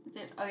 Is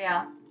it? Oh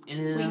yeah. It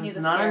We knew is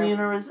this not here. immune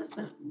or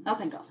resistant. Oh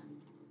thank God.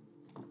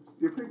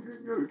 You've been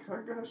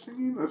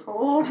concussing this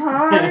whole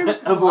time?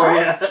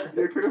 Arborea.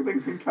 You could have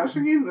been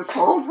concussing this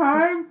whole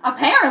time?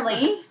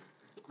 Apparently.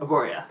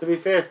 Arborea. To be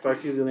fair,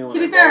 Sparky's the only one. To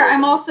be that fair, rolled, I'm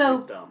and also-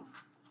 he's dumb.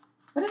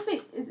 What is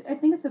it? I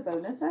think it's a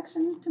bonus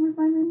action to move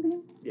my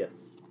moonbeam. Yes.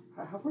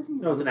 How far can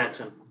you That was an move?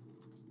 action.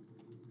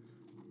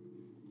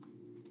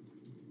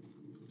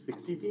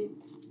 60 feet?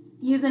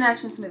 Use an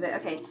action to move it.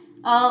 Okay.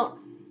 I'll.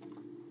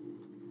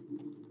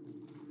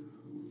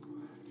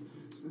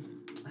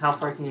 How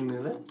far can you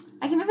move it?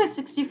 I can move it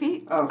 60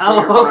 feet. Oh, so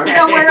Oh, you're okay.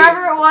 So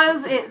wherever it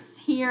was, it's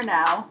here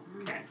now.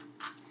 Okay.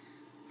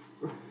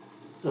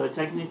 So it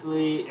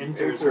technically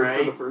enters, For the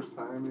right? first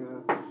time,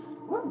 yeah.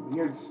 What a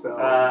weird spell.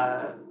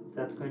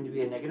 That's going to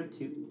be a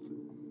 -2.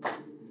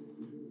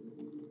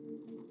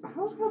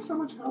 How's does it have so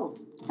much health?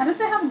 How does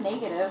it have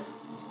negative?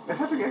 It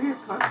has a negative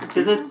constitution.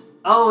 Because it's...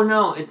 Oh,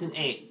 no, it's an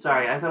 8.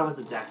 Sorry, I thought it was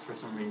a dex for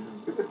some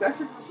reason. Is it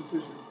Dex or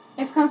Constitution?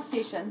 It's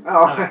Constitution.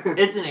 Oh.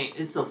 Okay, it's an 8.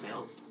 It still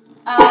fails.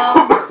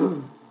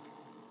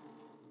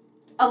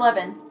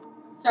 11.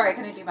 Sorry, I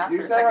couldn't do math for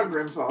Use a that on second.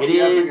 Grimsall. It He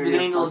has a is negative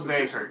beginning to look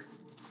very Constitution. hurt.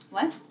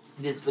 What?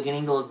 It is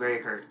beginning to look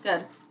very hurt.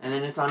 Good. And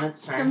then it's on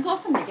its turn. Grim's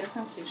also negative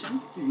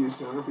Constitution. He used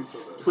to. I don't know if he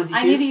still does. 22.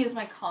 I need to use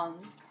my con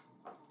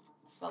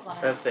spells on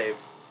it. That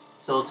saves.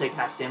 So it'll take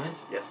half damage.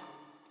 Yes.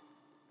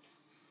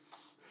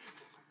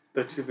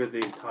 They're too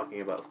busy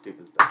talking about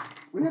stupid stuff.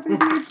 We have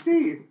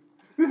ADHD.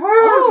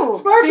 Oh,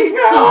 Sparky,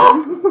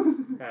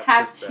 15. go!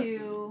 Have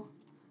to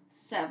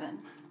 7.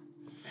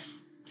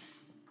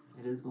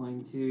 It is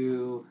going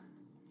to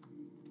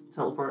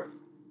teleport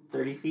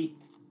 30 feet.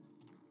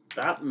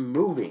 Stop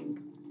moving.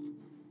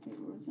 Wait,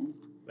 what was it?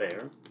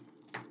 There.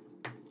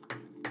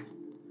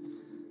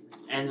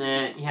 And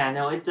then, yeah,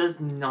 no, it does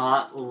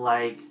not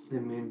like the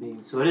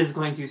moonbeam. So it is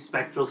going to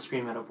spectral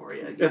scream at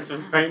Aboria again. It's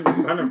right in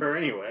front of her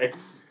anyway.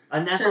 A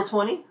natural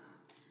 20.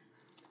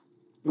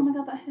 Oh my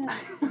god, that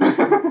hits.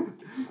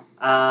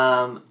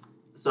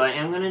 So I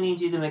am going to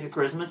need you to make a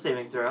charisma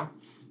saving throw.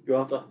 You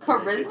also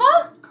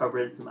Charisma?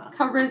 Charisma.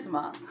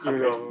 Charisma.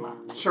 Charisma.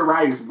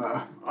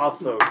 Charisma.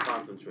 Also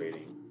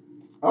concentrating.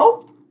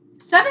 Oh?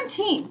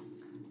 17.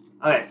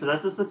 Okay, so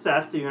that's a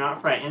success, so you're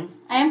not frightened.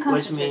 I am Which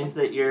concentrating. means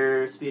that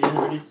your speed is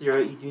reduced to 0.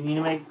 You do need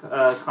to make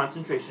a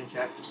concentration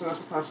check. So that's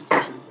a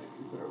Constitution thing.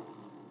 So.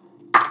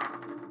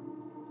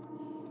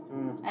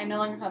 I'm no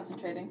longer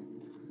concentrating.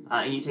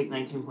 And you take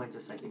 19 points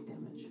of psychic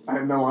damage. I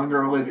am no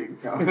longer a living.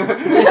 No.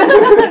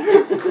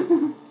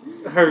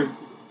 Her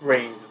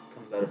brain just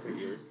comes out of her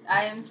ears.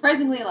 I am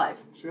surprisingly alive.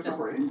 She has still. a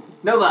brain?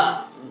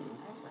 Nova!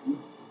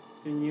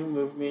 Can you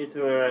move me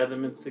to where I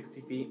am at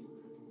 60 feet?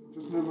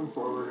 Just moving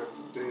forward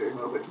a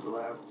little bit to the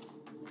left.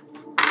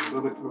 A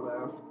little bit to the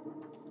left.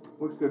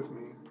 Looks good to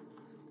me.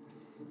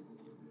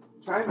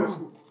 Try this.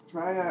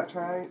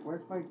 Try.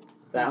 Where's my...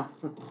 Now.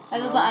 I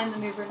love that I'm the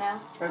mover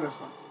now. Try this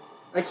one.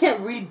 I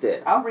can't read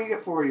this. I'll read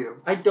it for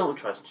you. I don't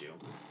trust you.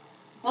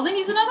 Well, then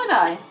use another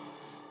die.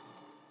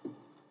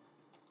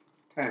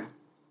 10.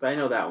 But I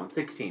know that one.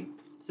 16.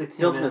 16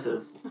 Still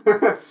misses.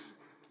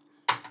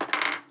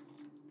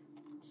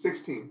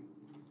 16.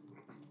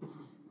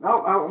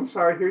 Oh, I'm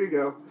sorry. Here you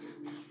go.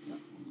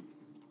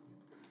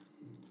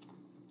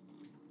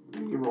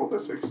 You rolled a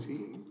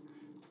 16.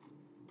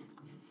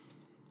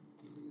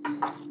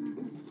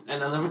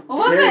 Another one. What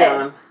was Carry it?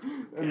 on.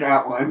 And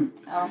that one.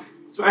 Oh.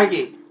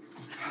 Sparky.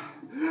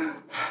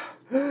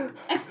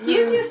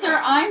 Excuse you,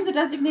 sir. I'm the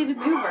designated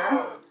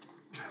mover.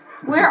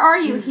 Where are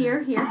you?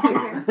 Here.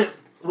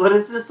 What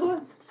is this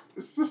one?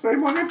 It's the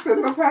same one it's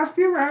been the past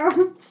few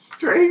rounds.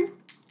 Straight.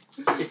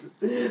 Well,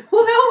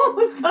 that one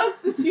was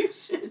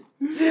Constitution.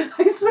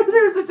 I swear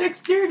there was a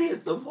dexterity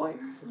at some point.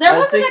 There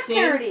was a 16?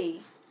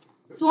 dexterity.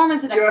 Swarm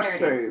is a Just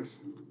dexterity. saves.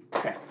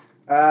 Okay.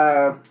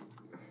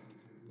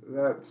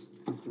 That's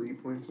 3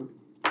 points of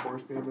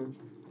force damage.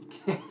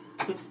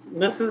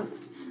 This has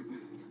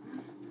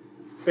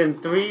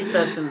been 3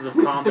 sessions of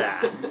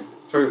combat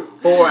for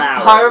 4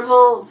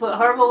 hours. Put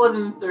Harville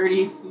within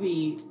 30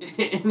 feet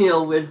and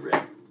he'll win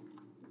rip.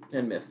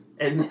 And miss.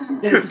 And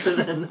miss with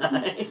a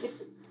 9.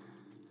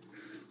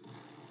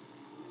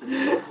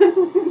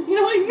 You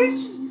know what? You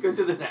guys should just go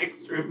to the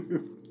next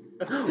room.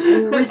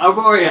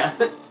 Arborea.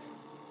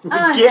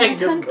 I'm can't a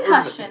just go to the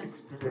concussion.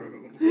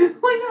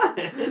 Why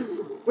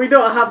not? We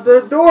don't have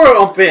the door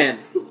open.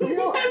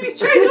 Have you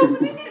tried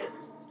opening it?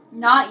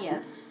 Not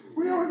yet.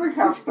 We only like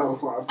have spell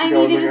slots to I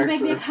go in need the you to next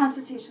make me a room.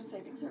 Constitution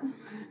saving throw.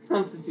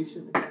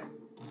 Constitution. Okay.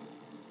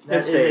 That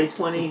It's is safe. a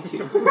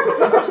 22.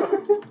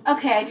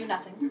 Okay, I do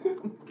nothing.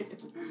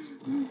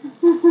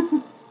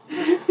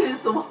 It is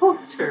the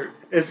wall's turn.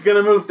 It's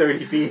gonna move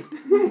 30 feet.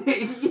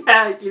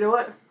 Yeah, you know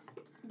what?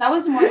 That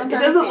was more than It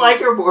 30 doesn't feet. like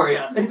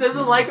Arborea. It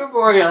doesn't like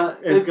Arborea.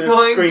 It's gonna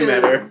going scream to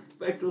at her.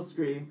 spectral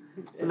scream.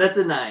 And that's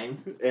a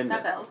 9. And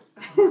That miss. fails.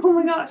 Oh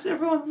my gosh,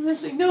 everyone's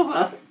missing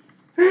Nova.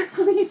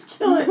 Please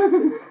kill it.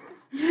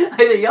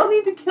 Either y'all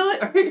need to kill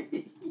it or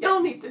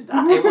y'all need to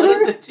die.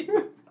 One of the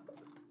two.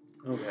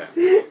 Okay.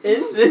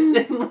 In this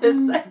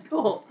endless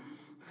cycle.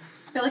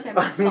 I feel like I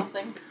missed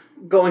something.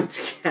 Going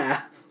to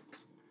cast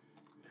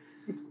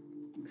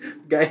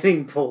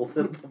Guiding Bolt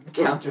at the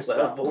Counter spell.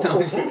 level. No,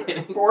 I'm just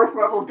kidding. 4th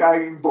level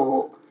guiding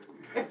bolt.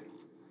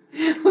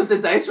 With the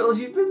dice rolls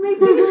you've been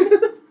making.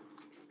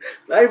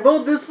 I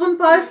rolled this one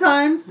 5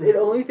 times. It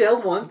only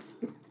failed once.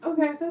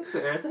 Okay, that's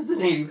fair. That's an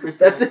 80%.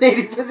 That's an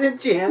 80%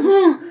 chance.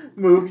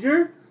 Move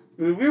your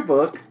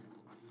book.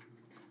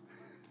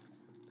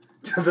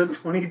 Does a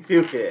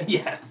 22 hit?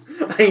 Yes.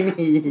 I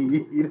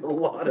need a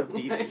lot of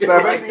these.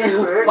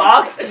 76.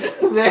 Fuck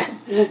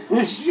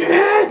this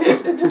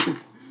shit.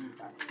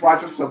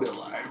 Watch us still be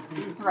alive.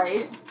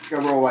 Right?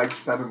 Gonna roll like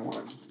 7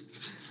 ones.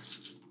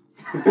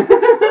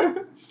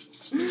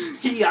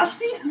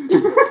 Yahtzee?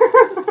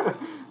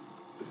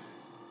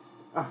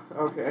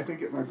 Okay, I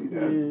think it might be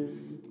dead.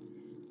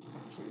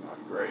 Actually not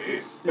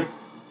great.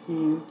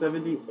 16,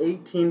 17,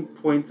 18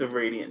 points of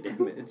radiant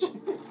damage.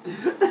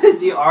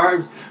 The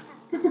arms,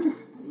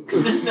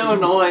 because there's no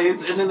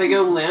noise, and then they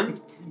go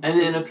limp, and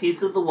then a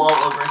piece of the wall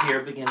over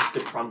here begins to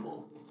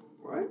crumble.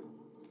 What?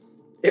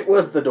 It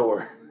was the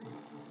door.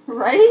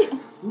 Right?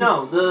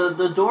 No,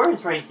 the door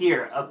is right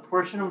here. A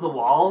portion of the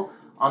wall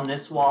on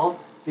this wall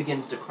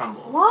begins to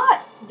crumble.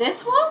 What?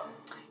 This one?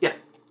 Yeah,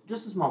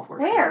 just a small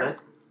portion Where? of it.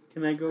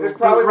 Can I go? It's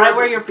probably Right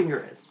where your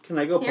finger is. Can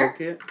I go Here?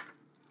 poke it?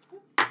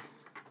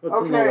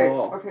 What's in the Okay,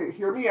 wall? okay,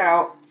 hear me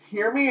out.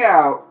 Hear me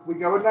out. We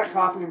go in that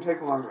coffin and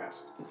take a long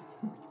rest.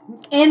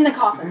 In the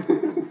coffin.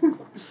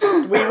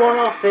 We won't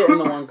all fit in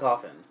the one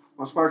coffin.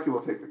 Well, Sparky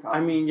will take the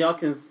coffin. I mean, I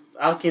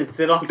can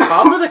sit on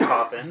top of the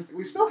coffin.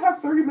 We still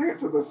have 30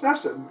 minutes of the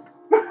session.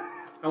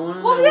 I want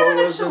to Well, know we had what an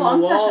was extra in the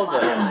long wall session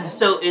last then. time.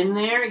 So in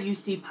there, you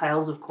see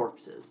piles of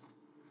corpses.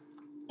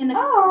 In the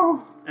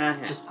Oh.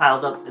 Just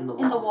piled up in the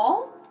wall. in the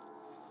wall?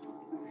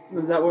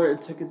 Is that where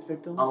it took its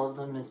victims? All of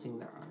them missing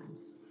their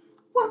arms.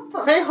 What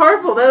the? Hey,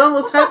 Harful, that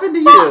almost happened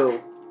to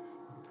you.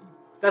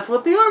 That's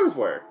what the arms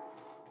were.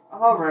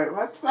 All right,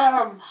 let's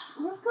go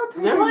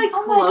take They're like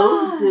Oh my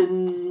clothed God.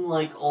 in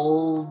like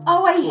old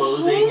Oh, I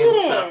clothing hate and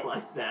it. stuff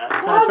like that.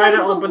 Can I Wow, try that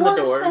to is open the the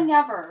worst door? thing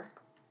ever.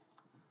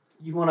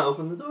 You want to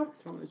open the door?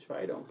 I'm going to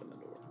try to open the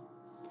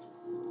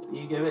door.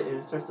 You give it, and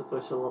it starts to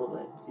push a little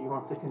bit. Do you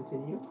want to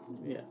continue?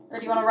 Yeah. Or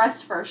do you want to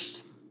rest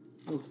first?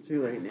 It's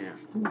too late now.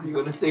 Do you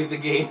want to save the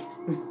game?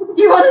 Do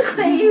you want to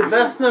save?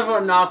 That's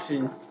not an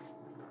option.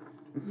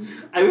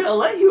 I mean, I'll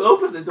let you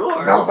open the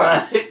door. No,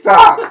 but-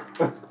 stop.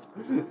 Open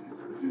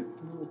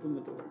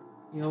the door.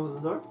 You open the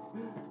door?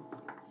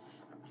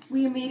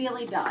 We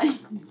immediately die.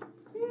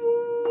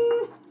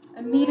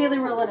 Immediately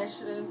roll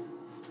initiative.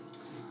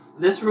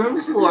 This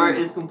room's floor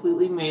is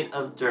completely made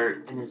of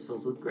dirt and is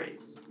filled with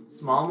graves.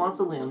 Small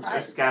mausoleums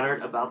are Surprise.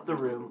 scattered about the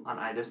room on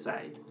either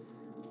side.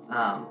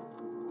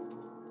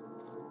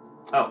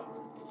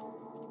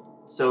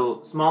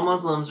 So small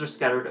mausoleums are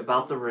scattered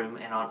about the room,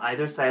 and on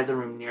either side of the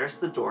room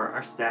nearest the door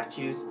are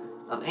statues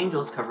of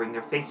angels covering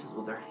their faces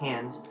with their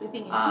hands,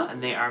 Weeping angels.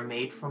 and they are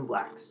made from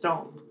black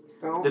stone.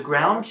 Don't The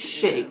ground watch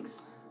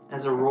shakes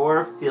as a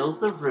roar fills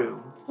the room.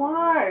 it.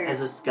 Why? As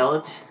the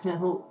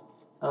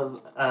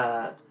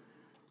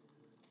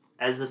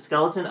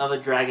skeleton of a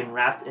dragon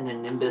wrapped in a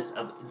nimbus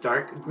of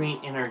dark green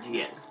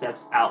energy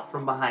steps out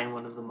from behind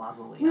one of the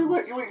mausoleums. You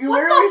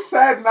literally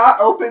said not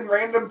open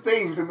random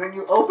things, and then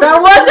you opened.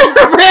 That wasn't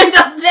a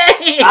random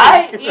thing!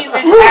 I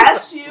even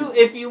asked you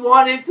if you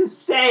wanted to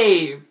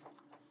save.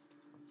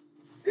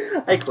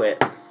 I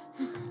quit.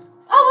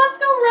 Oh, let's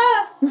go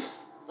rest.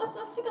 Let's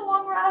take a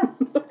long rest.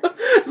 Just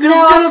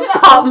No, I'm gonna gonna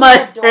pop open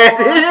my the door.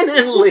 head in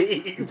and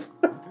leave.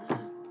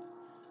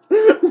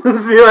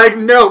 Just be like,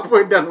 nope,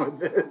 we're done with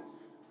this.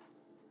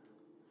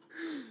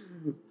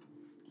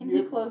 Can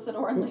you close the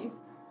door and leave?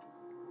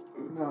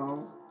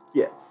 No.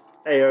 Yes,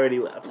 I already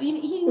left. Well,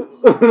 you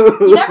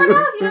never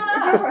know if you don't It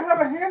ask. doesn't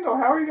have a handle.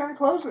 How are you going to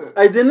close it?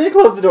 I didn't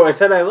close the door, I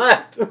said I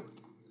left.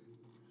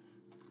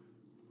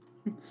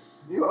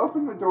 You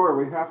open the door.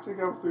 We have to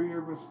go through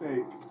your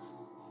mistake.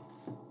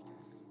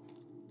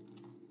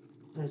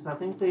 There's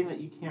nothing saying that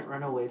you can't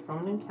run away from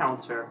an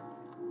encounter.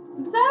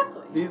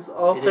 Exactly. These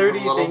all It is 30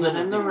 a little things bit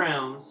in of the these.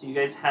 room, so you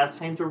guys have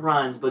time to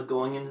run, but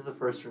going into the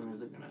first room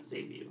isn't going to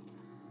save you.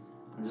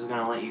 I'm just going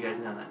to let you guys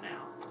know that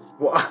now.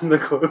 Well, I'm the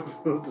closest.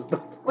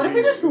 What if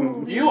we just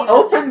leave? You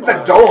opened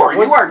the door.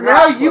 You are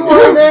now not. you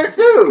are there Because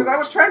too. I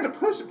was trying to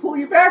pull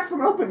you back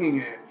from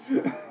opening it.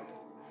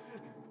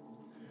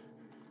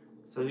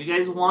 So if you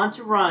guys want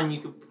to run,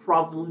 you could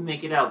probably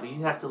make it out, but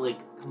you have to,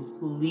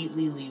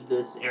 completely leave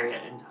this area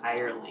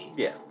entirely.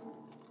 Yes.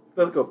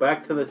 Let's go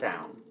back to the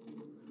town.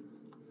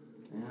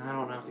 And I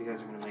don't know if you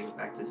guys are going to make it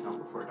back to town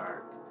before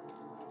dark.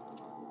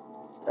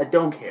 I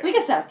don't care. We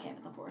could set up camp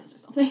in the forest or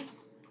something.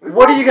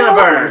 What are you gonna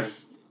burn?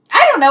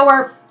 I don't know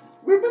where.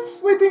 We've been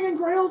sleeping in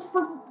Grail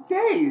for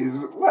days.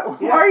 Why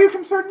Yeah. are you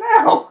concerned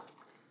now?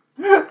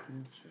 Now,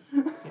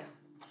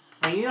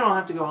 you don't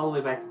have to go all the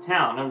way back to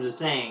town. I'm just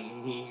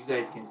saying, you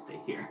guys can stay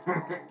here.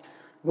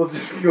 We'll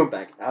just go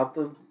back out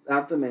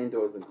the main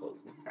doors and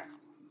close them.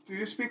 Do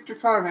you speak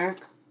Draconic?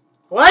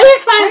 Why are you Why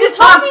trying are you to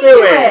talk talking to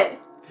to it? it?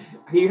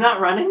 Are you not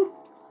running?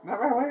 Not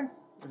right away.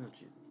 Oh,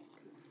 Jesus.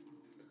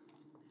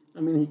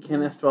 I mean, he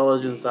can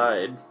astrologe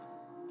inside.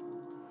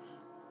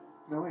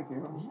 No, I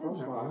can't. I'm You supposed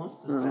guys to. are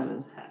almost as bad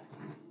as heck.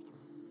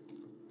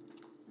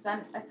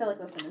 I feel like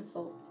that's an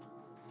insult.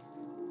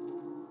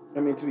 I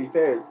mean, to be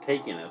fair, it's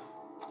taken us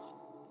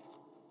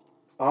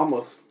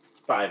almost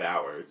 5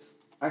 hours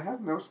I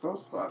have no spell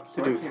slots. to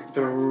So I do can't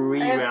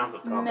 3 I have rounds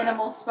of combat.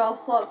 minimal spell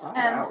slots 5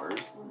 and hours.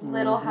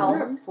 little Mhm. I health.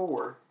 have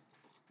 4.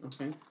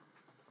 Okay.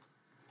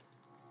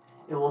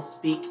 It will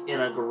speak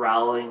in a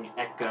growling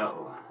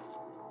echo.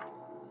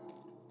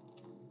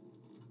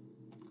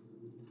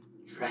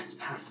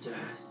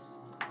 Trespassers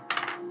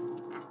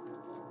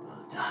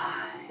will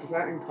die. Is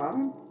that in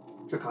common?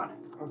 Draconic.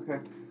 Okay.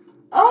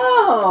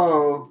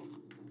 Oh!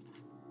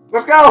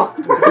 Let's go!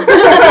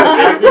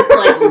 As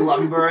it's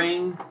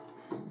lumbering,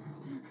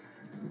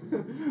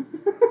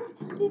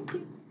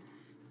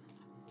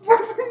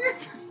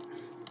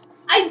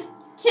 I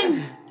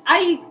can't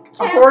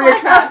Aporia, fly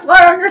cast fast.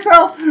 fly on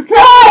yourself! No!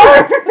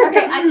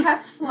 Okay, I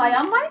cast fly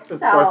on Is Sparky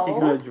myself.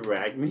 gonna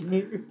drag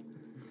me?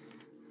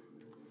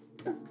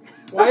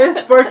 Why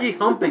is Sparky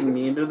humping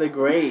me into the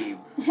graves?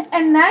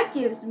 And that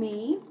gives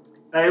me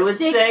I would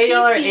 60 say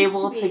y'all are feet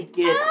able to speed.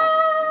 get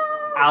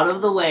Ah! out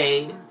of the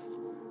way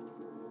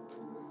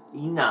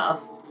enough.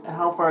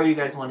 How far are you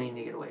guys wanting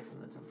to get away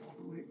from the temple?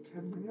 Wait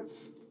 10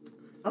 minutes?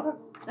 Okay.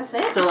 That's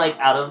it. So, like,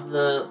 out of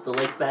the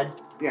lake bed?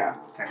 Yeah.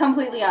 Okay.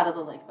 Completely out of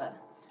the lake bed.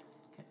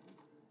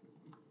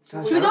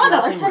 Gosh, Should we I go hope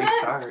another nothing 10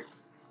 minutes? restarts.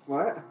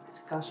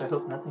 What? Gosh, I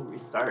hope nothing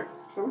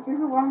restarts. Shall we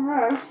take a long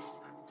rest?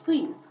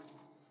 Please.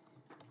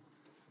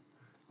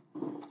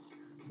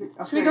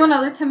 Okay. Should we go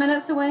another 10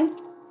 minutes away?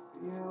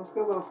 Yeah, let's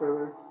go a little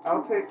further.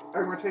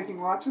 And we're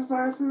taking watches,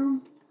 I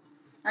assume?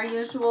 Our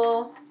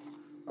usual.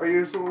 Our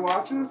usual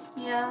watches?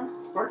 Yeah.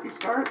 Sparky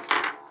starts.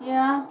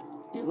 Yeah.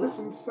 He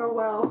listens so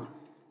well.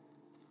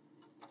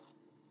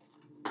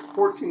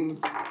 14.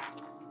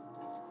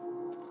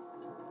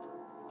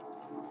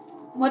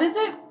 What is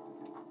it?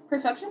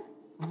 Perception?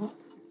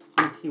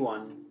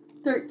 21.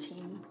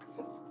 13.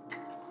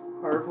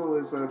 Harville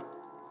is a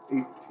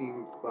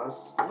 18 plus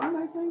 1,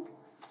 I think.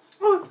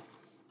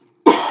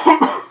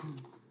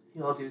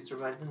 You all do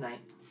survive the night.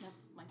 Oh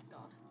my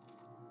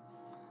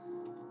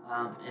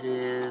god. It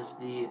is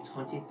the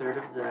 23rd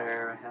of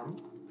Zarahim.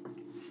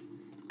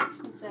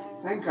 It's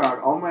Thank God,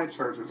 all my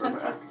charges are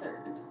back. 23rd.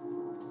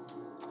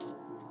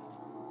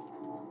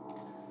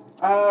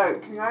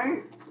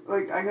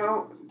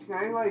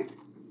 Can I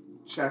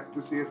check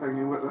to see if I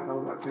knew what the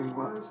hell that thing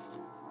was?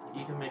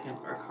 You can make an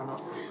Arcana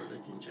or a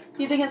Religion check.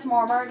 Do you think it's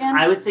Mormor again?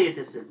 I would say a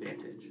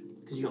disadvantage,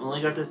 because you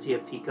only got to see a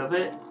peek of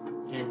it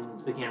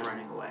and began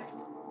running away.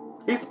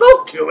 He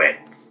spoke to it!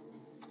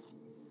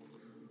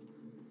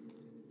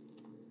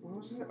 What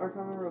was it?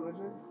 Arcana or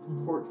Religion?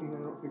 14,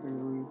 I don't think I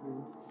know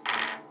anything.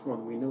 Well,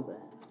 we know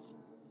that.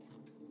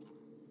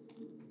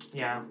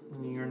 Yeah,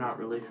 you're not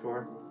really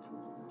sure.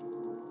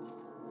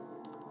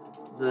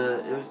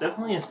 It was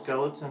definitely a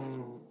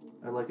skeleton,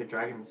 or like a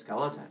dragon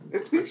skeleton.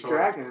 It for speaks sure.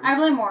 dragon. I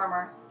blame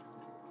Mormor.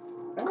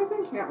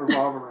 Everything can't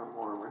revolve around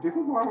Mormor. Do you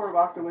think Mormor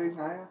locked away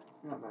Naya?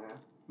 Not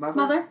Naya.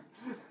 Mother?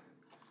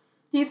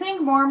 Do you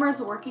think Mormor's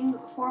working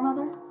for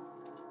Mother?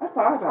 I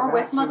thought about Or that.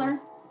 with too. Mother?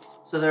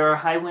 So there are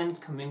high winds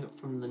coming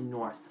from the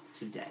north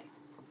today.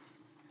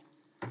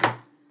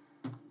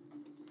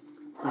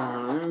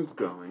 I'm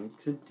going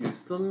to do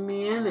some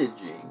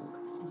managing.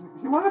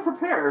 You want to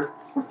prepare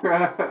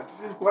for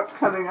what's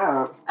coming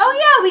up. Oh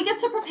yeah, we get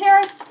to prepare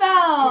a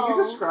spell. Can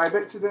you describe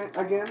it today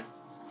again?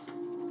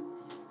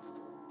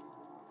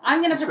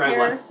 I'm gonna Describe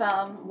prepare what?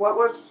 some What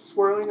was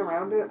swirling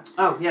around it?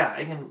 Oh yeah,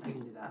 I can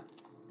do that.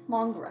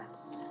 long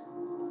rests.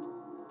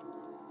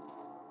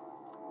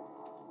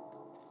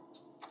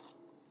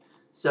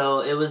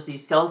 So it was the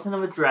skeleton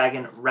of a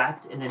dragon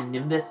wrapped in a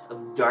nimbus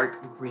of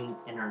dark green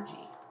energy.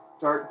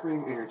 Dark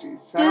green energy.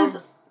 Does-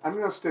 I'm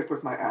going to stick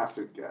with my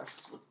acid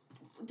guess.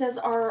 Does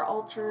our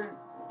altar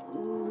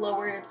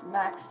lowered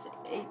max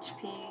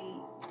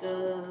HP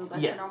go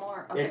back Yes, to normal?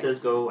 Or? Okay. it does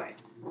go away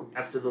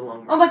after the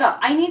long Oh my god,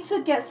 I need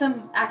to get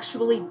some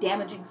actually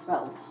damaging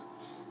spells.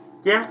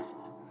 Yeah.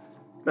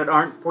 That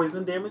aren't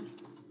poison damage?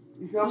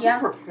 You can also Yeah.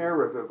 prepare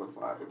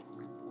Revivify.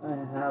 I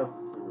have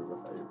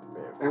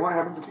prepared. And what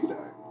happens if you die?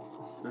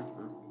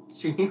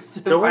 She needs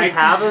to Don't we find-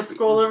 have a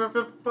scroll of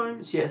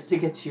revivifying? She has to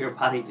get to your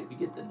body to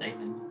get the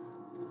diamonds.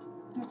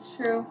 That's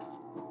true.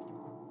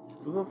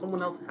 Doesn't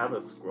someone else have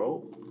a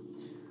scroll?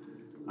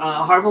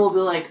 Harville will be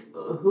like,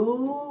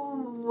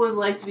 who would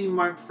like to be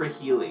marked for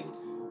healing?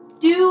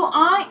 Do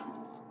I...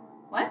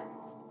 What?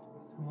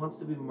 Who wants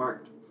to be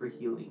marked for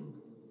healing?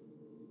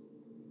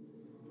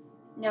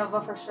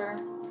 Nova for sure.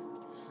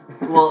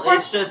 Well,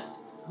 it's just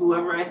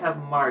whoever I have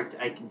marked,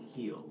 I can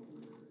heal.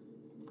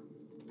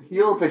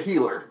 Heal the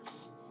healer.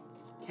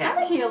 Okay. I'm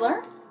a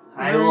healer.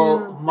 I will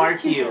Mm, mark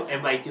two you, healers.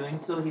 and by doing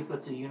so, he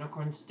puts a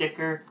unicorn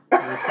sticker on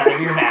the side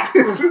of your mask.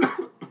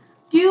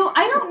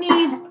 I don't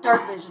need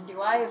dark vision,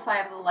 do I, if I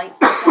have the light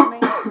stuff on me?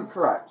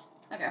 Correct.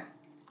 Okay.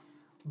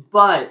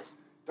 But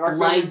Dark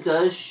light vision,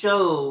 does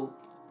show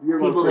your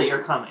people that location.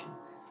 you're coming.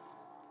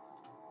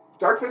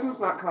 Dark vision's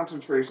not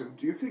concentration.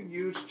 You could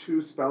use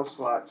 2 spell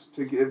slots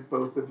to give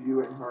both of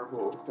you and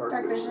Harville dark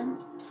Dark vision. vision.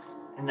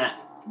 And that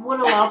would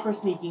allow for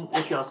sneaking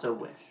if you also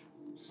wish.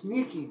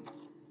 Sneaky.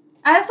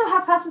 I also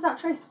have Pass Without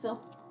Trace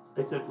still.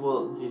 Except,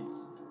 well,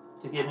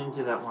 to get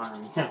into that one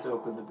room, you have to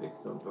open the big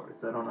stone door,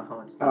 so I don't know how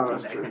much Oh, sneaking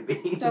that's that true. can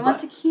be. Do I want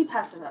to keep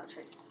Pass Without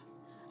Trace?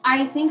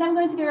 I think I'm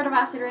going to get rid of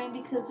Acid Rain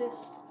because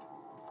it's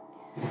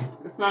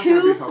It's not too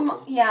gonna be small.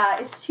 helpful. Yeah,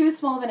 it's too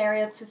small of an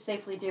area to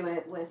safely do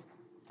it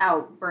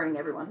without burning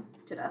everyone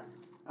to death.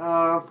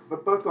 The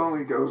book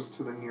only goes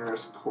to the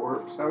nearest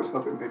corpse. I was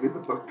hoping maybe the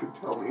book could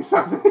tell me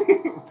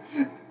something.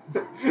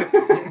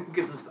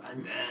 Because it's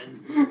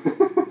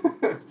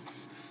undead.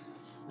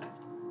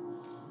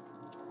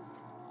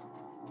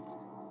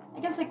 I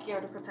guess I gear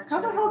to protection.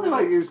 How the hell do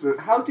I use it?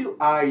 How do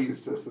I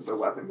use this as a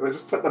weapon? Do I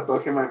just put the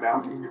book in my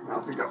mouth and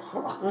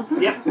go?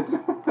 Yep.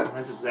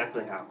 That's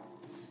exactly how.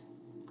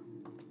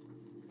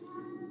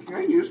 Can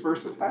I use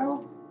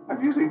versatile?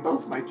 I'm using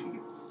both my teeth.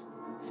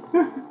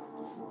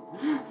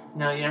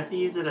 No, you have to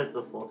use it as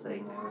the full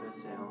thing, I would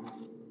assume.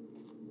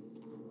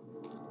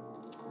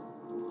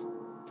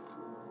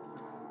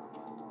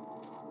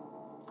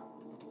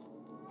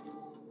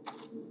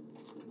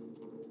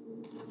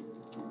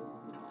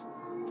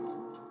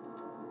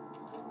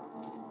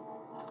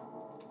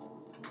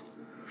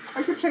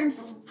 I could change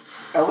this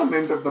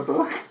element of the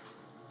book.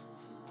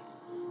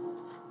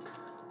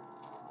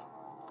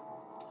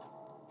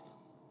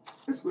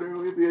 It's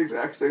literally the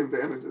exact same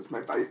damage as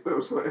my bite,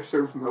 though, so it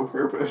serves no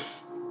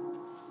purpose.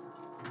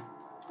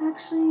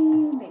 Actually,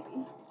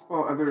 maybe.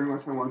 Well, other than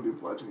unless I want to do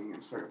bludgeoning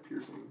and start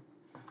piercing.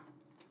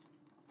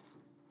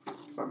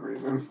 For some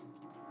reason.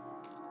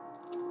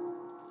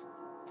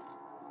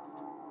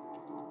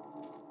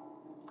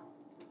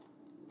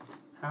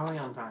 How are we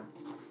on time?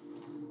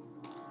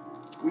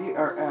 We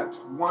are at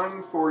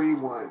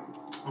 1:41.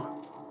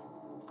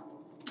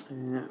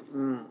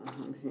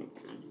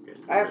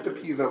 I have to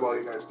pee, though, while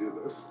you guys do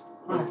this.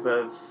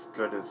 About as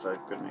good as I'm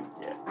gonna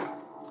get.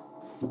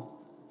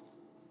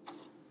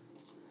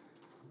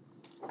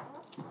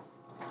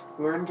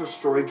 Learn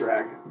Destroy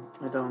Dragon.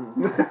 I don't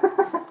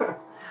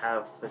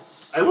have the...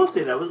 I will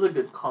say that was a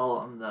good call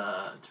on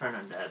the Turn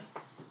Undead.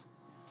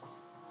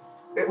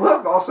 It would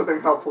have also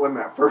been helpful in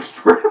that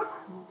first round.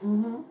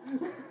 Mm-hmm.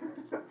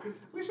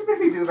 We should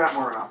maybe do that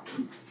more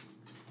often.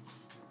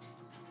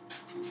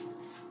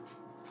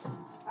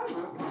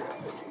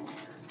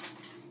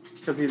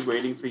 Because he's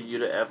waiting for you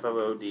to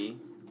FOOD.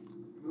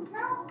 Move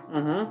now?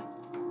 Mm-hmm.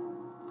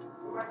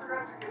 Well, I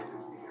forgot to get his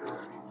feet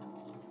already.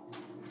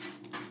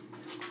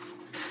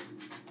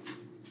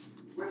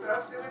 With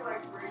us doing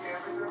like 3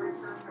 damage every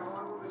turn, how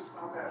long will this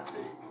combat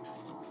take?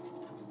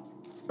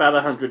 About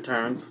 100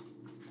 turns.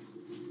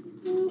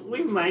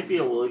 We might be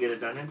able to get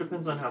it done. It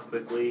depends on how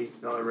quickly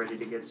y'all are ready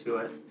to get to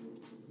it.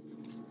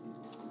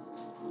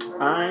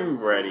 I'm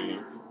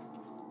ready.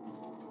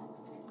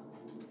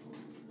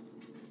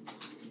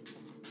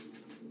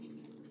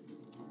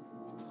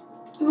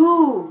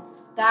 Ooh,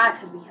 that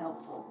could be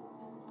helpful.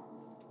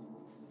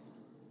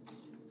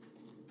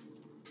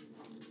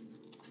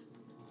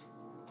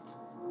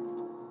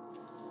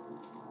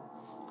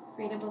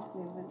 Freedom of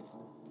movement.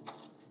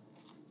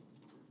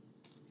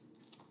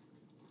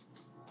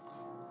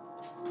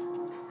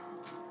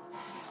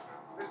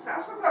 Is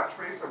Pass Without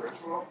Trace a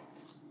ritual?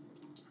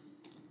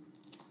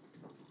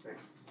 Okay.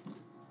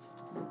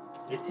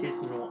 It is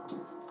not.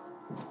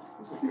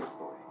 He's a cute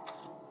boy.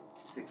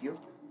 Is it cute?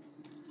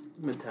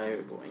 I'm a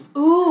tired boy.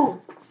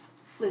 Ooh!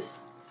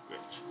 Listen.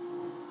 Switch.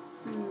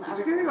 Did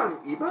you get it on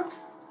ebook?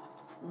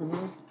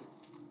 Mm-hmm.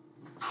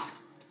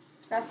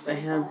 That's I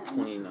very had fun.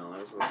 $20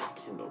 worth of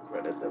Kindle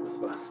credit that was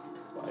about to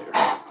expire.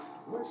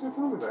 Why should you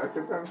tell me that? I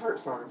could have done Heart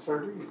Song and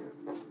started reading it.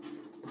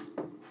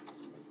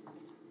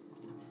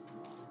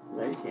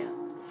 No, you can't.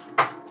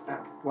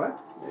 What?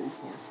 No, you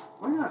can't.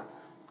 Why not?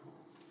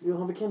 You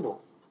don't have a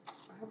Kindle.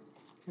 I have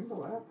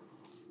Kindle app.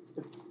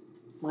 It's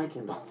my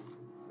Kindle.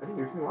 I think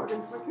you can log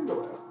into my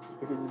Kindle app.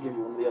 I could just give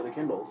you one of the other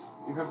Kindles.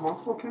 You have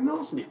multiple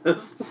Kindles?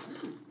 Yes.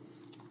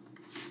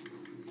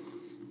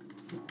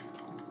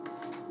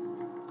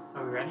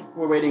 Are we ready?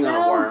 We're waiting on a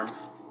No. worm.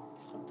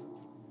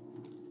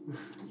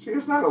 She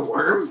is not a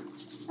worm.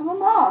 I'm a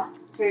moth.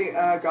 Hey,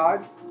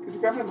 God, could you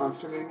grab my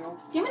monster manual?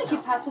 Do you want me to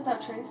keep Pass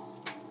Without Trace?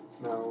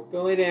 No.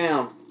 Go lay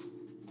down.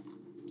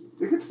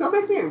 You could still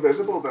make me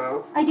invisible,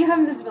 though. I do have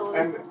invisibility.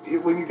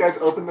 And when you guys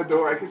open the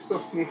door, I could still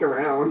sneak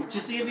around.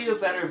 Just to give you a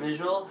better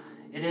visual,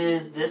 it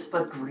is this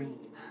but green.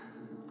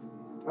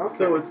 Okay.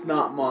 So it's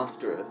not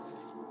monstrous.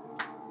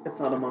 It's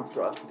not a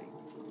monstrosity.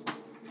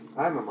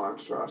 I'm a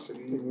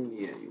monstrosity.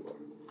 Yeah, you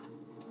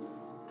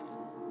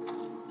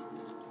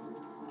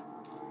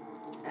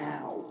are.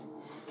 Ow.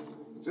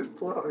 Just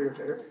pull out your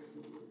hair.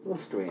 A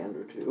strand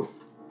or two.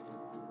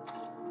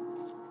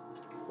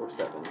 Or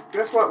 7.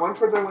 Guess what? Once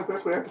we're done with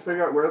this, we have to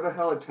figure out where the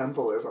hell a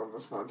temple is on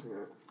this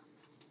continent.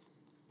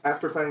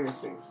 After fighting a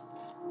Sphinx.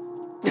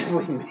 If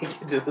we make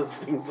it to the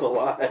Sphinx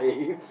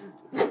alive.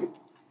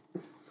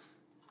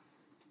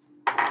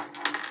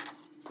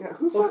 Yeah,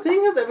 who's Well, that?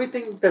 seeing as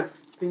everything that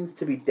seems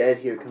to be dead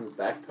here comes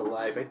back to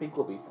life, I think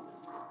we'll be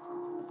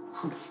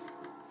fine.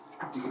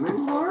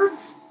 Demon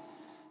Lords?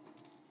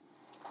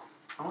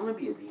 I want to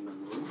be a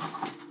demon lord.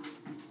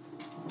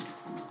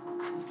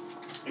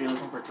 Are you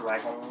looking for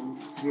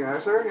dragons? Yeah,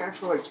 is there an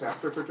actual like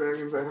chapter for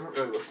dragons? I haven't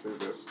really looked through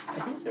this. I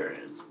think there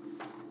is.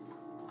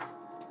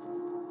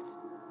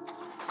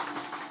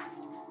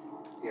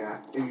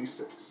 Yeah,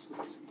 86.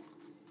 Let's see.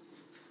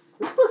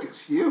 This book is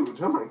huge.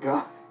 Oh my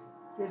god.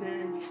 It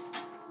is.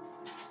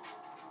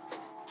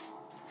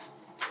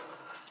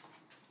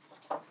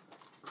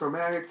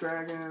 Chromatic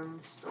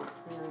dragons. Don't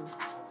care.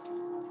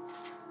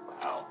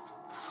 Wow.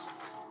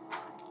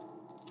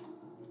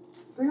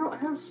 They don't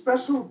have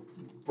special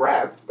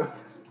breath.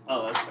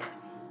 Oh, that's fair.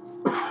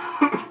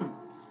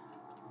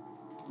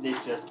 They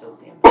just still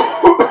damage.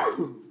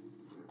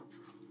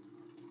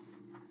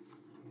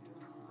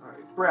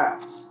 Alright,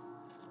 brass.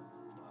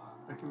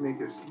 I can make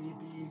it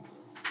speedy.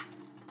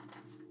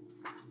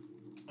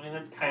 I mean,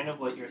 that's kind of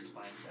what your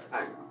spine I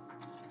does.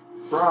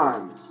 know.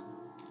 Bronze.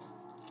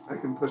 I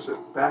can push it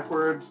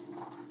backwards.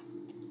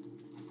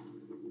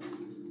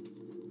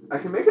 I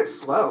can make it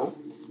slow,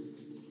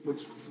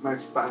 which my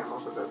spine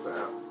also does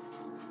that.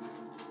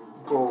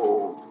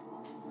 Gold.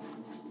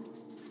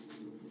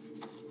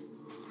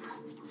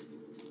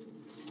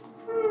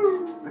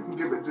 I can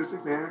give it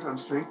disadvantage on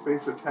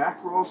strength-based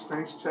attack rolls,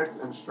 strength checks,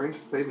 and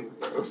strength saving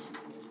throws.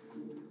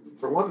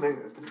 For 1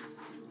 minute.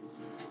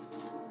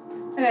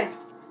 Okay.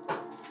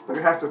 But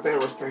it has to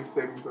fail a strength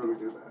saving throw to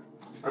do that.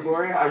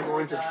 Arborea, I'm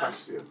going to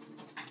trust you.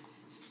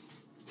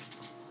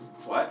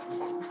 What?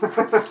 What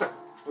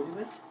do you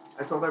think?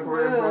 I told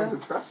Arborea I'm going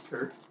to trust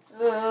her.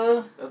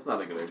 That's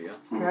not a good idea.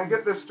 Can I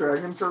get this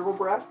dragon turtle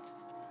breath?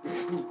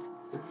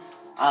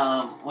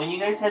 When you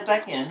guys head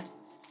back in,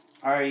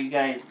 are you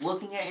guys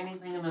looking at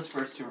anything in those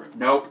first 2 rooms?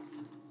 Nope.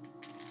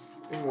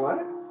 In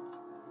what?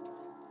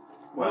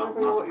 Well, I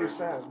don't know what you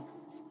said.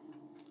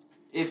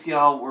 If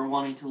y'all were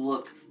wanting to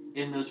look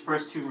in those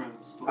first 2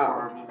 rooms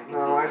before moving into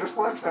No, I just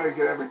want to try to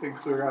get everything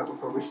cleared out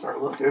before we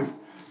start looking.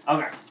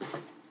 Okay.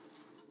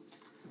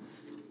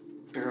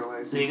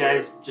 Paralyzed. So you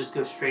guys just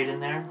go straight in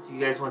there? Do you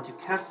guys want to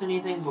cast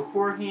anything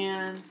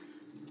beforehand?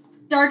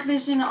 Dark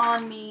vision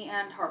on me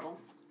and Horrible.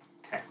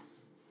 Okay.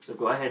 So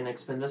go ahead and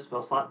expend those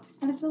spell slots.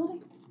 Invisibility?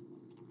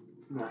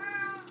 No.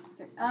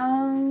 Okay.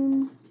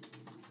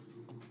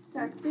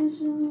 Dark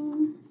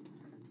vision.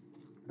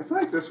 I feel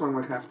like this one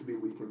would have to be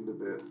weakened a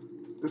bit.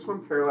 This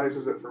one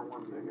paralyzes it for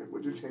 1 minute.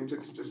 Would you change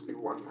it to just be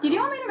 1 minute? Did you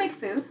want me to make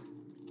food?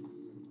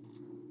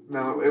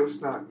 No, it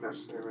was not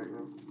necessary right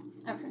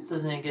now. Okay.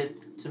 Doesn't it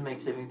get to make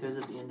saving throws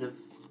at the end of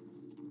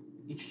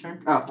each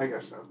turn? Oh, I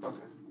guess so. Okay.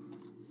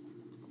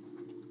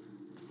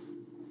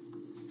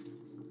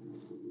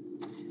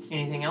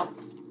 Anything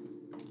else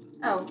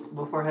Oh,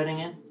 before heading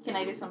in? can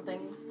I do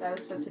something that I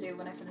was supposed to do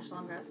when I finish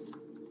long rest?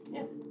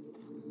 Yeah.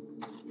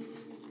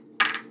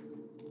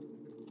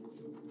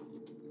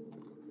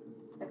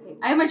 Okay,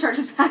 I have my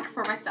charges back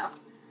for my stuff.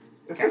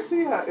 Is this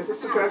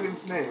the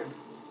dragon's name?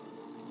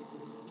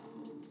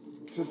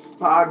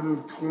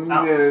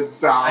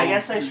 I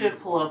guess I should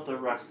pull out the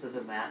rest of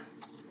the map.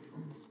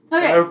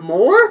 Okay, Have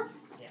more?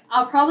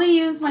 I'll probably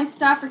use my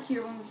staff for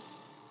cure wounds.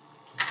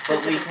 But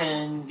we Specific.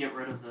 can get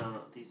rid of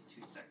these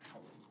 2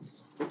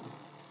 sections.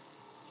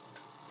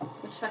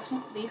 Which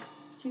section? These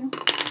 2?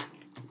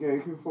 Yeah,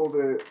 you can fold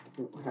it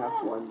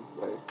half one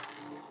way.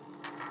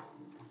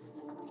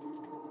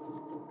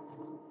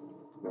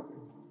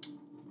 Nothing.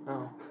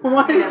 Oh.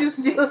 Why did did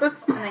you you do that?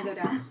 And then go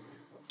down.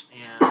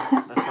 Yeah, that's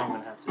what I'm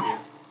going to have to do.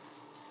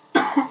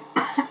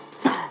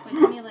 Wait,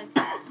 can you like...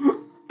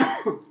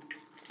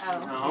 Oh,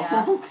 No,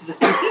 yeah. 'cause I did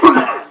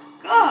that.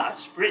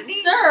 Gosh,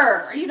 Brittany.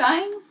 Sir, are you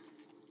dying?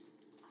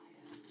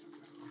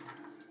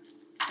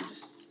 I'm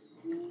just...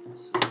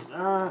 So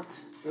that.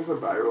 There's a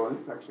viral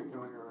infection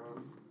going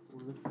around.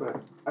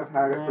 But I've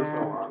had it for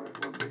so long,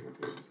 it won't make a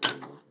difference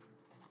anymore.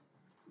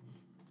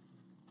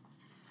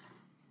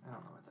 I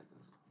don't know what that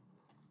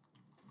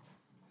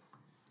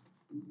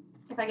goes.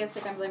 If I get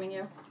sick, I'm blaming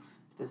you.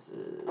 This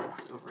is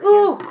over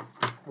Ooh! here.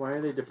 Why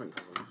are they different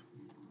colors?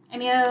 I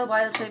need a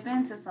wild shape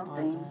into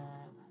something. Was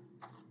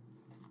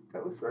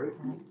That looks right. it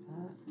like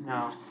that?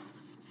 No.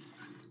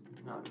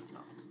 No, it's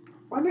not.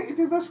 Why didn't you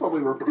do this while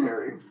we were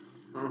preparing?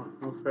 Oh,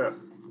 okay.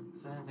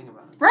 So I didn't think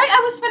about it. Right? I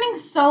was spending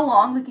so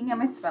long looking at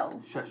my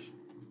spells. Shush.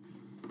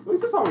 At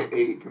least it's only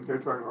 8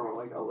 compared to our normal,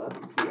 like,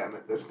 11 p.m.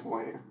 at this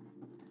point.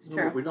 It's No,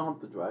 true. we don't have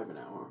to drive an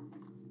hour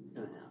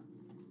and a half.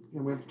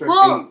 Yeah, we have to drive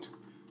Well- 8.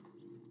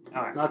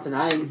 Alright. Not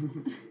tonight.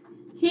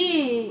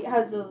 He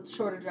has a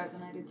shorter drive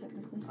than I do,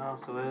 technically. Oh,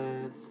 so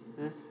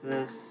it's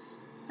this,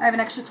 I have an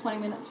extra 20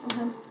 minutes from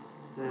him.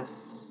 this.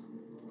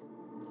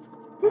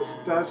 This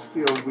does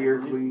feel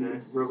weirdly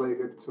This.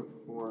 related to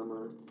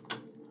Former.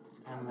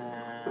 And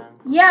then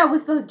Yeah,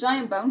 with the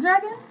giant bone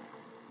dragon?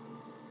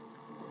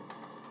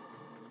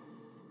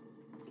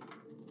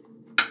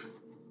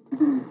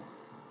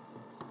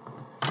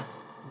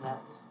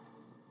 that.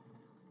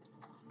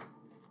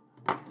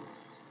 Doesn't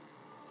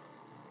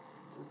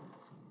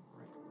seem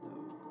right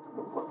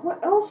though.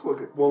 What else was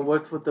it? Well,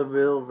 what's with the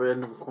real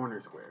random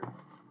corner square?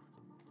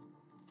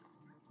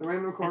 The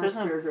random It corner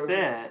doesn't sphere goes.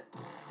 fit.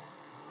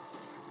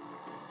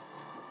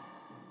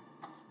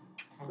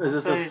 Is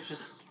this So a it's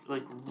just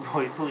like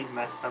royally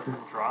messed up in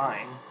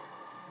drawing,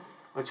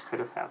 which could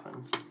have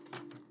happened.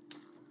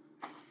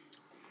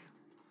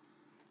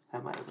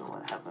 That might have been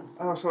what happened.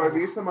 Oh, so are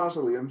these the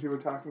mausoleums you were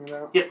talking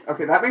about? Yep.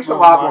 Okay, that makes a Well,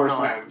 lot more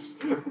mausoleum. sense.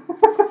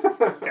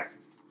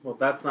 Well,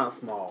 that's not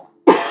small.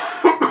 It's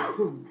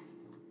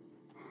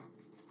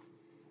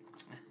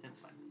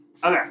fine.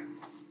 Okay,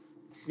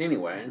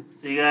 Anyway,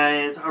 so you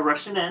guys are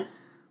rushing in,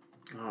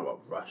 I don't know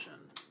about Russian.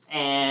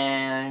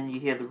 and you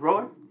hear the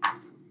roar.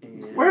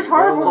 And Where's roll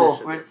Harville?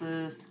 initiative. Where's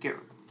the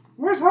scarab?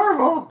 Where's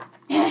Harville?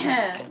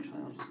 Actually,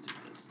 I'll just do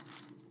this.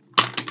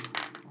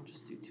 I'll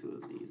just do 2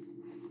 of these.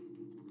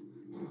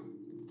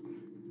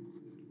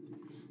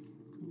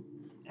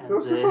 So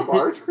is this a then-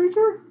 large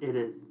creature? It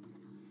is.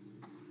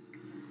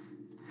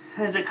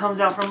 As it comes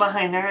out from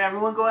behind her,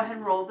 everyone go ahead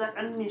and roll that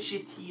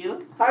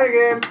initiative. Hi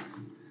again.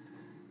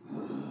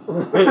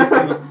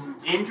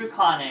 In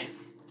Draconic.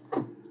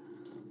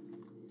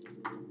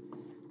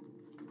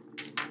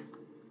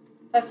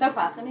 That's so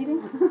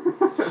fascinating.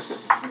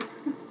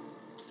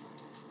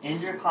 In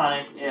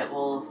Draconic, it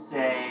will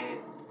say,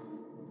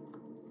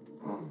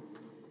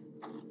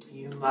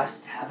 "You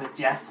must have a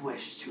death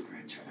wish to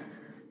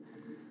return.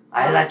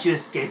 I let you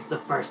escape the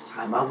first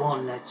time. I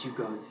won't let you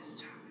go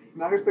this time."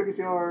 Not as big as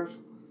yours.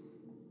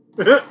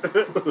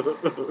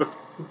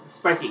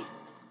 Sparky.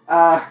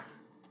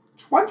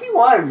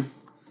 21.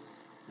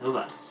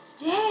 Nova.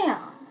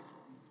 Damn.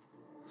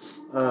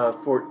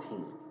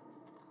 14.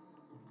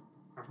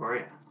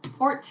 Arborea.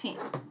 14.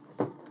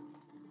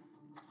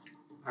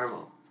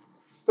 Arvo.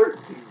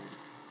 13.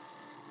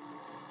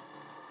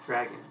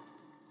 Dragon.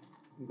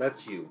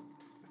 That's you.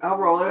 I'll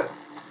roll it.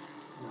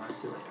 No,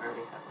 it's too late. I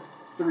already have it.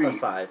 3.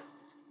 5.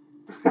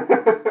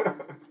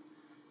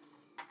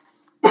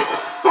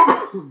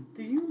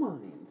 Do you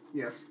mind?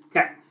 Yes.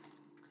 Okay.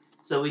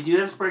 So we do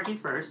have Sparky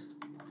first.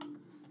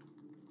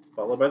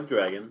 Followed by the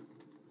dragon.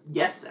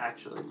 Yes,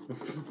 actually.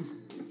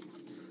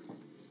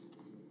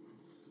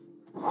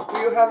 Do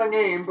you have a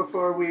name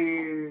before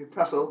we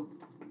tussle?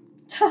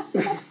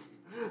 Tussle.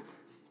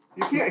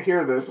 You can't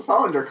hear this. It's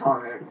all in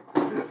Draconic.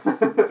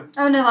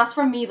 Oh no, that's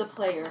for me, the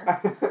player.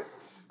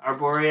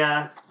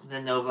 Arborea,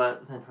 then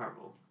Nova, then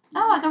Harble.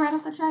 Oh, I got right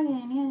off the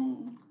dragon. Yay.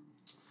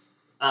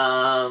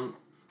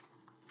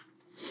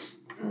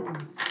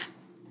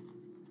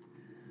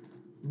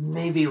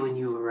 Maybe when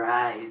you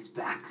rise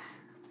back,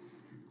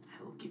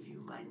 I will give you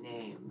my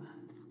name.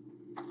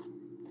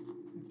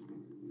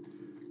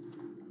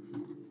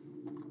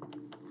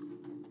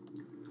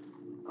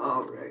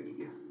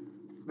 Alrighty.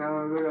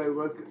 Now that I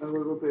look a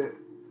little bit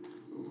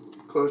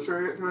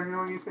closer, do I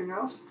know anything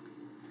else?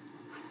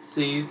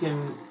 So you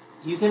can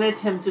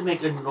attempt to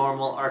make a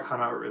normal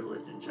Arcana or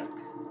Religion check.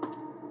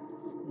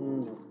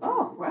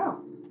 Oh,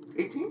 wow.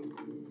 18?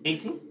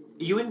 18?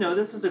 You would know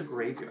this is a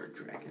graveyard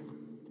dragon.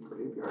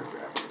 Graveyard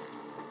dragon.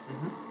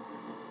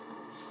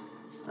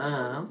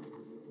 Mm-hmm.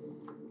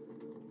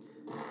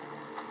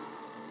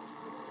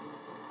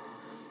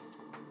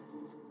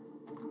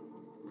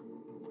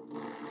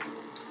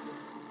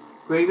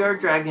 Graveyard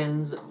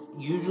dragons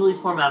usually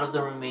form out of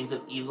the remains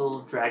of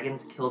evil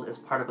dragons killed as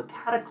part of a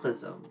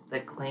cataclysm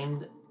that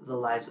claimed the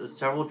lives of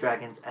several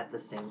dragons at the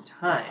same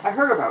time. I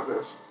heard about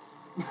this.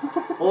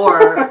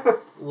 Or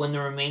when the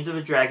remains of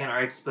a dragon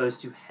are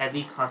exposed to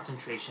heavy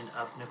concentration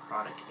of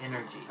necrotic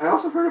energy. I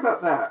also heard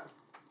about that.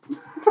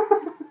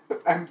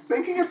 I'm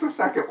thinking it's the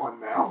second one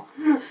now.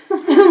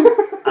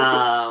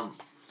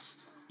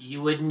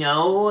 You would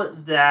know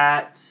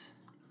that...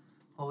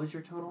 What was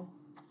your total?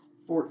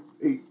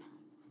 18.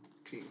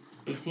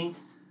 18?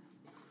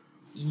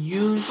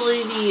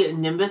 Usually the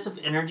nimbus of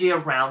energy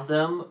around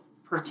them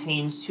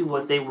pertains to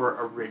what they were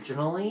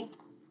originally.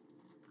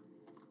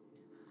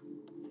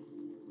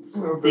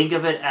 So Think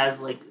of it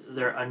as like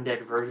their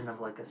undead version of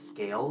like a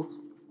scales.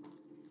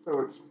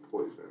 So it's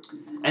poison.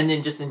 And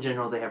then just in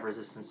general they have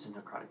resistance to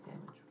necrotic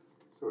damage.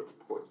 So it's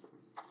poison.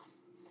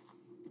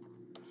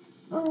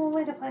 Oh,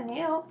 way to find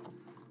out.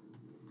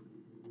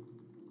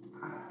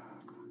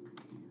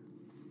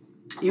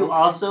 You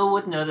also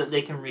would know that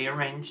they can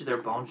rearrange their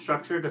bone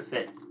structure to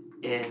fit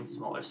in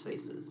smaller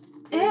spaces.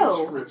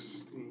 Ew.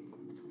 Interesting.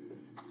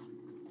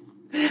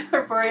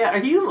 Arborea, are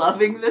you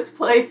loving this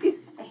place?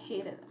 I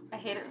hate it. I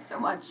hate it so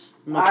much.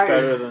 It's much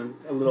better than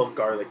a little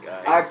garlic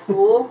guy. I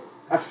pull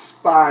a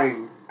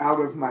spine out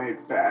of my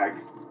bag.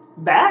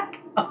 Back?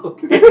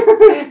 Okay.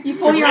 You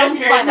pull your own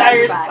Rip spine out of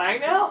your back.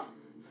 spine out?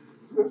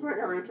 Looks like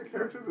I read a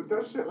character that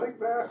does shit like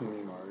that.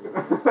 Me,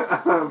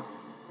 Mario.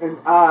 And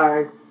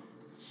I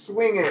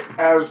swing it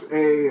as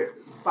a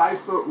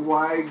 5-foot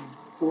wide,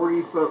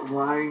 40-foot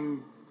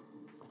line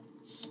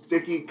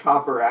sticky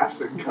copper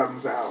acid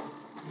comes out.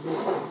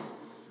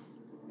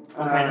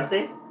 What kind of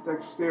save?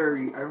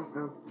 Dexterity, I don't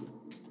know.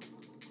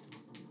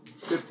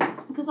 15.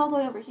 It goes all the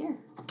way over here.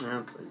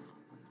 Yeah, that's nice.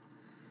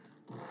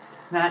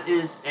 That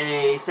is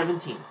a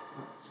 17.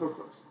 So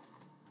close.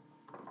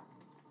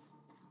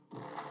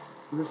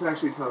 This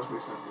actually tells me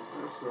something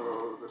though,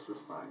 so this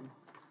is fine.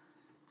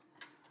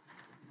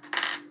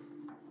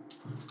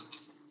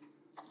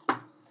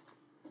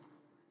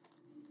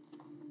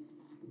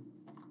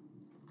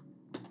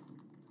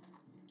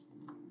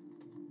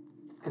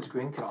 Because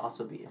green could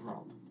also be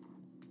emerald.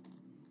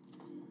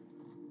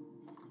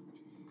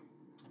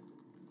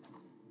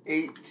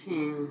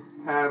 18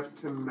 half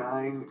to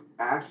 9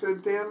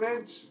 acid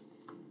damage.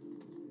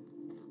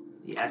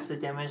 The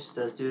acid damage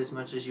does do as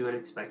much as you would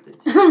expect it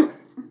to.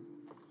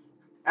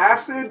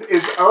 Acid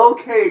is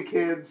okay,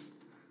 kids.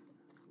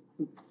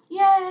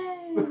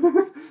 Yay!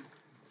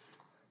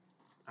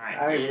 Alright,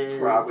 I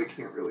probably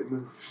can't really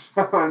move,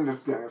 so I'm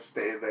just gonna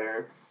stay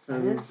there.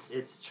 It is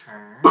its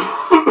turn.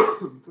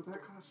 But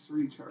that costs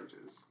 3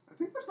 charges. I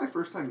think that's my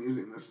first time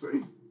using this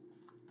thing.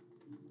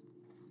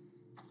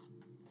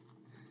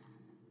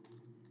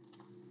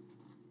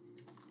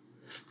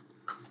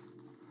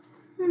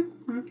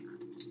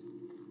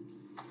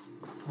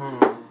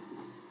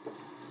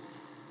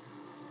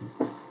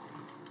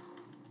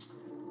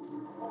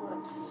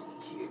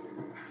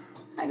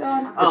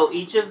 Oh,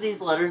 each of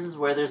these letters is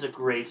where there's a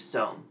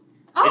gravestone.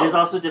 Oh. It is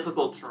also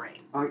difficult terrain.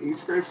 On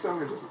each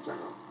gravestone or just in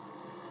general?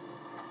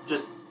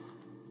 Just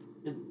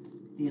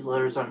these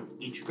letters on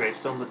each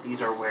gravestone, but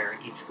these are where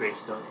each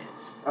gravestone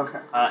is. Okay.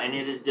 And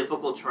it is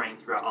difficult terrain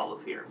throughout all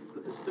of here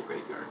because of the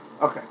graveyard.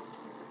 Okay.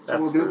 So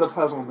That's we'll do the first.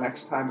 puzzle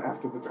next time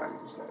after the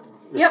dragon's dead.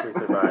 Yep. If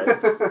we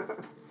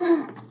survive.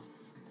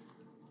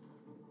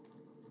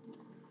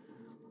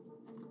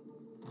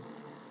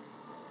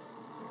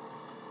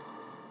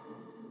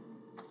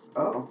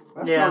 Oh,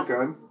 that's Yeah. not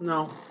good.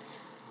 No.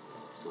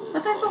 So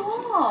But that's a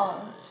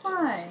wall. It's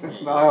fine.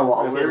 It's not a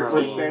wall. We're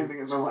 15, standing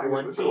in the line of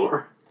the 20.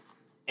 door.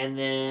 And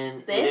then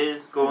it This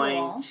is is a going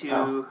wall.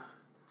 to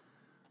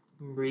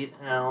breathe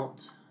out.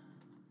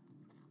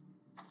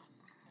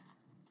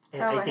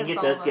 And Oh, I it think has it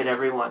all does of get us.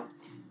 everyone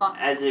Fuck.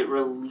 as it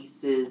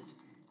releases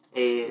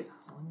a. Let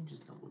me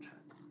just double check.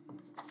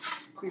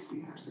 Please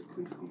be acid.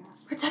 Please be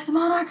Protect the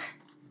monarch.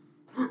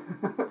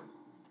 acid.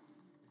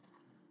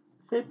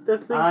 It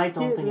doesn't I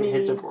don't hit think me.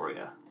 it hits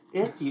Arborea.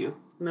 It hits you.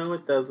 No,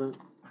 it doesn't.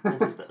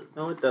 Yes, it does.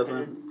 No, it doesn't.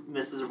 It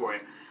misses Arborea.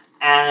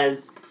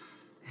 As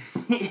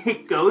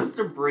it goes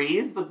to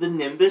breathe, but the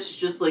nimbus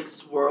just like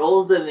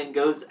swirls and then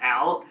goes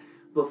out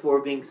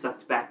before being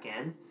sucked back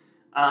in.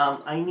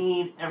 I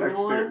need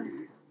everyone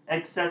Dexterity.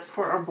 except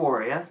for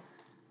Arborea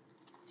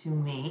to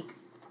make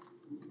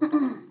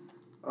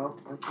Oh,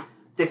 okay.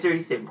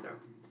 dexterity saving throw.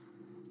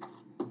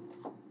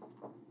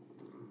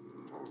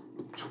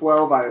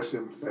 12, I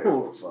assume,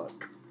 Oh, fails.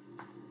 fuck.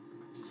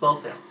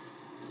 12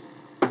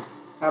 fails.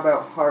 How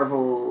about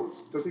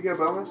Harvel's? Does he get a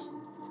bonus?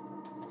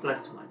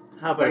 Plus 1.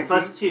 How about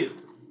Plus 2.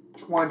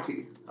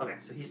 20. Okay,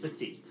 so he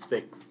succeeds.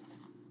 6?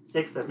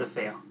 6, that's a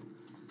fail.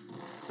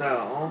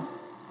 So.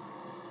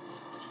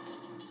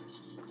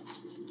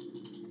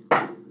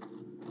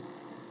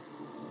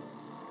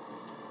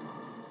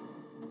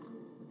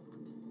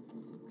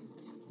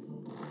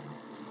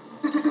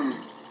 I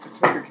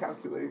took a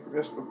calculated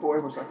risk, but boy,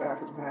 was I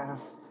back in half.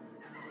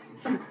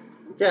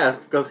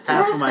 Yes, because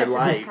half of my Respect to this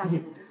life.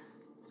 calculator.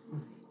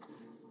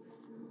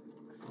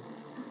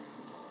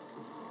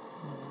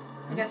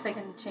 I guess I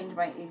can change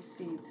my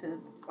AC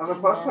to. On the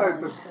plus female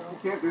side, this, until- you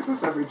can't do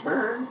this every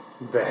turn.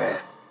 Bah.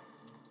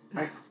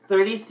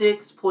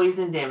 36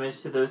 poison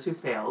damage to those who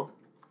failed.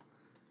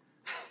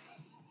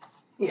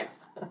 Yeah.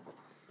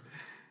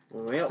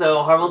 Well,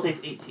 So Harville takes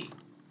 18.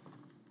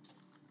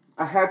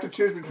 I had to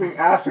choose between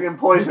acid and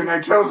poison.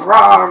 I chose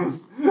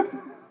wrong.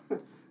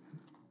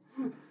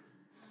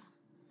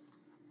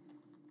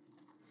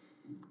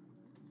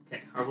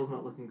 Okay, Harville's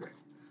not looking great.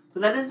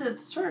 But that is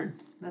its turn.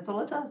 That's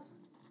all it does.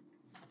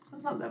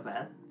 That's not that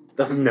bad.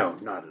 no,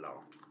 not at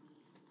all.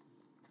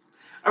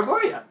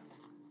 Arborea.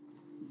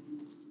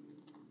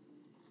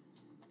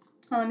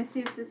 Well, let me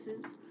see if this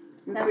is.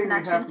 Good That's thing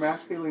an we have action.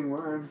 mass healing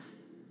word.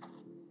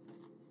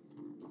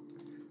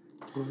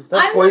 Was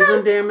that I'm poison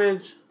gonna-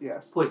 damage?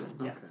 Yes. Poison,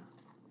 yes. Okay.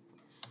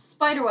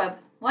 Spiderweb.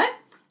 What?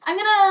 I'm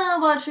gonna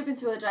wild shape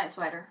into a giant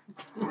spider.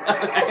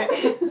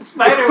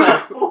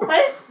 Spiderweb.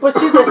 What? But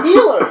she's a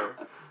healer!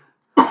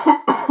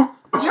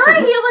 You're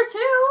a healer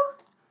too.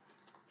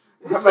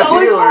 I'm a So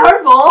is healer.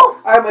 Harville.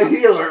 I'm a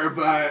healer,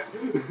 but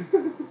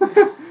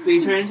So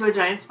you turn into a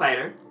giant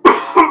spider.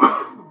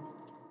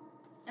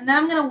 And then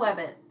I'm gonna web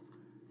it.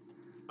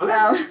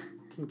 Okay.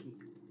 Kinky.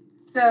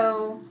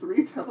 So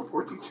 3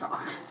 teleporty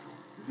chalk.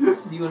 Do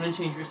you want to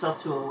change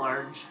yourself to a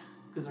large?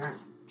 Because aren't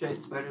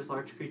giant spiders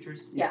large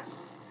creatures? yeah.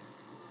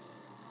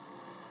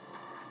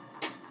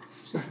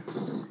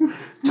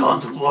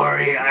 Don't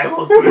worry, I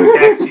will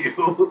protect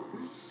you.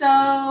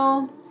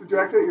 So Did you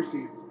activate your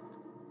seed?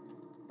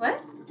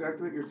 what? Did you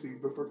activate your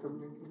seed before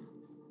coming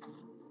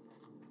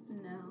in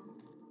here? No.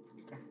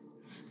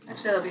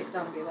 Actually, that would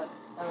have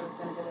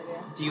been a good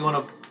idea. Do you want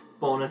a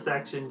bonus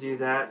action do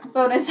that?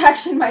 Bonus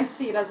action, my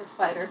seed as a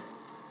spider.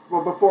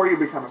 Well, before you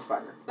become a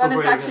spider. Bonus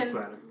Before you get action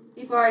spider?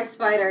 before I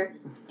spider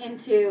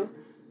into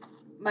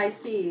my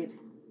seed.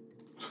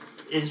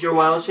 Is your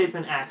wild shape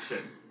an action?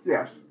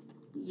 Yes.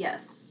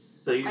 Yes.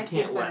 So you My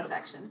seed's can't bonus web.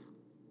 action.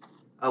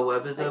 A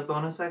web is a Wait.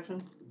 bonus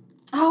action?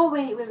 Oh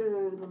wait. Blah,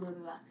 blah, blah,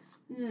 blah.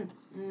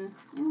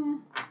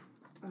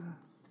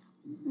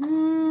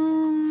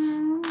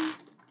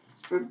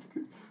 But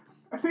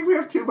I think we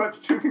have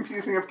too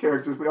confusing of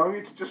characters. We all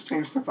need to just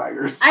change to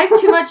fighters. I have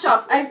too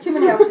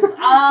many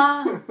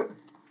options.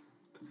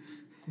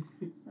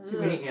 Too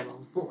many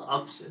animal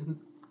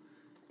options.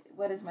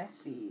 What is my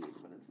seed?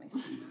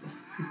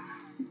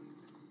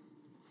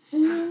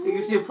 It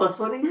gives you a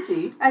 +1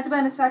 AC, As a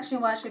bonus action,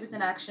 wild shape is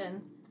an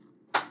action.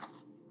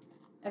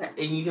 and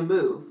you can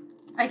move.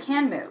 I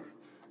can move.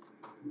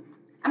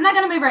 I'm not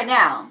gonna move right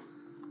now.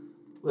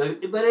 But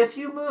if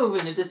you move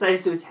and it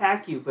decides to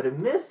attack you, but it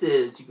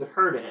misses, you could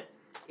hurt it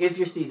if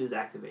your seed is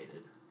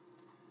activated.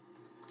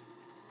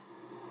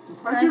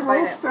 Why'd you I'd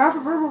roll fight it. Staff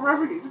of Herbal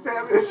Remedies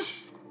damage?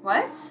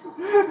 What?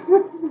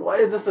 Why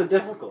is this so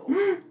difficult?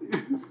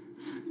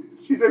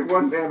 She did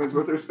 1 damage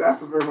with her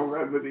Staff of Herbal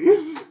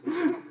Remedies.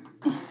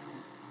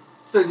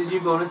 So did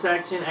you bonus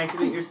action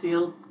activate your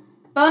shield?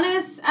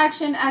 Bonus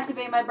action,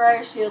 activate my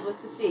Briar Shield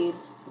with the seed.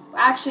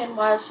 action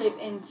wild shape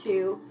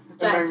into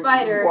giant then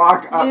spider,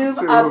 walk up move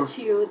to- up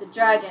to the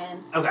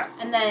dragon, Okay.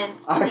 and then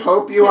I if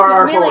hope he you hits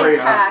are with melee Arborea.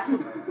 attack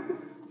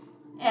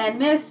and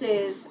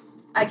misses,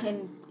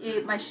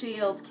 my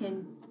shield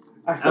can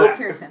I hope,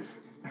 pierce him.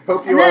 I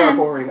hope you And are then-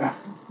 Arborea.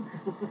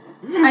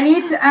 I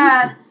need to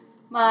add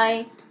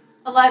my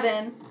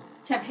 11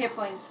 temp hit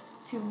points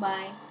to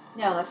my.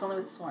 No, that's only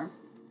with swarm.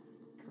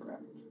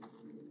 Correct.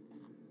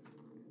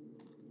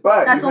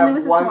 But That's you only have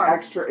with the one swarm.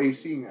 extra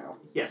AC now.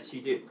 Yes,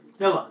 you do.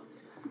 Nova.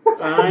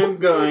 I'm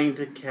going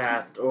to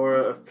cast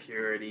Aura of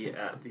Purity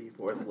at the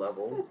 4th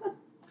level.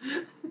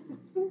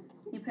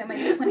 You put my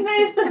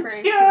 26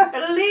 temporary Pure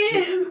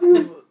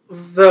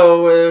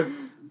So,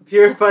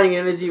 purifying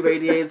energy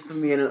radiates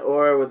from me in an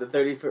aura with a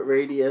 30-foot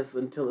radius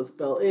until the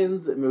spell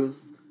ends. It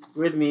moves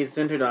with me,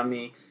 centered on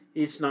me.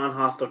 Each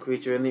non-hostile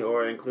creature in the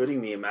aura, including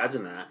me,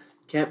 imagine that,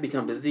 can't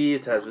become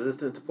diseased, has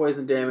resistance to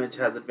poison damage,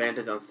 has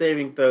advantage on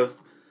saving throws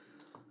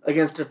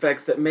against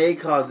effects that may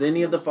cause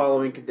any of the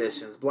following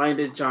conditions: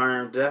 blinded,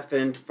 charmed,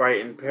 deafened,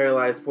 frightened,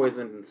 paralyzed,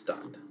 poisoned, and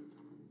stunned.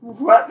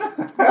 What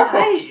the hell?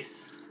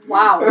 Nice.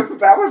 Wow.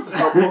 That was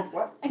helpful.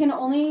 What? I can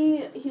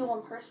only heal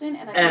one person,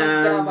 and I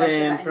can get a And bunch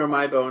then of for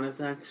my bonus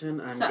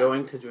action, I'm So-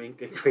 going to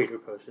drink a greater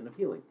potion of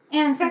healing.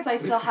 And since I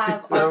still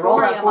have So roll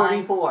that Arborea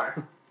mind,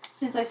 44.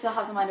 since I still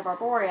have the mind of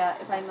Arborea,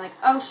 if I'm like,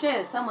 oh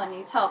shit, someone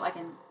needs help, I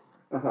can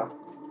Uh-huh.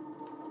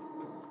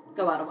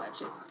 go out of wild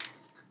shape.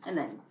 And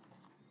then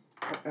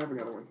I have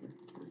another one here.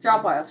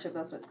 drop wild shape,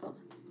 that's what it's called.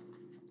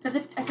 Because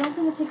I don't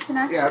think it takes an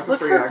action. Yeah, it's a Look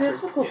free how action.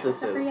 difficult Yeah. this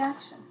It's a free is.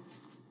 action.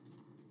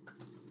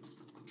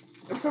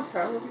 I'm so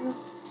proud of you.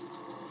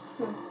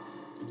 Cool.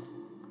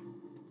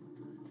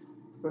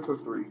 That's a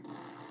 3.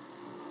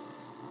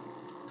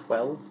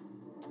 12,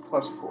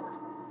 Plus 4.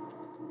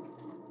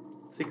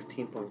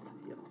 16 points of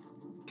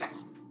healing.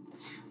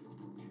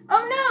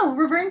 Oh no!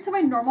 Reverting to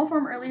my normal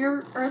form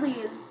early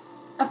is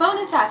a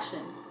bonus action.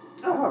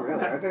 Oh,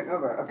 really? okay. I didn't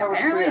know that. I thought it was a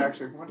Apparently, free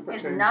action. What if it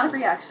It's changed? not a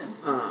free action.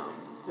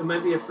 It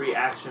might be a free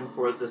action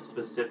for the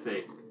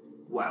specific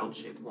wild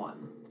shape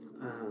one.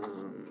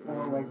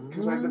 Oh, like,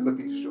 because I did the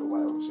bestial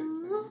wild shape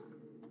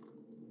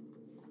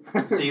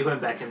So thing. you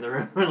went back in the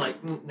room and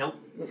like, nope.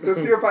 Does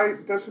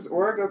his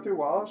aura go through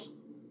walls?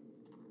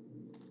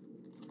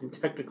 And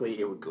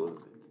technically, it would go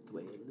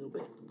away a little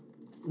bit.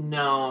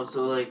 No,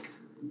 so like,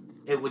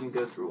 it wouldn't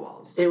go through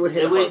walls. It would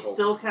hit It a would hard hole.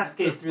 still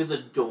cascade through the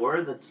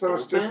door that's So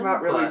it's just open,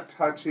 not really but-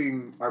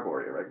 touching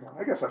Arborea right now.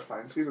 I guess that's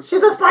fine. She's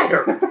a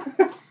spider!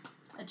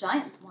 A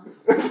giant one.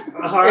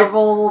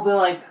 Harville will be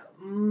like,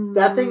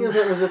 That thing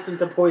isn't resistant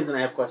to poison.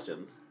 I have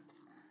questions.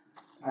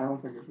 I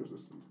don't think it's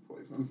resistant to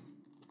poison.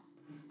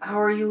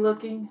 How are you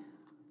looking?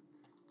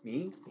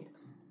 Me?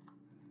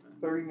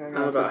 39 I'm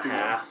out of about 51.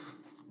 half.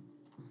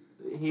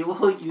 He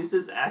will use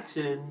his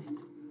action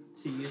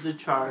to use a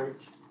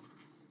charge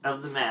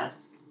of the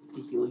mask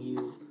to heal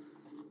you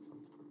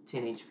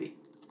 10 HP.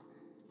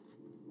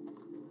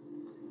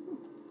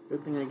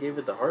 Good thing I gave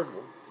it the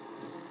Harville.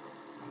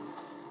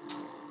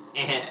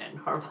 And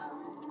Harville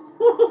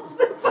will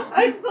sit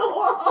behind the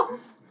wall.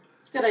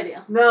 Good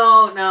idea.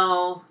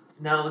 No,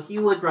 he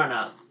would run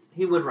up.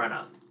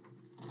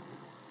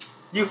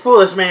 You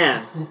foolish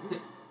man!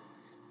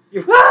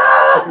 You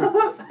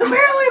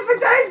Apparently if it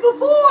died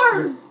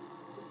before!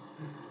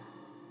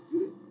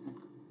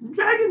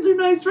 Dragons are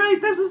nice, right?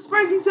 That's what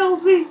Sparky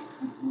tells me.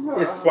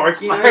 It's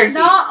Sparky Sparky. nice?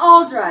 Not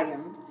all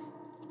dragons.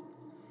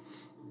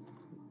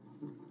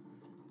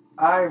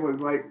 I would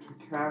like to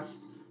cast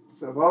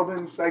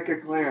Savalden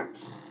Psychic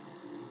Lance.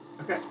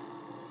 Okay.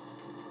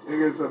 It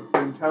is an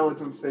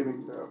intelligence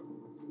saving throw.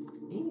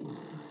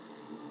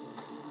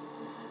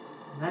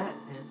 That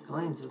is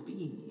going to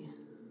be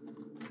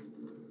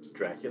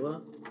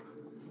Dracula?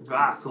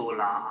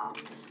 Dracula.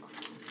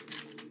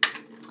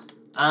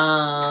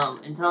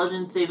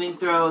 Intelligence saving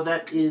throw,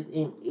 that is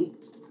an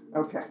 8.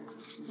 Okay.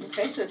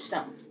 Okay, so it's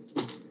done.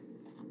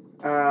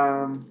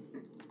 Oh,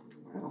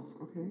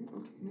 okay.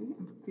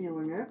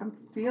 I'm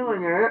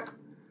feeling it.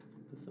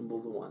 The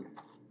symbol's a 1.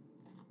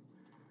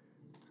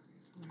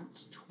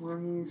 That's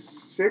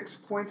 26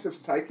 points of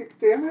psychic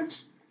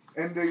damage,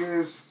 and it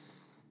is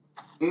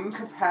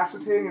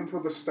incapacitating until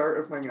the start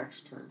of my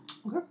next turn.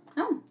 Okay.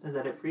 Oh. Is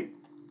that it for you?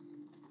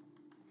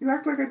 You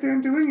act like I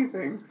didn't do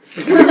anything.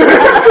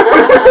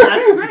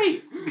 That's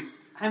great.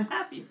 I'm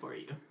happy for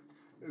you.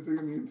 Is it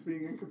immune to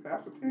being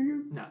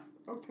incapacitated? No.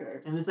 Okay.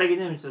 And the second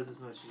damage does as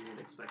much as you would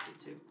expect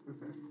it to.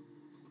 Okay.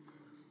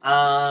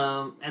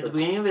 At the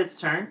beginning of its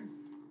turn,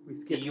 We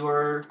skip.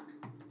 you're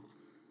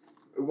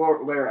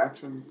Layer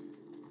actions.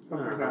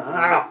 Something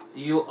happens.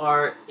 you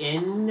are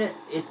in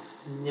its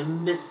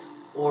Nimbus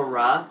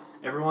aura.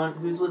 Everyone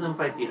who's within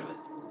 5 feet of it.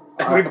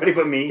 Everybody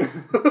but me.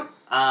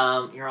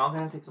 You're all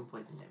gonna take some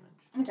poison damage.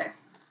 Okay.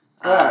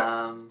 Me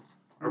and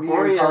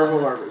Harville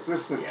Arborea. are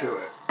resistant to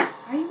it.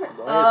 Are you?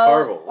 Why is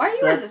Harville? Why are you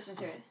So that's- resistant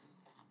to it?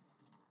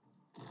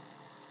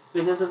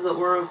 Because of the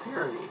aura of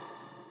purity.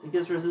 It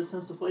gives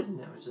resistance to poison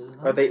damage, doesn't it?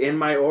 Are they in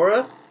my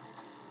aura?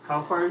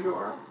 How far is your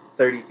aura?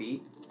 30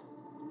 feet.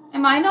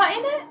 Am I not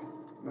in it?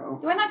 No.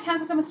 Do I not count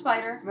because I'm a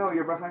spider? No,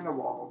 you're behind a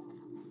wall.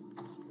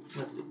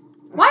 Let's see.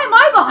 Why am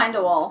I behind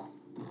a wall?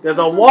 There's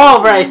a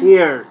wall right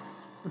here.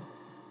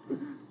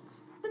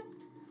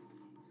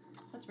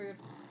 That's rude.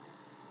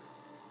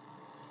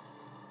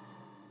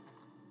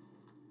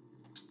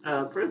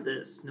 For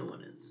this, no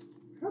one is.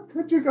 How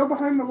could you go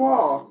behind the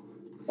wall?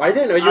 I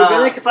didn't know you were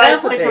going to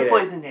 5 points incapacitate of it.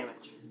 poison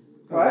damage.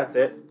 Oh, that's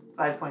it.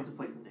 5 points of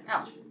poison damage.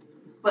 Ouch.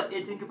 But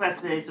it's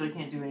incapacitated, so it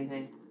can't do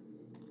anything.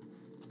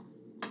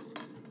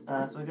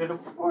 So we go to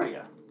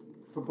Baboria.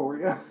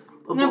 Baboria?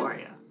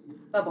 Baboria.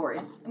 Baboria.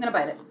 I'm gonna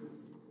bite it.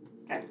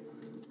 Okay.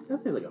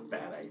 That seems like a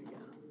bad idea.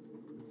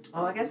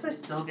 Well, I guess I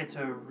still get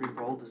to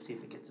re-roll to see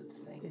if it gets its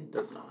thing. It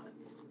does not.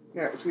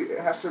 Yeah, see, it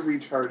has to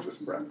recharge its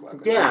breath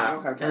weapon.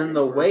 Yeah, and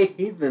the way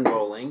he's been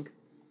rolling.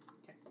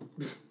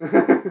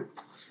 It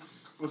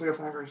was like a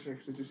 5 or a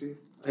 6, did you see?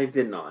 I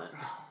did not.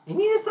 You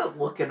need to stop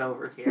looking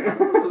over here. I'm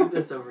gonna move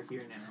this over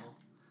here now.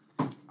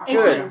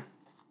 18.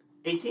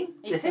 18?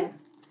 18.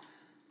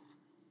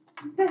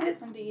 That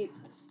hits. 1d8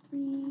 plus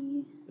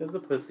 3. There's a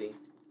pussy.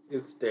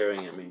 It's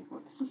staring at me.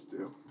 What does this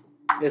do?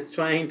 It's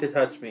trying to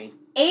touch me.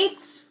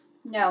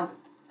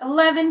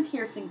 11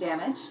 piercing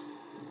damage.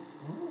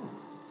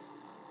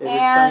 It is And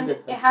trying to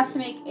it touch has to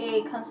me.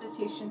 make a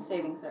Constitution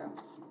saving throw.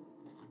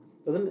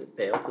 Doesn't it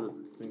fail because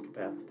it's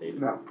incapacitated?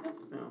 No.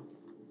 No.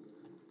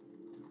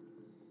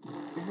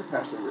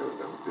 Incapacity really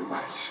doesn't do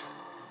much.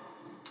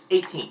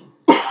 18.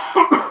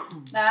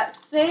 That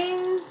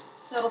saves,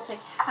 so it'll take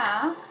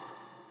half.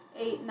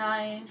 8,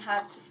 9,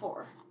 half to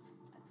 4.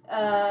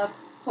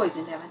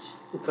 Poison damage.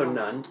 So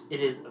none.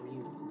 It is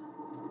immune.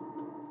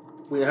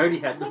 We already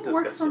had Does this it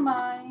work for discussion.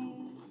 my...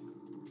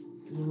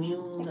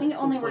 Immune. I think it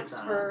only to works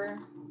poison. for...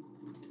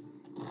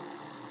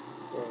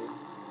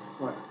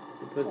 What?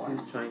 The pussy's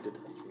Swarms. trying to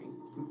touch me.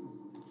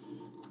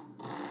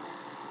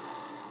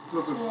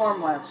 So this-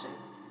 Swarm wild shape.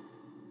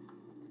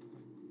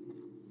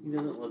 He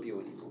doesn't love you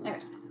anymore.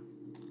 Okay.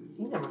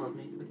 He never loved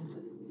me to begin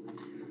with.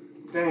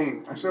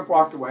 Dang, I should have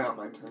walked away on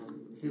my turn.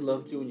 He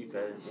loved you when you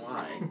fed him.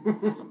 Why?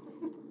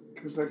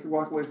 Because I could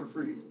walk away for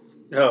free.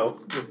 No.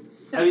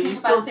 I mean, you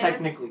still Incapacitated?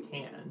 technically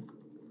can.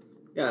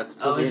 Yeah, it's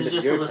till Oh, the is end it of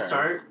just your till the turn.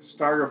 start?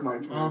 Start of my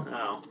turn. Oh.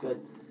 Oh. Good.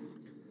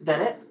 Is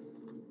that it?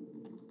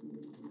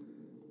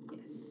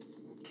 Yes.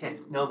 Okay,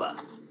 Nova.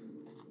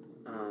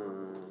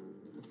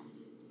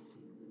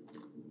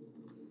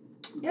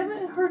 You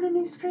haven't heard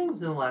any screams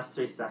in the last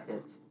 3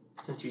 seconds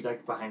since you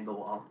ducked behind the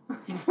wall.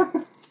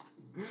 And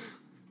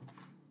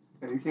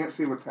you can't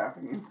see what's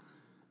happening.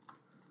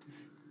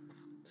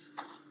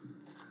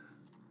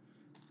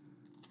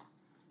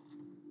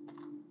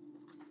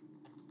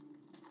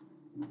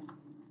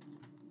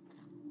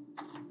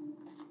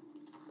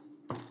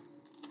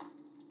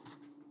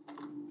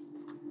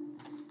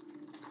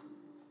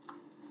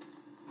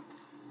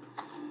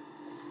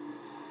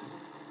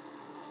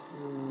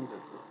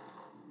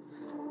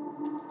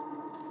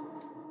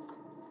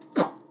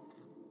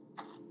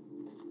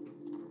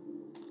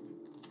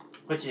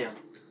 What you?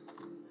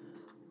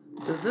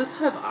 Does this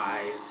have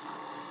eyes?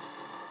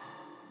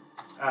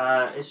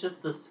 It's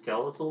just the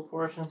skeletal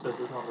portion, so it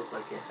does not look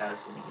like it has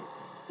any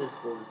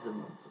physical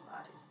resemblance of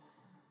eyes.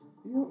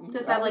 You don't need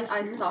Does it have, like, eyes to eye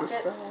use this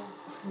sockets? spell.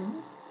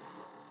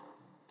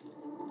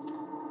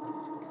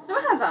 So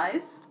it has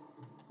eyes.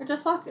 They're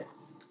just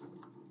sockets.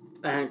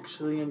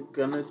 Actually, I'm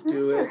gonna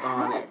Where's do their it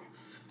on head?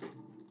 its.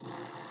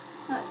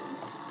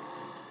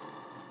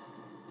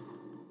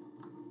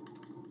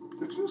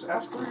 Did you just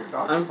ask where your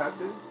dog's I'm- head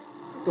is?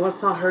 Well,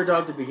 it's not her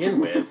dog to begin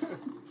with.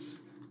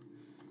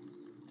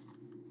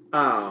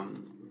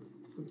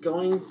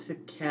 Going to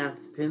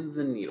cast pins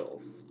and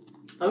needles.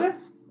 Okay.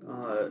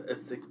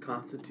 It's a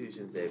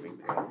Constitution saving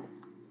throw.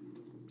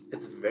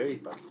 It's very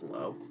fucking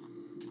low.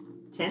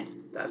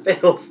 10. That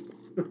fails.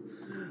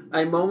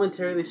 I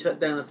momentarily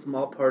shut down a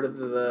small part of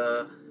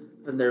the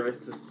nervous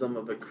system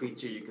of a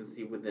creature you can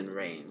see within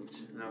range.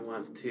 I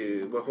want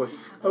to, before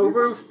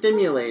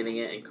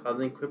overstimulating it and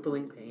causing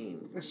crippling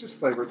pain. It's just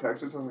flavor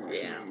text. It doesn't actually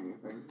Yeah. mean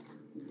anything.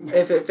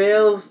 If it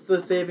fails the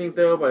saving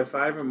throw by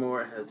 5 or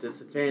more, it has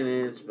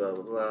disadvantage, blah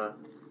blah blah.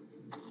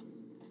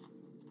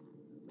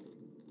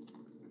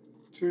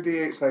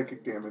 2d8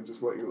 psychic damage is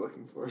what you're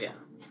looking for. Yeah.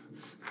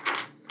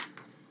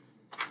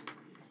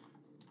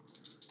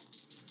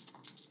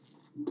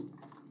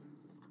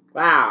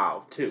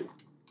 Wow, 2.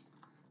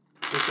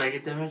 The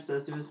psychic damage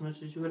does do as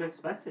much as you would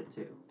expect it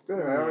to. Good,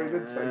 I already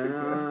did psychic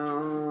damage.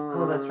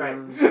 Oh, that's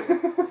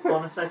right.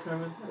 Bonus action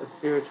movement. A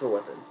spiritual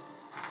weapon.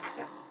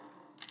 Yeah.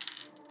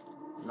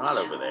 Not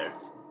over there.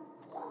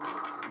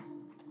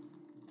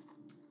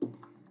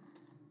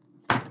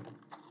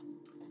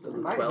 Does a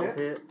Might 12 hit.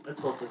 hit? A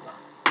 12 does not.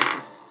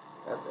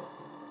 That's it.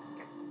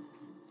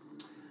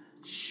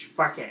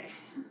 Sparky.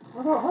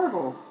 What about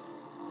Harville?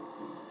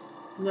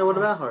 No, what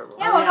about Harville?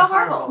 Yeah, what about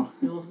Harville?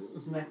 He'll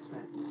smack.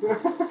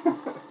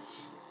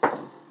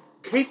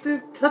 Cut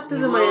through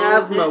You my will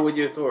asthma hit. with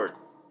your sword.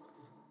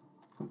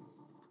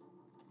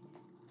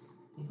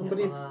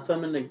 Somebody Yeah,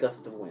 summon a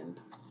gust of wind.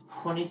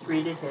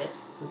 23 to hit.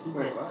 So he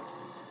Wait, hit. what?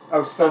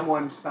 Oh,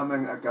 someone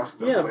summon a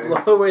gust of Yeah, wind.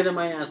 blow away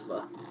my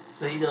asthma.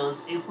 So he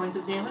does 8 points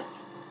of damage.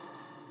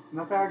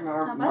 Not bad,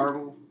 Not bad.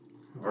 Marvel.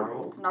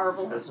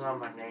 Narvel. That's not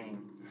my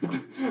name.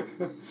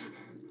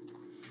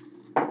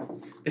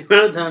 The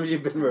amount of times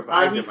you've been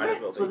revived, He it might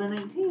as well crits with be. a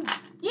 19.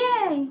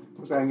 Yay!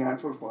 Was that a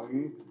natural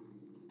 20?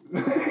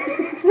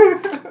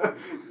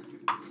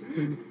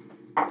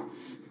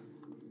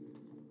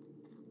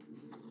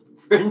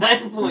 For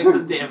 9 points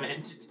of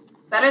damage.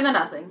 Better than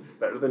nothing.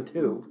 Better than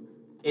 2.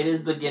 It is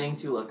beginning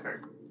to look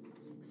hurt.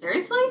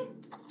 Seriously?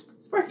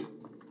 Sparky.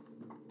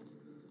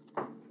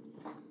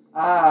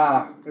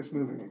 It's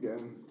moving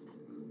again.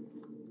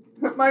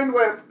 Mind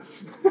whip!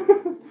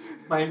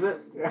 Mind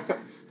whip. Yeah.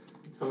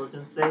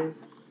 Intelligence save.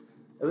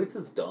 At least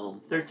it's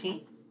dumb.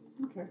 13.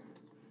 Okay.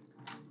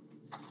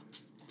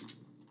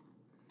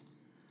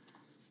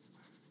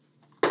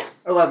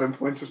 $11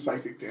 points of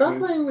psychic Stop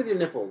damage. playing with your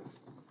nipples.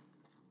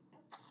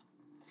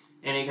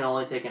 And you can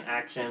only take an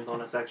action,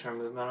 bonus action, or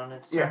movement on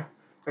its turn. Yeah.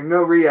 And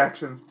no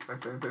reactions.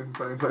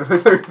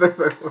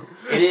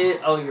 It is.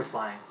 Oh, you're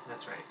flying.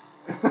 That's right.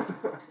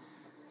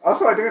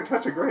 Also, I didn't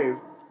touch a grave.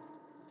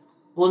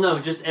 Well, no,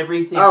 just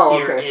everything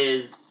here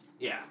is. okay.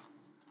 Yeah.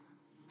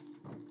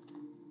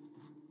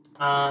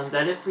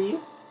 That it for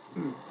you?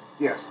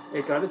 Yes.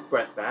 It got its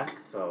breath back,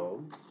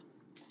 so...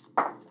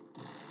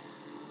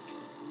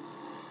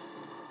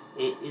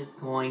 It is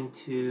going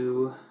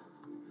to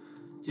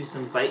do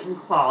some bite and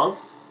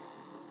claws.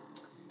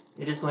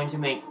 It is going to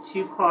make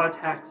 2 claw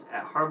attacks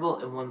at Harville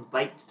and 1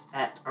 bite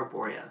at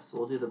Arborea. So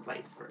we'll do the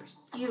bite first.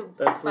 You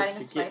That's what fighting a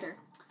you get. spider.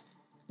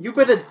 You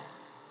better...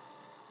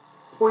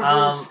 Is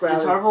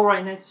Harville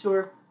right next to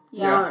her?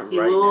 Yeah. Not He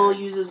right will now.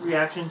 use his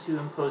reaction to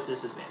impose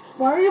disadvantage.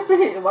 Why are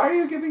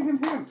you giving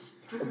him hints?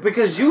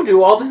 Because you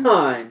do all the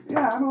time.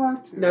 Yeah, I'm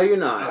allowed to. No, you're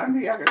not. I'm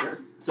the editor.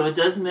 So it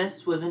does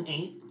miss with an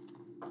 8.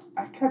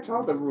 I catch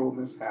all the rule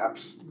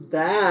mishaps.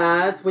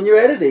 That's when you're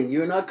editing.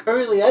 You're not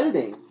currently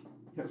editing.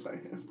 Yes, I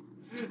am.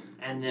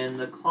 And then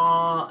the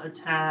claw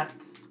attack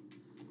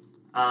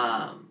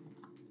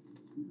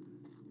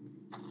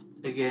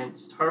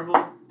against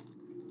Harville.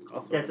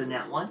 Also, That's a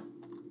nat 1.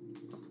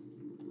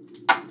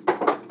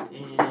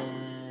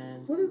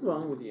 And What is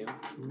wrong with you?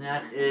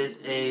 that is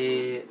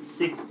a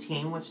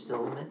 16, which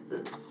still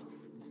misses.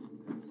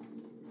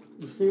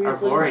 Seriously?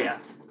 Arborea.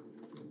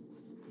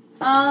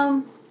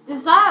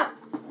 Is that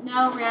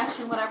no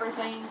reaction, whatever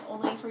thing,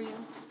 only for you?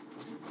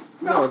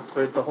 No, it's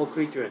for the whole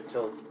creature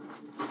until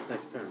its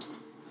next turn.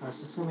 It's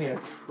just going to be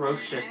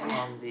atrocious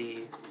on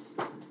the...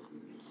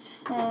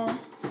 10.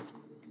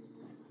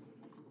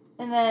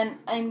 And then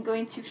I'm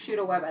going to shoot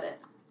a web at it.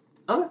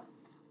 Okay.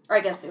 Or I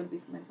guess it would be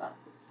from my butt.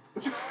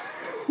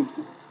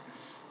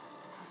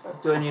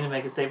 Do I need to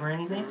make a save or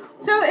anything?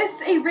 So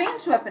it's a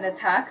ranged weapon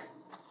attack.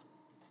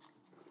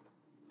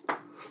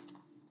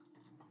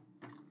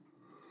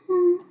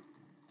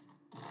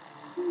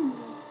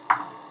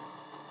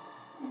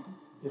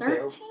 It 13?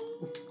 fails.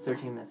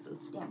 13 misses.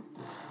 Damn.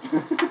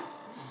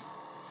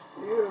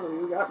 Ew,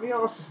 you got me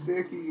all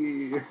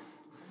sticky.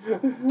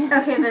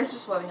 Okay, there's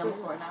just webbing on the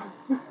floor now.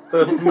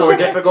 So it's more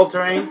difficult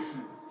terrain?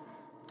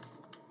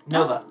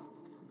 Nova.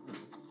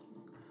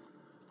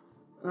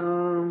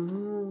 I'm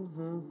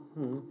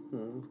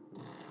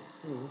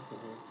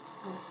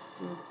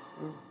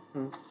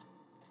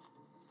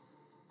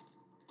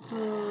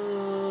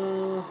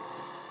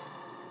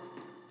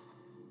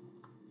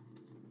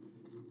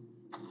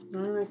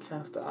gonna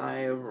cast Eye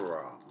of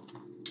Ra.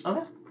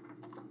 Okay.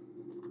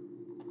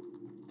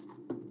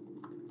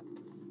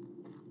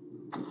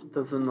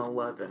 Does an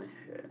 11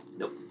 hit?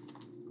 Nope.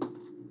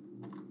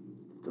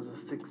 Does a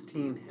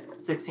 16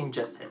 hit? 16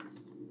 just hits.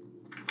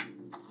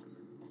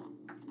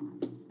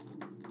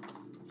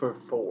 For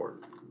 4.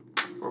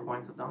 4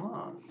 points of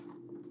damage.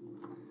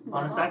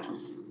 Bonus action.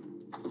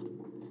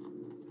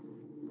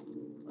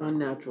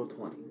 Unnatural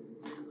 20.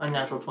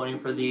 Unnatural 20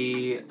 for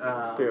the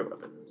Spirit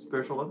weapon.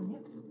 spiritual weapon,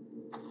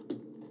 yeah.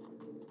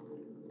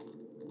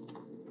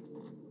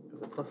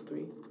 Is it plus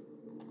 3?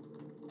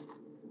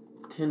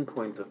 10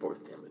 points of force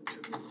damage.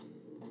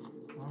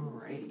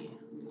 Alrighty.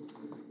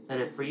 That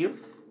it for you?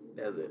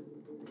 That's it.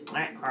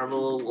 Alright,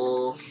 Harville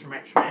will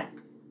schmack schmack.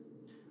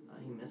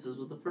 He misses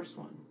with the first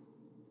one.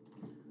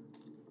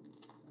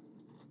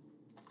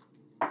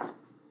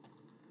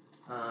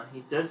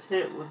 He does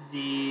hit with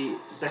the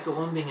second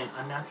one being an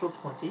unnatural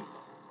 20.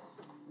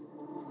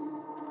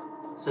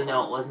 So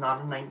no, it was not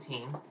a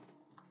 19.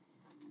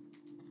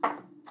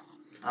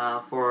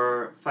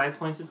 For 5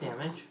 points of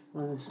damage.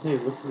 Honestly,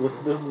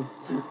 look them.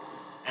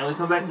 And we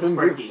come back to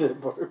Sparky.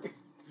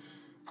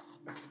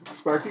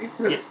 Sparky?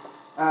 Yep.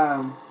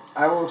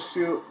 I will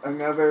shoot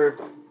another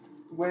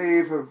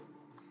wave of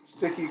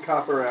sticky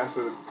copper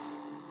acid.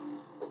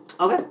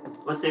 Okay.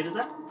 What save is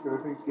that? I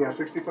think, yeah,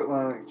 60-foot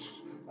line.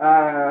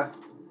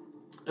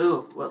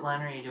 Ooh, what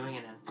line are you doing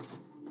it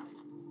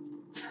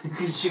in?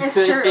 Because you It's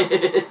could true.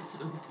 hit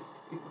some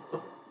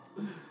people.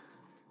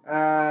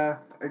 I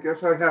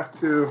guess I have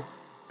to,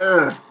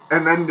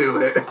 and then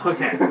do it.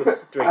 Okay.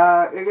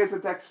 Straight. It gets a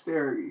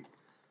dexterity.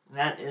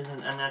 That is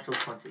an unnatural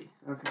 20.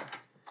 Okay.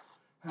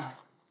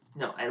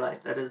 No, I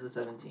lied. That is a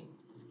 17.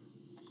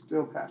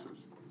 Still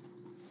passes.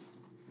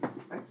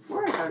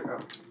 Where did I go?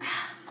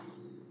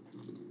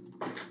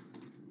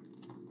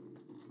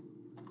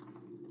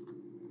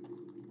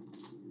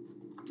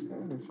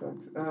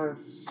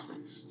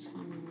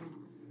 16,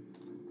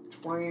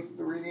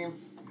 23,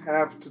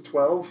 half to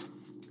 12.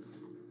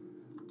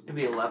 It'd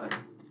be 11.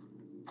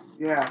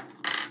 Yeah.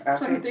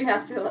 After, 23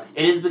 half to 11.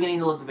 It is beginning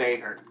to look very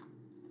hurt.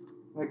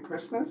 like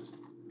Christmas?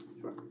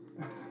 Sure.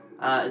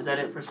 Is that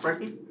it for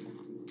Sparky?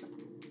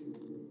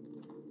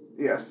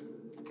 Yes.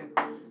 Okay.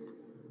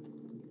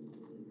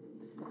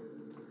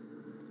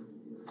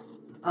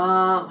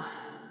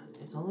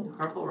 It's only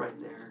Harple right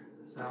there.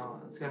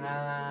 So it's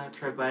gonna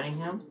try biting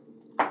him.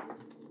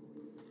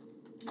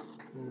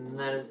 And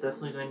that is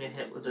definitely going to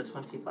hit with a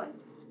 25.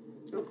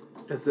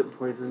 Is it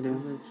poison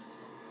damage?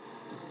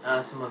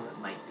 Some of it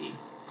might be.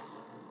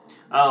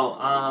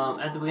 Oh,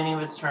 at the beginning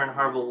of his turn,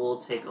 Harville will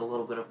take a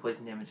little bit of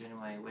poison damage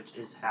anyway, which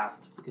is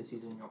halved because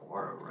he's in your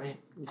aura, right?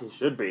 He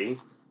should be.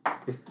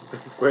 He's 3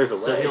 squares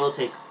away. So he will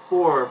take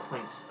 4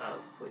 points of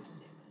poison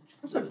damage.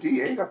 That's a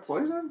D8 of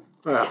poison?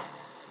 Yeah.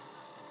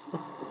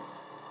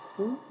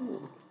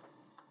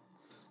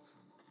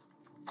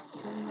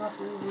 Turning off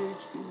your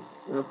ADHD.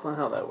 That's not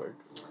how that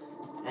works.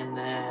 And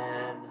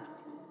then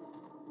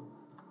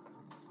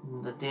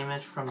the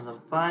damage from the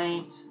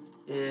bite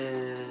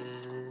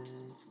is...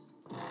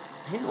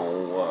 Ew.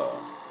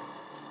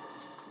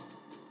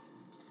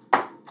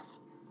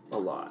 A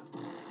lot.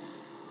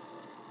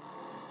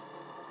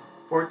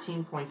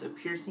 14 points of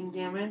piercing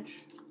damage.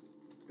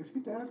 Is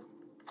he dead?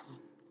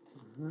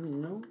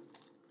 No.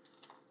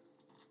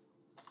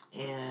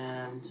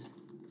 And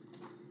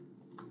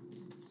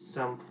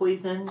some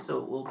poison, so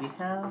it will be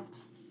halved.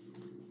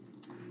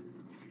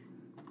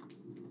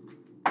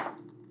 Okay,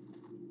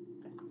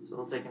 so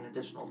we'll take an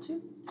additional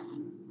 2.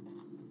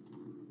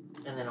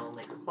 And then I'll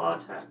make a claw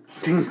attack.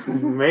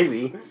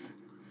 Maybe.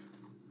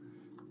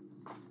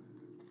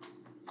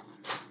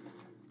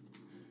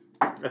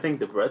 I think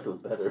the breath was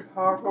better.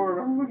 Harpo,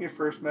 remember when you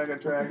first Mega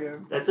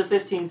Dragon? That's a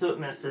 15, so it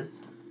misses.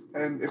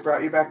 And it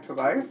brought you back to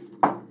life?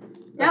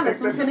 Yeah, I this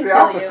think one's is gonna the kill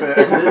you.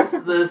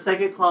 opposite. The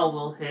second claw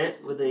will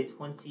hit with a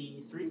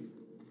 23.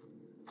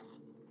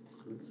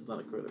 This is not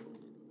a critical.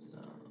 So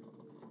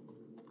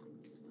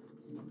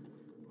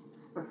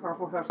But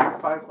Harpo has like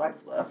 5 life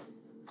left.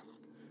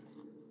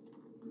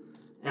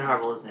 and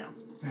Harville is down.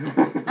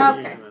 Okay.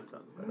 Yeah, that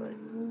sounds about right.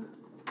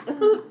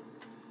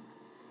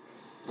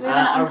 We have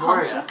an Arborea.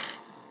 unconscious.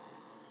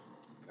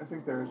 I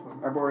think there is one.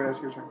 Arborea,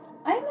 it's your turn.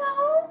 I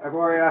know.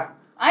 Arborea.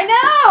 I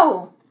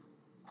know.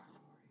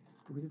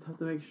 We just have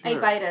to make sure. I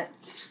bite it.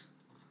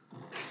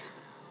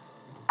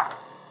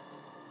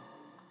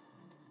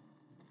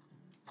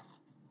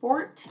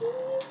 $14?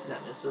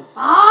 That misses.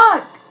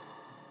 Fuck!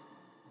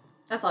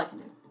 That's all I can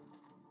do.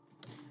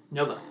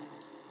 Nova.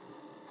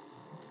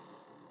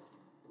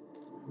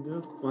 I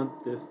just want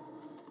this.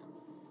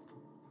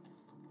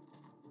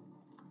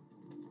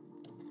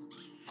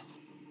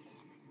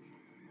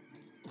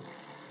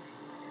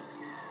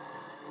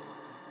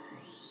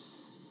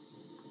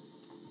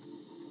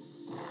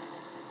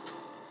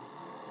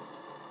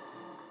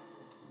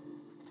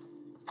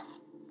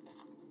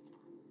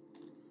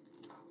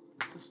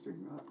 This did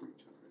not recharge.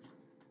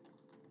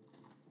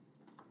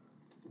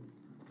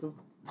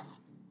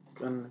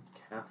 Gonna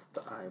cast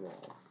the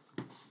eyeballs.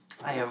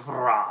 I have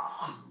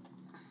Ra.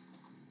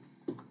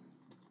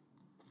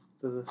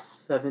 Does a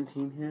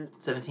 17 hit?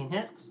 17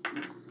 hits.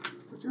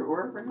 Did your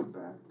aura bring it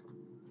back?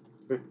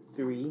 For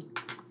 3?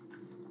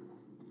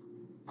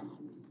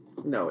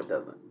 No, it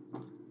doesn't.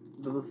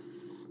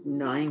 Does a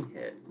 9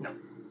 hit?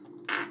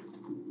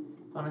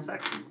 Bonus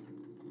action.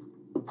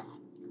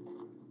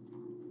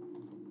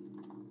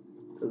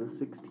 Does a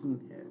 16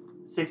 hit?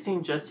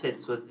 16 just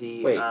hits with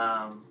the Wait.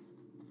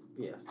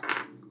 Yes.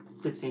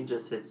 16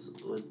 just hits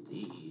with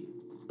the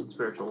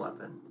spiritual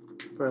weapon.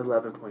 For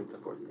 11 points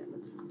of force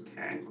damage.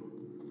 Okay.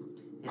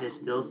 It is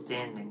still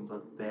standing,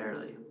 but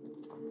barely.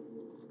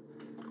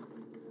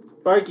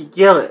 Sparky,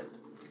 kill it!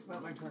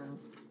 Not my turn.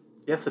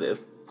 Yes, it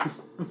is.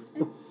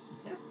 It's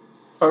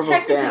Harville's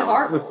technically down.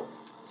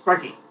 Harples.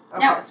 Sparky. Okay.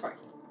 Now it's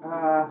Sparky.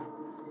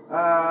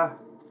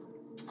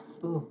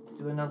 Ooh,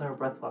 do another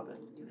breath weapon.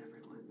 Get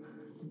everyone.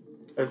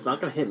 It's not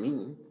gonna hit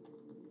me.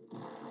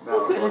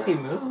 You could if you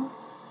move.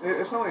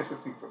 It's only a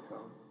 15-foot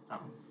cone. Oh.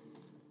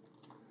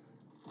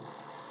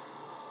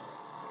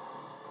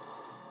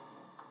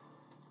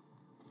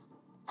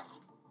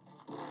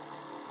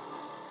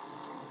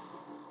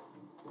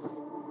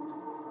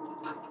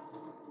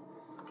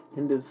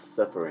 Ended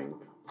suffering.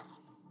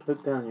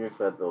 Put down your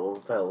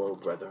fellow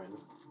brethren.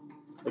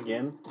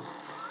 Again?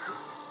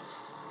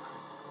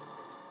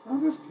 I'll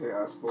just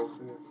chaos bolt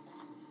it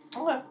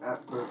Okay.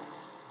 at the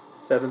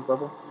 7th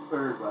level?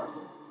 3rd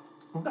level.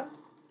 Okay. I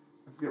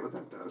forget what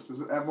that does. Does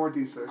it add more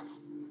d6?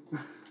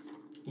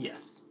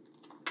 Yes.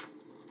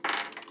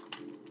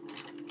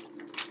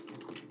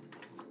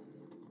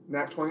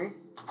 Nat 20?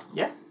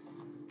 Yeah.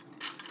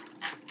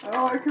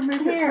 Oh, I can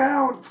make it Here.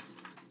 bounce.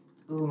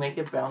 Ooh, make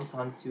it bounce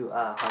onto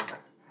Harville.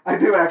 I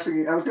do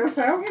actually. I was going to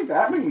say, I don't need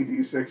that many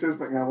d6s,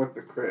 but now with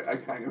the crit, I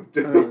kind of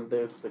do. I mean,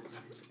 there's 6.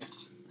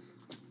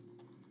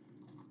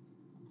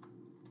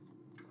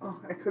 Oh,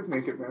 I could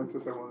make it bounce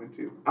if I wanted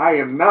to. I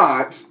am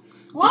not.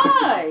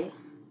 Why?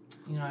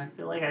 You know, I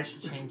feel like I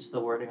should change the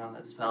wording on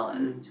this spell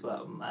into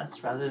a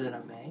must rather than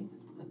a may.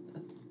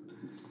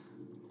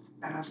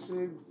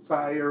 Acid,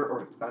 fire,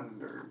 or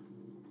thunder?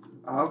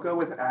 I'll go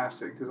with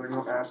acid because I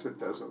know acid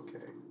does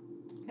okay.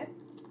 Okay.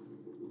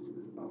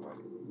 Alright.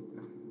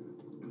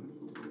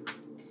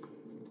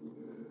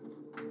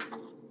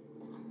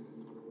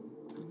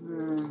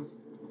 And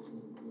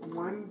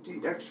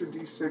then extra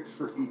d6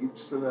 for each,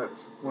 so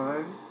that's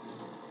 1,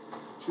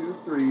 2,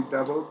 3,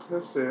 double to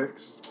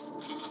 6.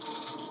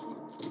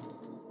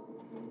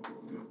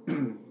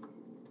 Okay,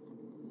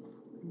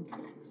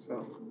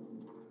 so.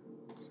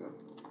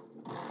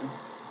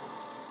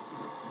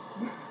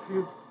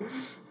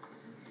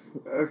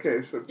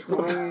 Okay, so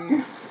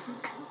 20,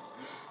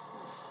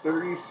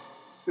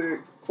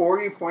 36,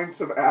 40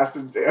 points of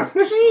acid damage.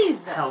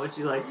 Jesus. How would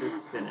you like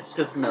to finish?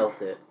 Just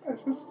melt it. I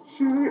just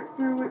shoot it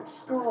through its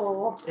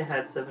skull. It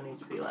had 7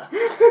 HP left.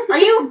 Are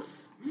you?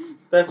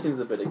 That seems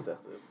a bit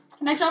excessive.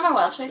 Can I draw my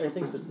wild shape? I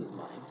think this is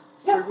mine.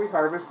 Should we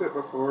harvest it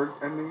before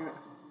ending it?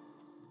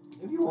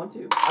 If you want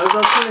to. I was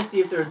also going to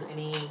see if there's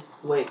any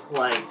quick,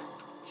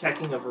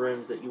 checking of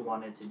rooms that you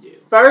wanted to do.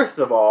 First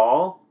of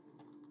all,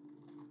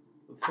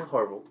 it's so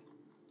horrible.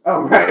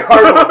 Oh, right,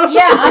 horrible.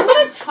 Yeah, I'm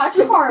gonna touch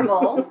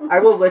Horrible. I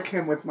will lick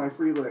him with my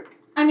free lick.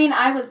 I mean,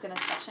 I was gonna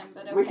touch him,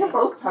 but okay. We can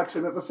both touch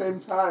him at the same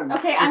time.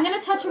 Okay, I'm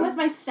gonna touch him with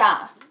my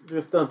staff.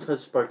 Just don't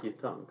touch Sparky's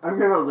tongue. I'm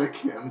gonna lick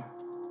him.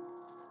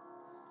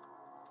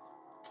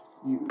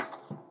 Use.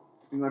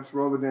 And let's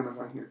roll the damage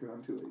on here because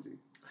I'm too lazy.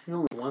 I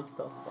only want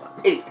spell slot.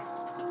 8.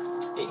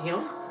 8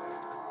 healing?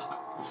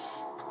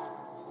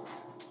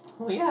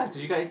 Oh yeah,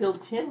 because you got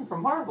healed 10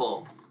 from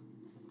Marvel.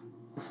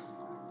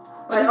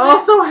 I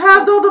also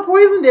have all the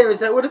poison damage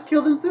that would have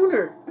killed him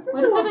sooner.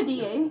 What is it, a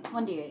D8?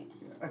 1D8.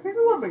 I think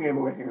we would have been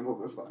able to handle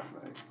this last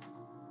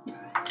night.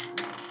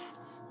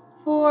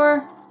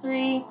 4,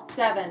 3,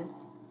 7.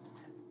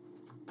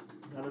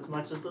 Not as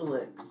much as the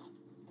licks.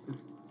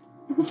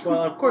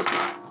 Well, of course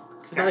not.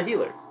 She's not a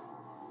healer.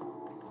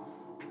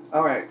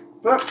 Alright,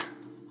 book.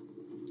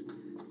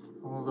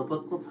 Well, the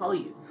book will tell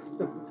you.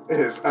 It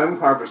is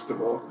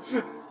unharvestable.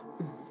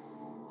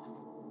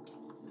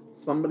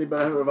 Somebody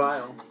better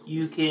revile.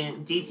 You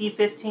can, DC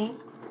 15,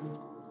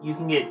 you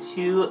can get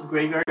 2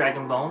 graveyard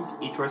dragon bones,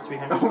 each worth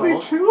 300 Only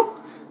gold.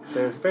 2?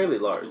 They're fairly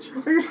large.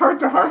 I think it's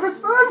hard to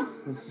harvest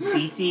them?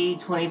 DC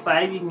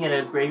 25, you can get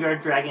a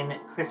graveyard dragon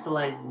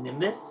crystallized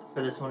nimbus.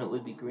 For this one, it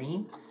would be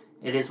green.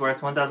 It is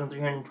worth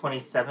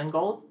 1,327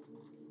 gold.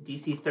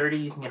 DC 30,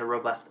 you can get a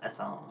robust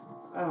essence.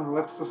 Oh,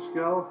 what's the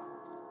skill?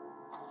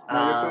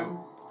 Medicine?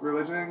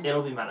 Religion?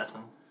 It'll be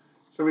medicine.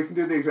 So we can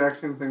do the exact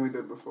same thing we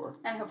did before.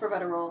 And hope for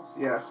better rolls.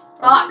 Yes.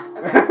 Fuck!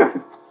 Okay.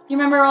 You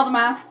remember all the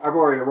math?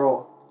 Arborea,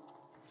 roll.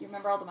 You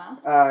remember all the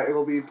math? It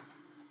will be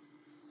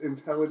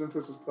intelligence,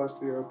 which is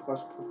 +0,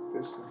 plus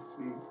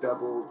proficiency,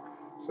 double.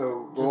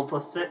 So roll Just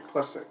plus 6?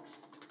 plus 6.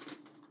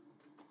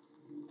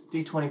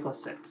 D20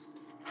 plus 6.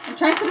 I'm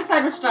trying to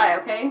decide which die,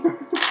 okay?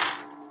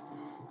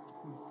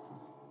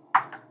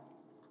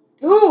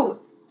 Ooh!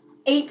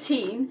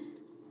 18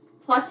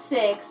 plus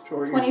 6,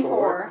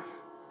 24.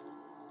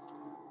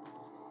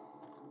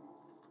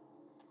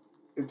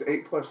 It's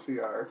 8 plus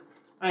CR.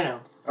 I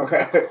know.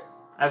 Okay.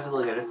 I have to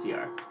look at a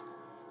CR.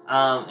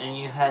 And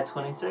you had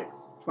 26?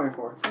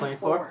 24.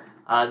 24?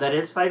 That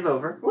is 5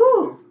 over.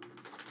 Woo!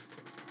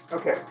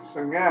 Okay,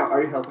 so now,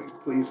 are you helping?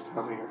 Please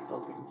tell me you're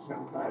helping,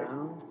 Senpai.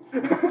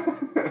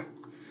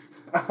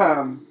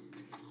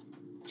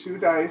 2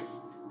 dice.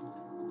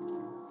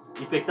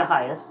 You pick the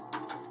highest.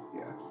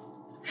 Yes.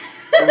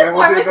 And then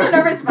Why am I do so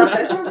nervous about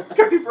this?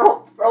 Because you've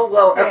rolled so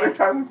low every Okay.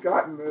 time we've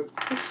gotten this.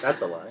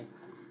 That's a lie.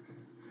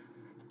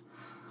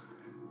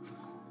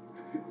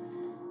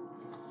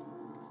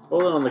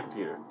 Hold it on the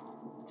computer.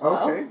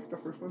 12? Okay, the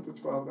first one's a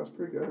 12. That's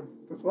pretty good.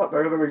 That's a lot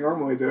better than we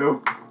normally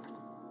do.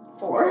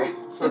 4.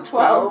 So So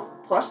 12.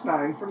 plus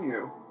 9 from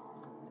you.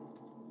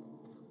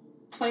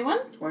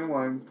 21?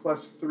 21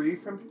 plus 3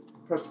 from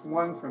plus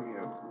 1 from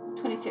you.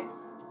 22.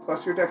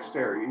 Plus your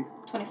dexterity.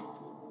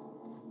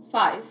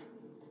 25.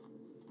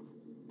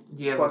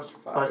 Do you have Plus a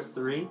 5. plus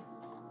 3?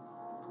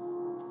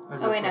 Or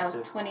is Oh, it wait, plus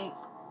no. 2?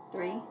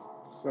 23.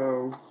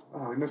 So,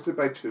 we missed it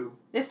by 2.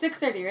 This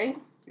 6:30, right?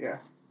 Yeah.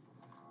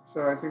 So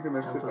I think we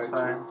missed And it by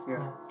plus 5. 2.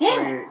 Yeah.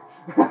 Damn it!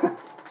 28.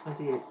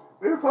 28.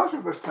 We were closer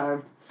this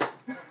time.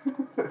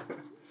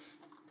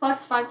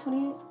 Plus 5,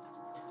 28.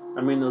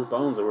 I mean, those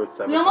bones are worth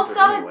 700 We almost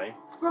got it. anyway.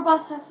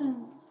 Robust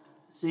essence.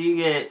 So you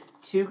get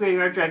 2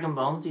 graveyard dragon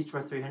bones, each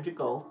worth 300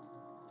 gold.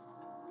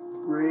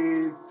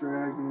 Grave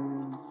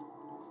dragon.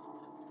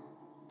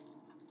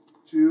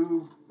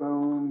 2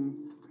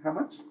 bone. How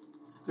much?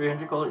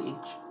 300 gold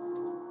each.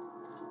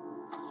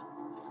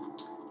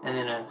 And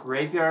then a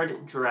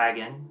graveyard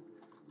dragon,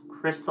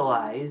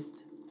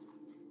 crystallized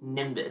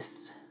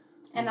nimbus,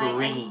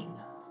 green.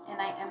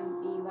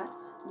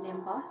 N-I-M-B-U-S.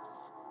 Nimbus.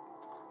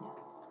 Yeah.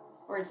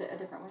 Or is it a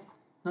different way?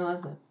 No,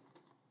 that's it.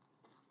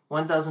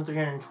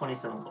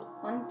 1,327 gold.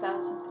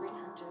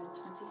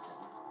 1,327.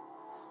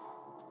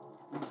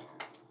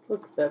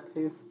 Look, that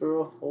pays for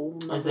a whole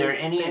nother Is there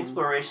any thing.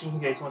 exploration you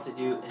guys want to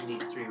do in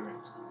these 3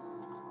 rooms?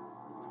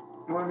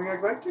 Well, I mean,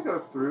 I'd like to go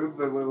through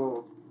the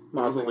little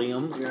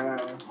Mausoleums. Yeah.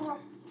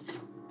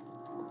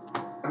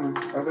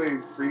 Are they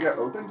free to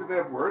open? Do they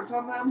have words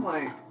on them?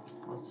 Like,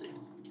 Let's see.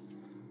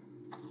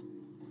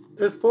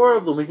 There's 4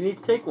 of them. We can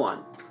each take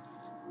one.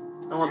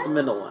 I want the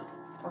middle one.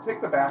 I'll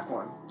take the back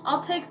one.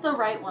 I'll take the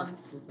right one.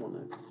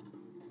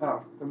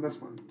 Oh, then this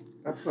one.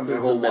 That's the The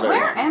middle whole one. middle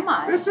Where am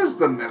I? This is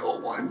the middle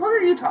one. What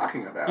are you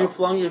talking about? You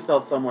flung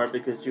yourself somewhere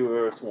because you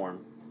were sworn.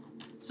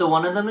 So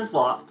one of them is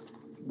locked.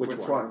 Which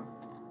one?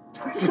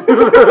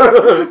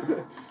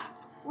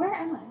 Where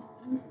am I?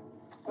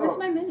 Where's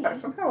my mini?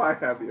 Somehow I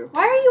have you.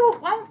 Why are you?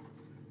 Why?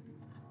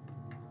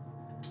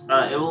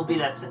 It will be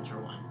that center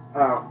one.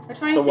 Oh. Which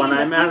one are you The one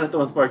taking? I'm This at, the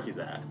one Sparky's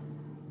at.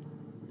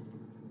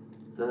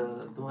 The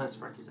one that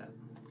Sparky's at.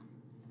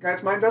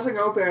 Guys, mine doesn't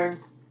open.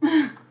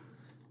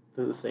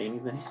 Does it say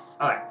anything?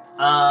 Okay.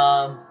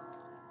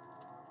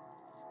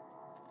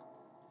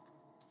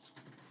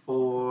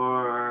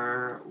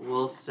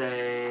 We'll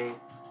say,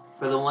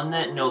 for the one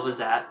that Nova's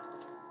at,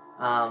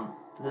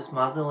 this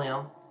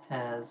mausoleum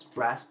has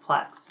brass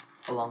plaques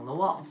along the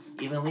walls,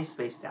 evenly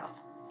spaced out.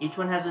 Each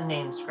one has a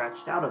name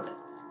scratched out of it.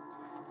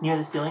 Near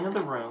the ceiling of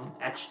the room,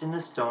 etched in the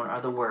stone,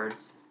 are the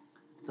words,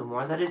 "The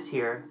more that is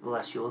here, the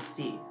less you will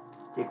see.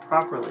 Dig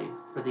properly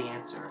for the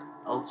answer,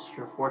 else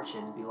your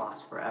fortune be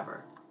lost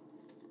forever."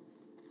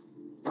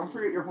 Don't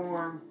forget your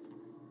horn.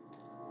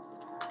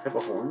 I have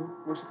a horn?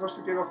 We're supposed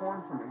to get a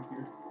horn from in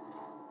here.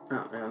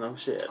 Oh, yeah, no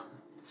shit.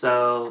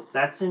 So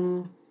that's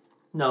in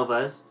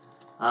Nova's.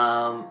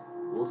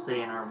 We'll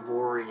say in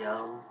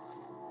Arboreal's.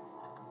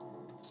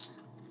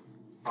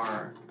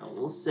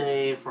 We'll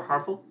say for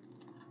Harful.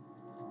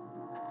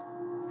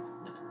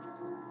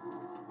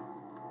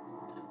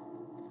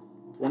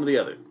 It's one or the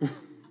other.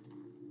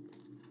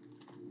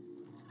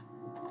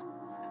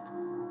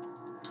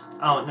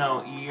 Oh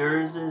no,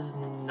 yours is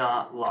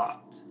not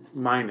locked.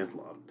 Mine is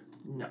locked.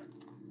 No.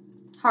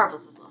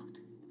 Harville's is locked.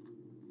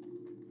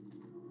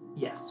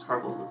 Yes,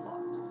 Harville's is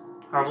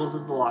locked. Harville's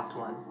is the locked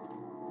one.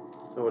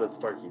 So what is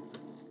Sparky's?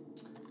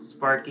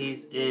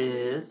 Sparky's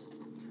is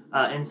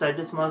inside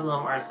this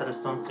mausoleum are a set of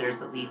stone stairs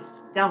that lead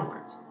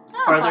downwards,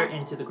 Oh, farther fun.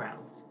 into the ground.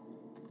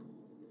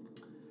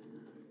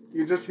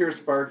 You just hear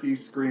Sparky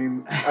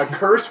scream a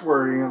curse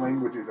word in a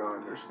language you don't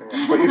understand.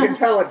 But you can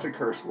tell it's a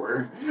curse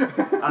word.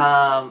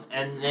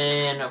 And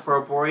then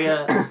for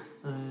Arborea,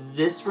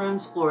 this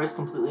room's floor is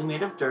completely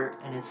made of dirt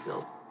and is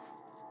filled.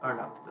 Or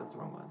no, that's the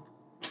wrong one.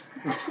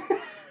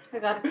 I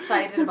got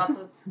excited about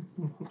the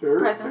Dirt?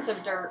 presence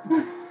of dirt.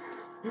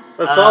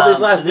 That's all these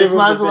last This two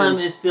rooms have mausoleum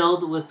been. is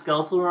filled with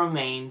skeletal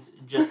remains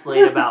just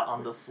laid about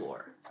on the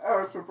floor. Oh,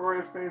 it's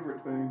Arborea's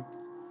favorite thing.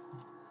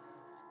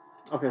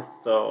 Okay,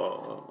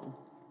 so...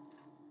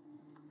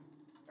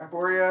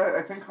 Arborea,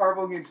 I think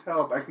Harville needs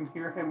help. I can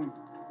hear him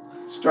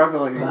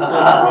struggling.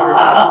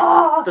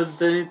 Does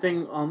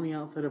anything on the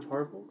outside of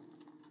Harville's?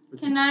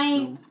 Can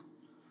I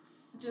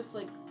just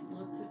like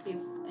look to see if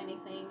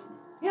anything?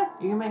 Yeah,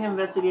 you can make an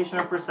investigation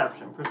or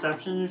perception.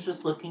 Perception is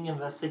just looking,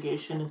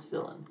 investigation is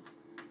filling.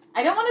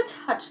 I don't want to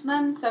touch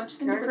them, so I'm just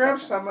Can gonna I do grab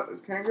perception.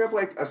 Can I grab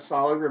like a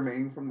solid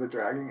remain from the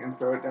dragon and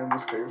throw it down the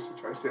stairs to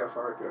try to see how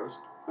far it goes?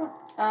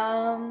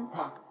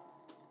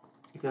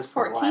 It goes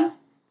for 14. a while.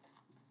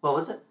 What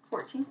was it?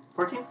 14.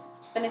 14?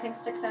 If anything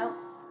sticks out.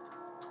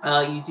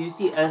 You do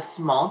see a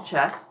small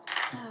chest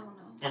Oh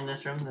no. in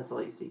this room. That's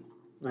all you see.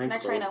 Can I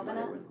try and open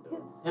it?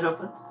 It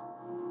opens.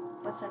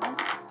 What's in it?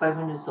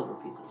 500 silver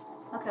pieces.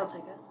 Okay, I'll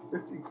take it.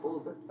 50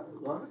 gold. I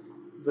love it.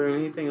 Is there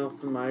anything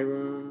else in my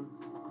room?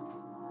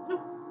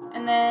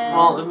 And then.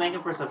 Well, make a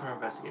perception or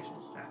investigation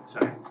check.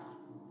 Sorry.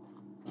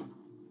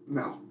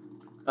 No.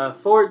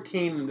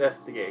 14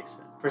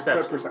 investigation.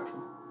 Perception.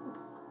 Perception.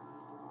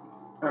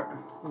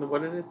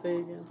 What did it say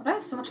again? Why do I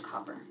have so much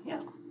copper?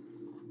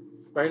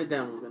 Write it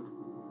down, Ruben.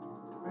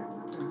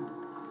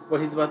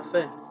 What he's about to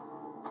say.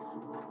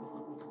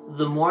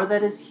 The more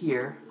that is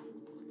here,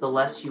 the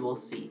less you will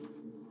see.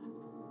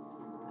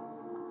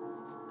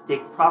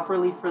 Dig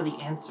properly for the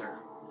answer,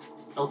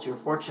 else your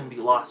fortune be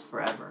lost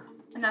forever.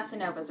 And that's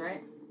Nova's,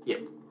 right?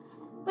 Yep.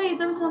 Wait,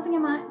 there was nothing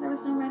in mine. There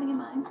was no writing in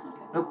mine. Okay.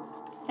 Nope.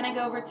 Can I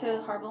go over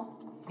to Harville?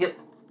 Yep.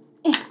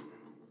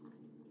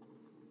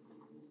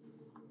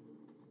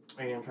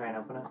 Are you gonna try and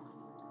open it?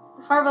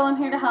 Harville, I'm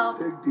here to help.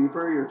 Dig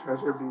deeper, your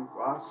treasure be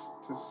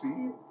lost to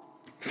see.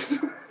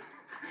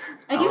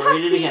 I do I'll have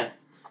read it feet. again.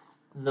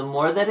 The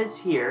more that is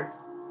here,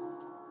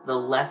 the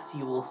less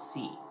you will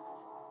see.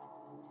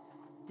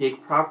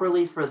 Dig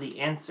properly for the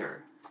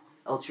answer,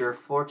 else your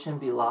fortune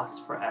be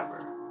lost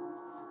forever.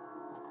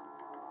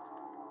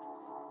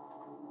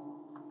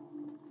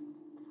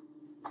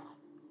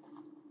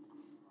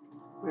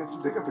 We have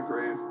to dig up a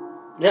grave.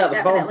 Yeah,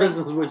 the problem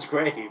Definitely. is which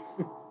grave.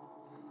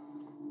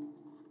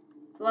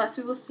 The less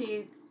we will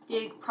see,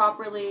 dig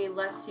properly,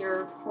 lest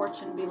your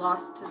fortune be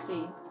lost to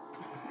sea.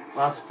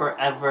 Lost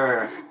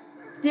forever.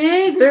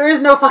 Dig! There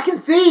is no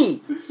fucking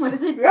sea! What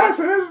is it? Yeah,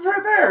 so it's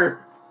right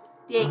there.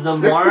 Dig.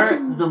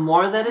 The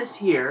more that is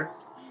here,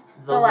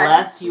 the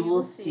less you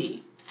will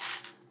see.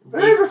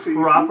 There is a Dig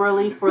sea.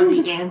 properly for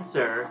the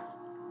answer,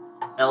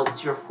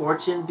 else your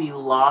fortune be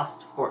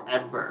lost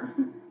forever.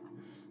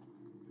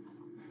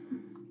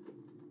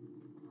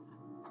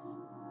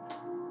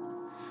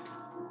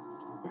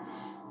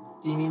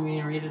 Do you need me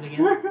to read it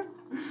again?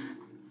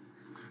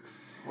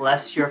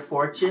 Lest your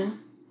fortune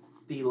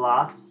be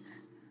lost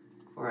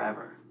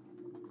forever.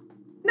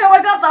 No,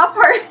 I got that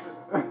part.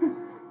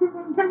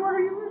 Then what are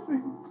you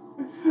missing?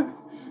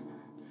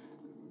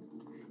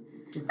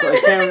 So I'm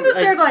missing the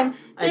third line.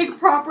 Dig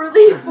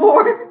properly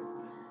for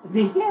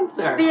The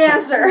answer. the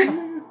answer.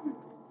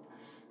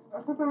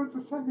 I thought that was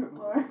the second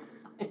line.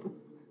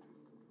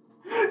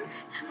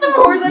 The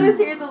more that is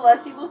here, the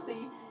less you will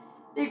see.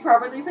 Dig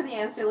properly for the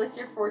answer, lest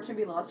your fortune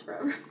be lost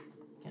forever.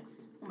 Yes.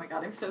 Oh my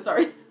god, I'm so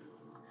sorry.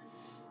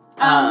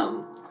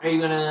 Are you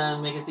gonna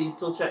make a thieves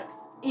tool check?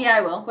 Yeah,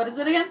 I will. What is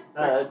it again?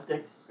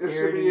 It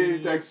should be a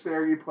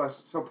dexterity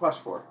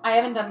 +4. I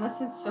haven't done this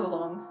in so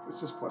long.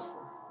 It's just +4.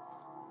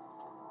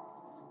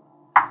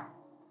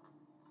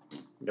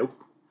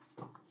 Nope.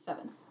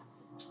 7.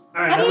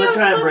 Alright, How do I'm you know gonna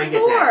try it's to break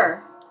it down.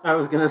 +4? I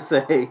was gonna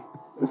say.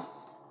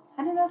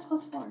 How do you know it's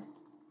 +4?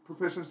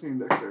 Proficiency in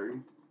dexterity.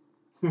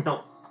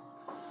 No.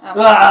 Oh.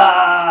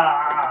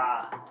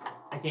 Ah!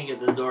 I can't get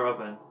this door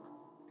open.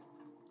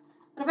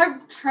 What if I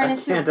turn I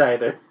into can't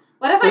either.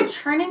 What if I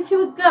turn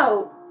into a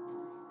goat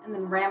and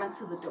then ram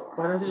into the door?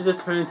 Why don't you just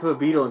turn into a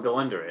beetle and go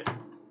under it?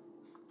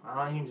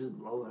 Oh, you can just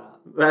blow it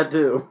up. That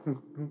too.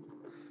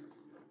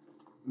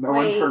 No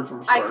one turned from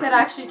I Sparky. could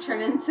actually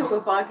turn into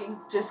a bug and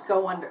just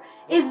go under.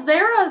 Is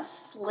there a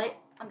slit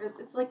under?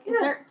 It's like, is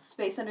there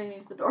space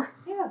underneath the door?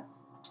 Yeah.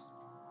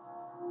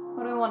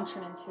 What do I want to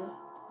turn into?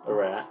 A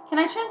rat. Can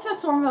I turn into a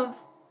swarm of?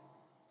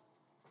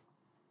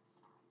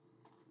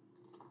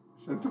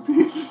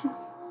 Centipedes.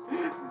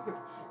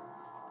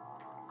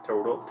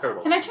 Turtle.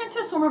 Can I turn into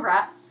a swarm of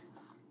rats?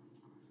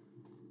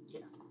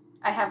 Yeah.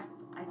 I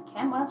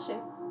can wild shape.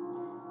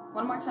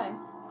 One more time.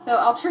 So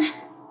I'll turn.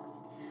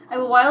 I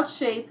will wild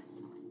shape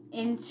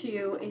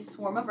into a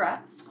swarm of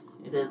rats.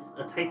 It is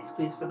a tight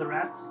squeeze for the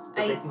rats,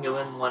 but I they can go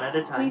in one at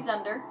a time. Squeeze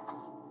under.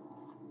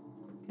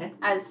 Okay.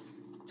 As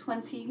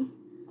 20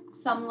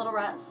 some little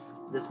rats.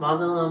 This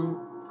mausoleum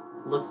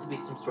looks to be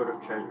some sort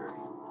of treasury.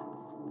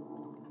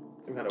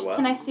 Some kind of what?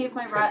 Can I see if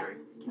my rat? Treasury.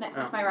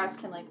 If my rats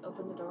can like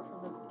open the door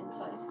from the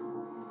inside?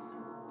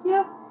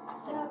 Yeah.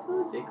 Yeah, I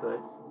feel like they could.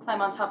 Climb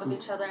on top of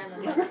each other and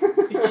then like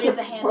Yeah. shoot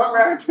the handle. What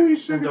ratatouille The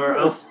shit door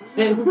is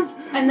this? opens.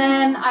 And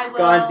then I will.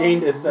 God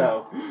deigned it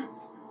so.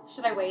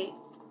 Should I wait?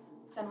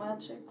 10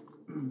 wild shape.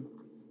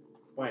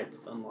 Why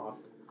it's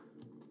unlocked.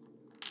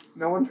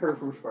 No one turned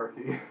from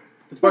Sparky.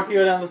 Did Sparky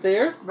go down the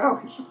stairs? No,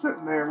 he's just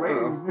sitting there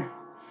waiting.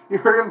 You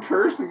heard him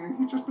cursing and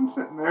he's just been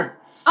sitting there.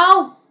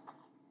 I'll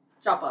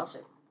drop wild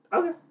shape.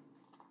 Okay.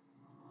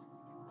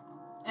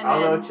 And I'll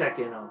then go check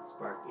in on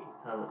Sparky,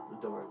 now that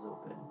the door is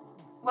open.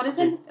 what is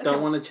You it?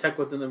 don't want to check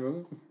what's in the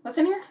room? What's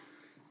in here?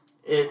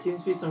 It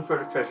seems to be some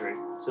sort of treasury,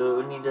 so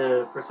we need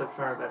a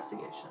perception or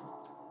investigation.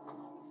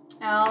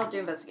 I'll do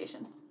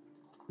investigation.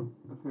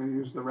 Okay,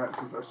 use the rat's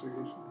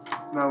investigation.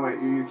 No,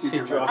 wait, you keep She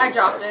your dropped I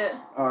dropped it.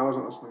 Oh, I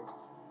wasn't listening.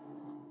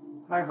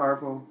 Hi,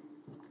 Harple.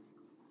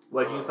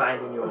 What'd you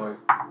find in yours?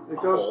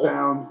 It goes Oh.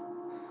 down.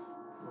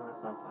 No,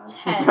 that's not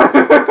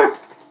fun. 10.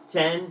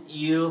 10,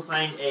 you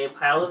find a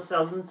pile of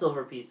 1,000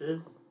 silver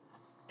pieces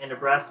and a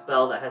brass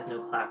bell that has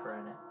no clapper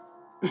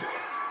in it.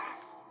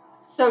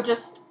 So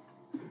just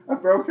A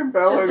broken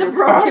bell. Just and a your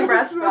broken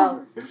brass brass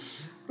bell.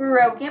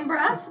 broken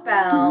brass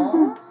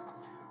bell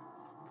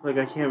Like,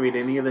 I can't read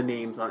any of the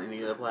names on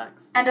any of the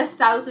plaques. and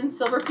 1,000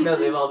 silver pieces. No,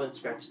 they've all been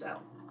scratched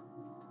out.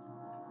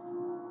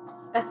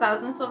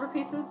 1,000 silver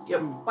pieces.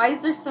 Yep. Why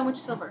is there so much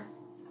silver?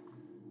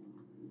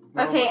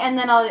 No. Okay, and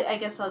then I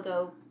guess I'll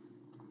go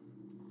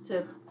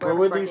to where What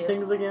were Sparky these is.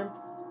 things again?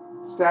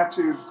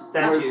 Statues.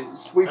 Statues.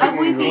 With Sweeping Of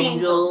weeping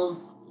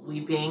angels. Angels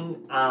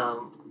weeping,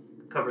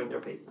 covering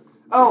their faces.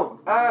 Oh,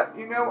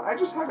 I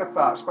just had a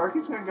thought.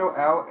 Sparky's gonna go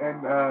out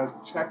and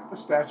check the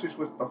statues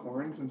with the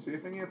horns and see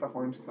if any of the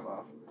horns come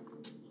off.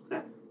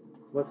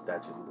 What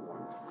statues with the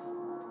horns?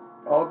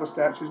 All of the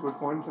statues with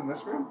horns in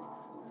this room?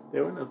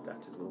 There were no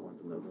statues with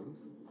horns in those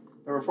rooms.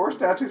 There were 4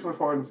 statues with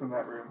horns in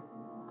that room.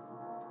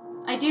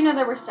 I do know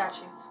there were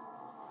statues.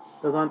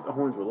 Those aren't the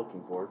horns we're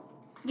looking for.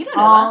 You don't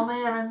know Oh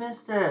man, I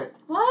missed it. that. It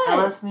What?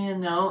 left me a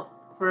note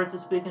for it to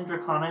speak in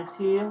Draconic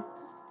to you.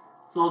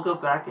 So we'll go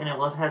back and it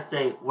will have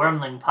say,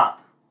 Wormling pup.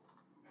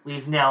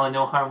 Leave now and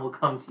no harm will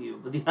come to you,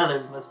 but the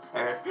others must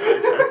perish for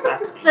their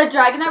trespassing. The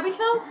dragon that we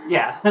killed?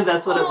 Yeah,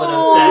 that's what it would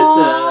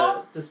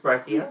have said to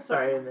Sparky. I'm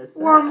sorry I missed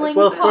that. Wormling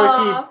Well, pup.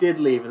 Sparky did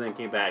leave and then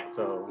came back,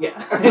 so... Yeah.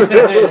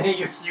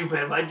 You're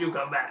stupid. Why'd you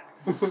come back?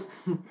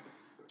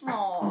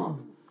 Aw.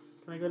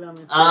 Can I go down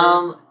these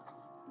stairs?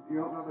 You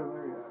don't know they're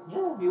there yet.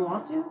 Yeah, if you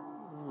want to. I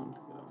want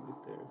to go down these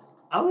stairs.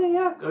 Oh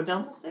yeah, go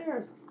down the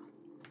stairs.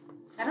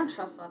 I don't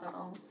trust that at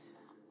all.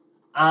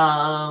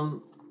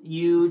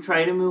 You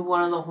try to move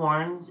one of the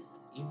horns.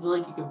 You feel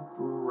like you could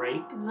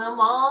break them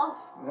off.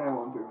 I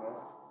won't do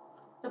that.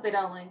 But they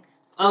don't like.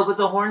 Oh, but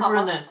the horns Pop were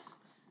in off. this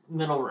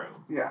middle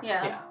room. Yeah.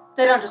 Yeah. Yeah.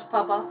 They don't just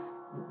pop off.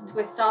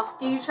 Twist off.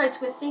 Did you try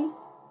twisting?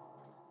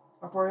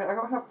 Arborea, I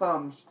don't have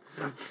thumbs.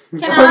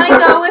 Can I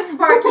go with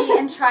Sparky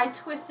and try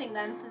twisting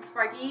them since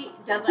Sparky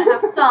doesn't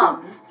have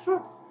thumbs?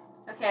 Sure.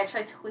 Okay, I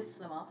try to twist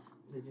them off.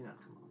 They do not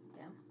come off.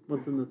 Damn.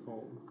 What's in this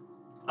hole?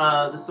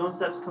 The stone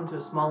steps come to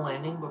a small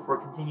landing before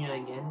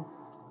continuing again.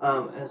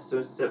 As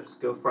stone steps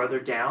go farther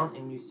down,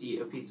 and you see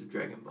a piece of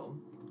dragon bone.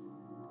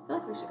 I feel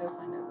like we should go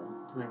find out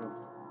though. Can I go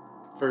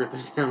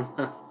further down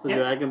past the Yeah.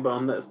 dragon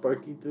bone that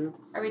Sparky threw?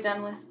 Are we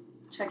done with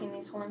checking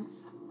these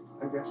horns?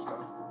 I guess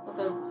so. We'll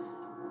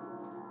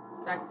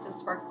go back to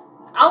Sparky.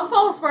 I'll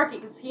follow Sparky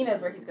because he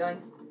knows where he's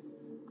going.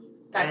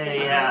 Back to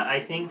his Yeah, room.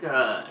 I think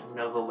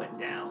Nova went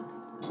down.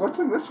 What's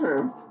in this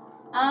room?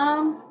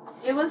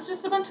 It was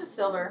just a bunch of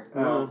silver.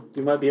 Oh,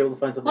 you might be able to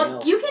find something Well,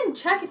 else. you can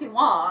check if you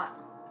want.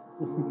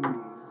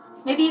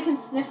 Maybe you can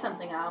sniff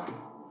something out.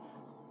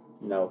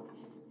 No.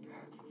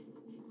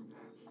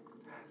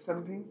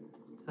 17?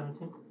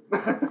 17?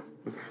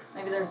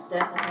 Maybe there's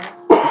death ahead.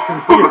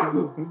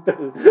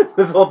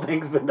 This whole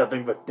thing's been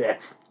nothing but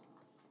death.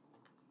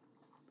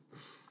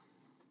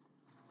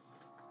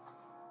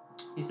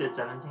 You said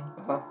 17?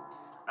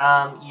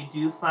 Uh-huh. You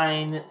do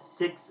find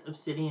 6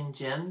 obsidian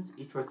gems,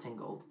 each worth 10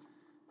 gold.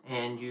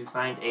 And you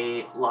find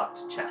a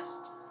locked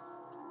chest.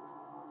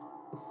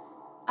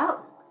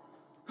 Oh,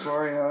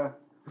 Gloria.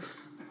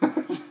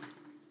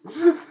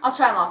 I'll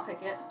try and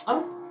lockpick it.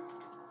 Oh.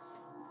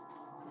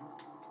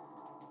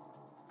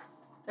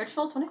 Third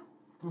roll 20?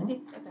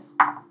 Mhm. Okay.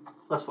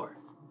 Plus 4.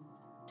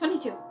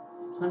 22.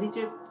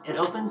 22. It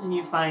opens and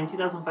you find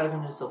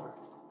 2,500 silver.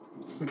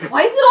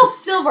 Why is it all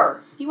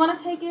silver? Do you want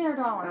to take it or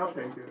do I want to I'll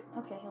take it? take it.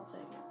 Okay, he'll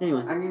take it.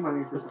 Anyway, I need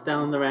money for what's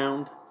down the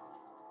round?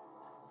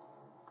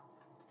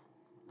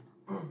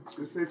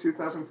 Is there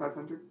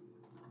 2,500?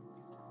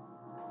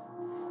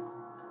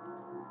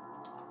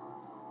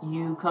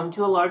 You come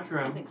to a large I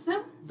room, think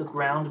so. the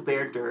ground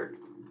bare dirt.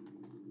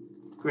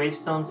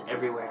 Gravestones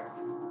everywhere,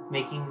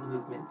 making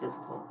movement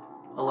difficult.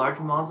 A large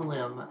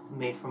mausoleum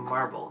made from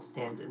marble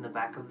stands in the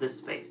back of this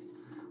space,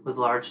 with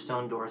large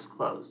stone doors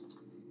closed.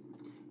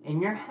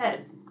 In your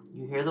head,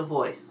 you hear the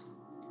voice.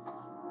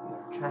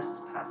 Your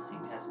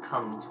trespassing has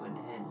come to an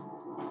end.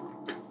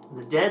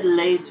 The dead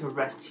laid to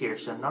rest here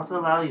shall not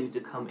allow you to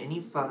come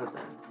any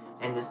further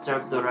and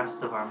disturb the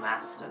rest of our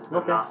master, the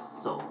Okay.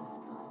 lost soul.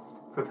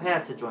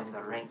 Prepare to join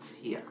the ranks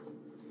here.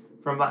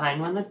 From behind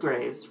one of the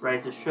graves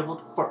rises a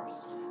shriveled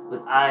corpse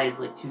with eyes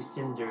like 2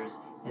 cinders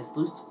and its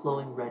loose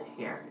flowing red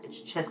hair. Its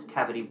chest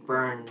cavity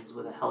burns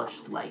with a hellish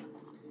light,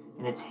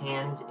 and its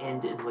hands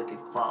end in wicked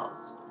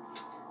claws.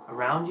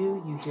 Around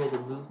you, you hear the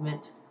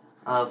movement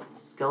of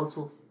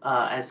skeletal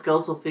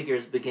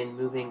figures begin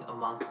moving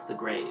amongst the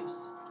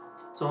graves.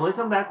 So when we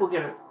come back, we'll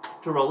get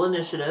to roll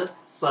initiative,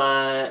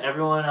 but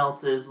everyone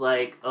else is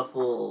like a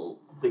full,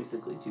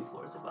 basically 2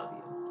 floors above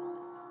you.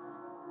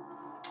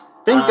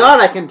 Thank God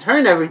I can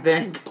turn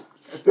everything.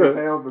 If they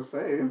failed to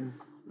save.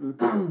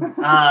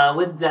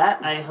 With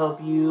that, I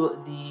hope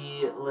you,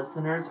 the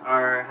listeners,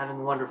 are having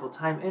a wonderful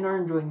time and are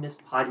enjoying this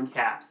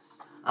podcast.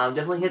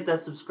 Definitely hit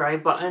that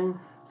subscribe button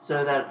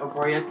so that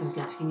Arborea can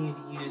continue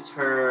to use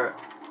her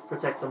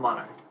Protect the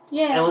Monarch.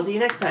 Yay. And we'll see you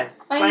next time.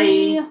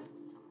 Bye.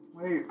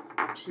 Wait,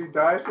 she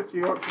dies if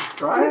you don't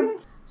subscribe?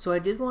 So I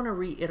did want to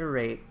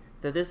reiterate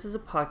that this is a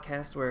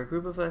podcast where a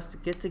group of us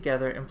get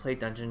together and play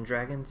Dungeons &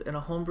 Dragons in a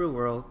homebrew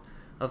world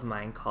of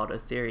mine called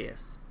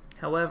Itherias.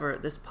 However,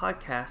 this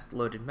podcast,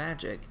 Loaded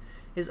Magic,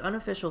 is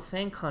unofficial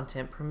fan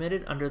content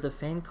permitted under the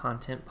fan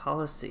content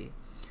policy.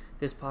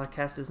 This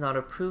podcast is not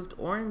approved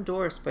or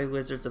endorsed by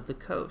Wizards of the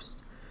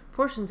Coast.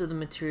 Portions of the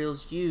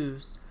materials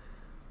used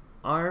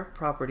are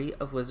property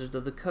of Wizards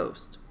of the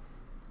Coast.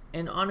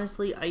 And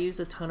honestly, I use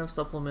a ton of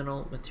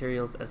supplemental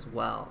materials as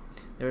well.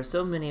 There are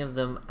so many of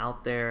them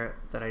out there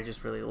that I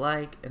just really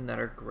like and that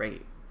are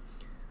great.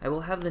 I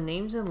will have the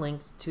names and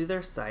links to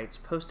their sites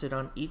posted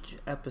on each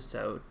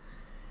episode,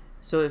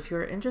 so if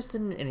you're interested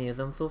in any of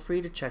them, feel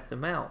free to check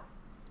them out.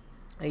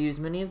 I use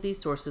many of these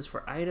sources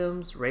for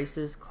items,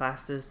 races,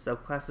 classes,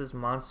 subclasses,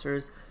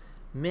 monsters,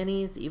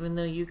 minis, even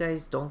though you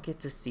guys don't get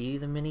to see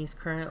the minis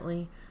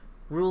currently,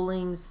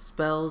 rulings,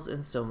 spells,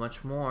 and so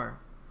much more.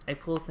 I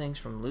pull things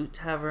from Loot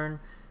Tavern,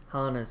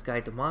 Helena's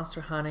Guide to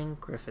Monster Hunting,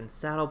 Griffin's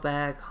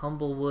Saddlebag,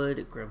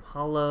 Humblewood, Grim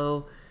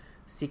Hollow,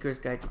 Seeker's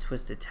Guide to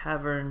Twisted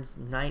Taverns,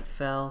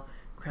 Nightfell,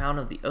 Crown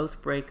of the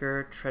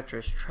Oathbreaker,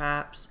 Treacherous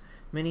Traps,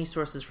 many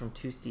sources from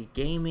 2C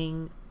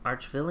Gaming,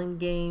 Archvillain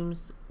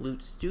Games,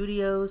 Loot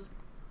Studios,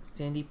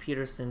 Sandy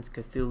Peterson's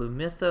Cthulhu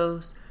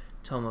Mythos,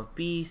 Tome of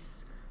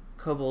Beasts,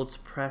 Kobold's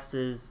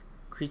Presses,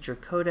 Creature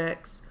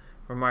Codex,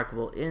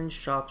 Remarkable Inns,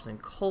 Shops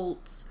and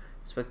Cults,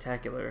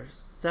 Spectacular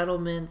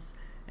Settlements,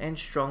 and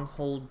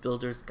Stronghold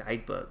Builders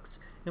Guidebooks.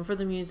 And for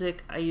the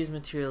music, I use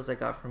materials I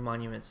got from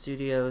Monument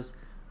Studios.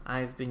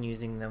 I've been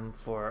using them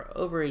for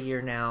over a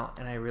year now,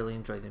 and I really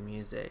enjoy the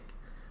music.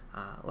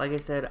 Like I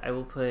said, I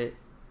will put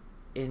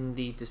in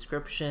the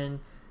description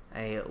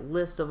a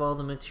list of all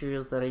the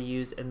materials that I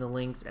use and the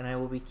links, and I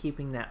will be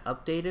keeping that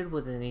updated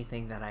with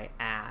anything that I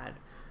add.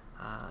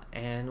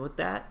 And with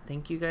that,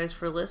 thank you guys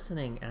for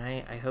listening, and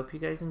I hope you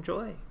guys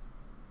enjoy.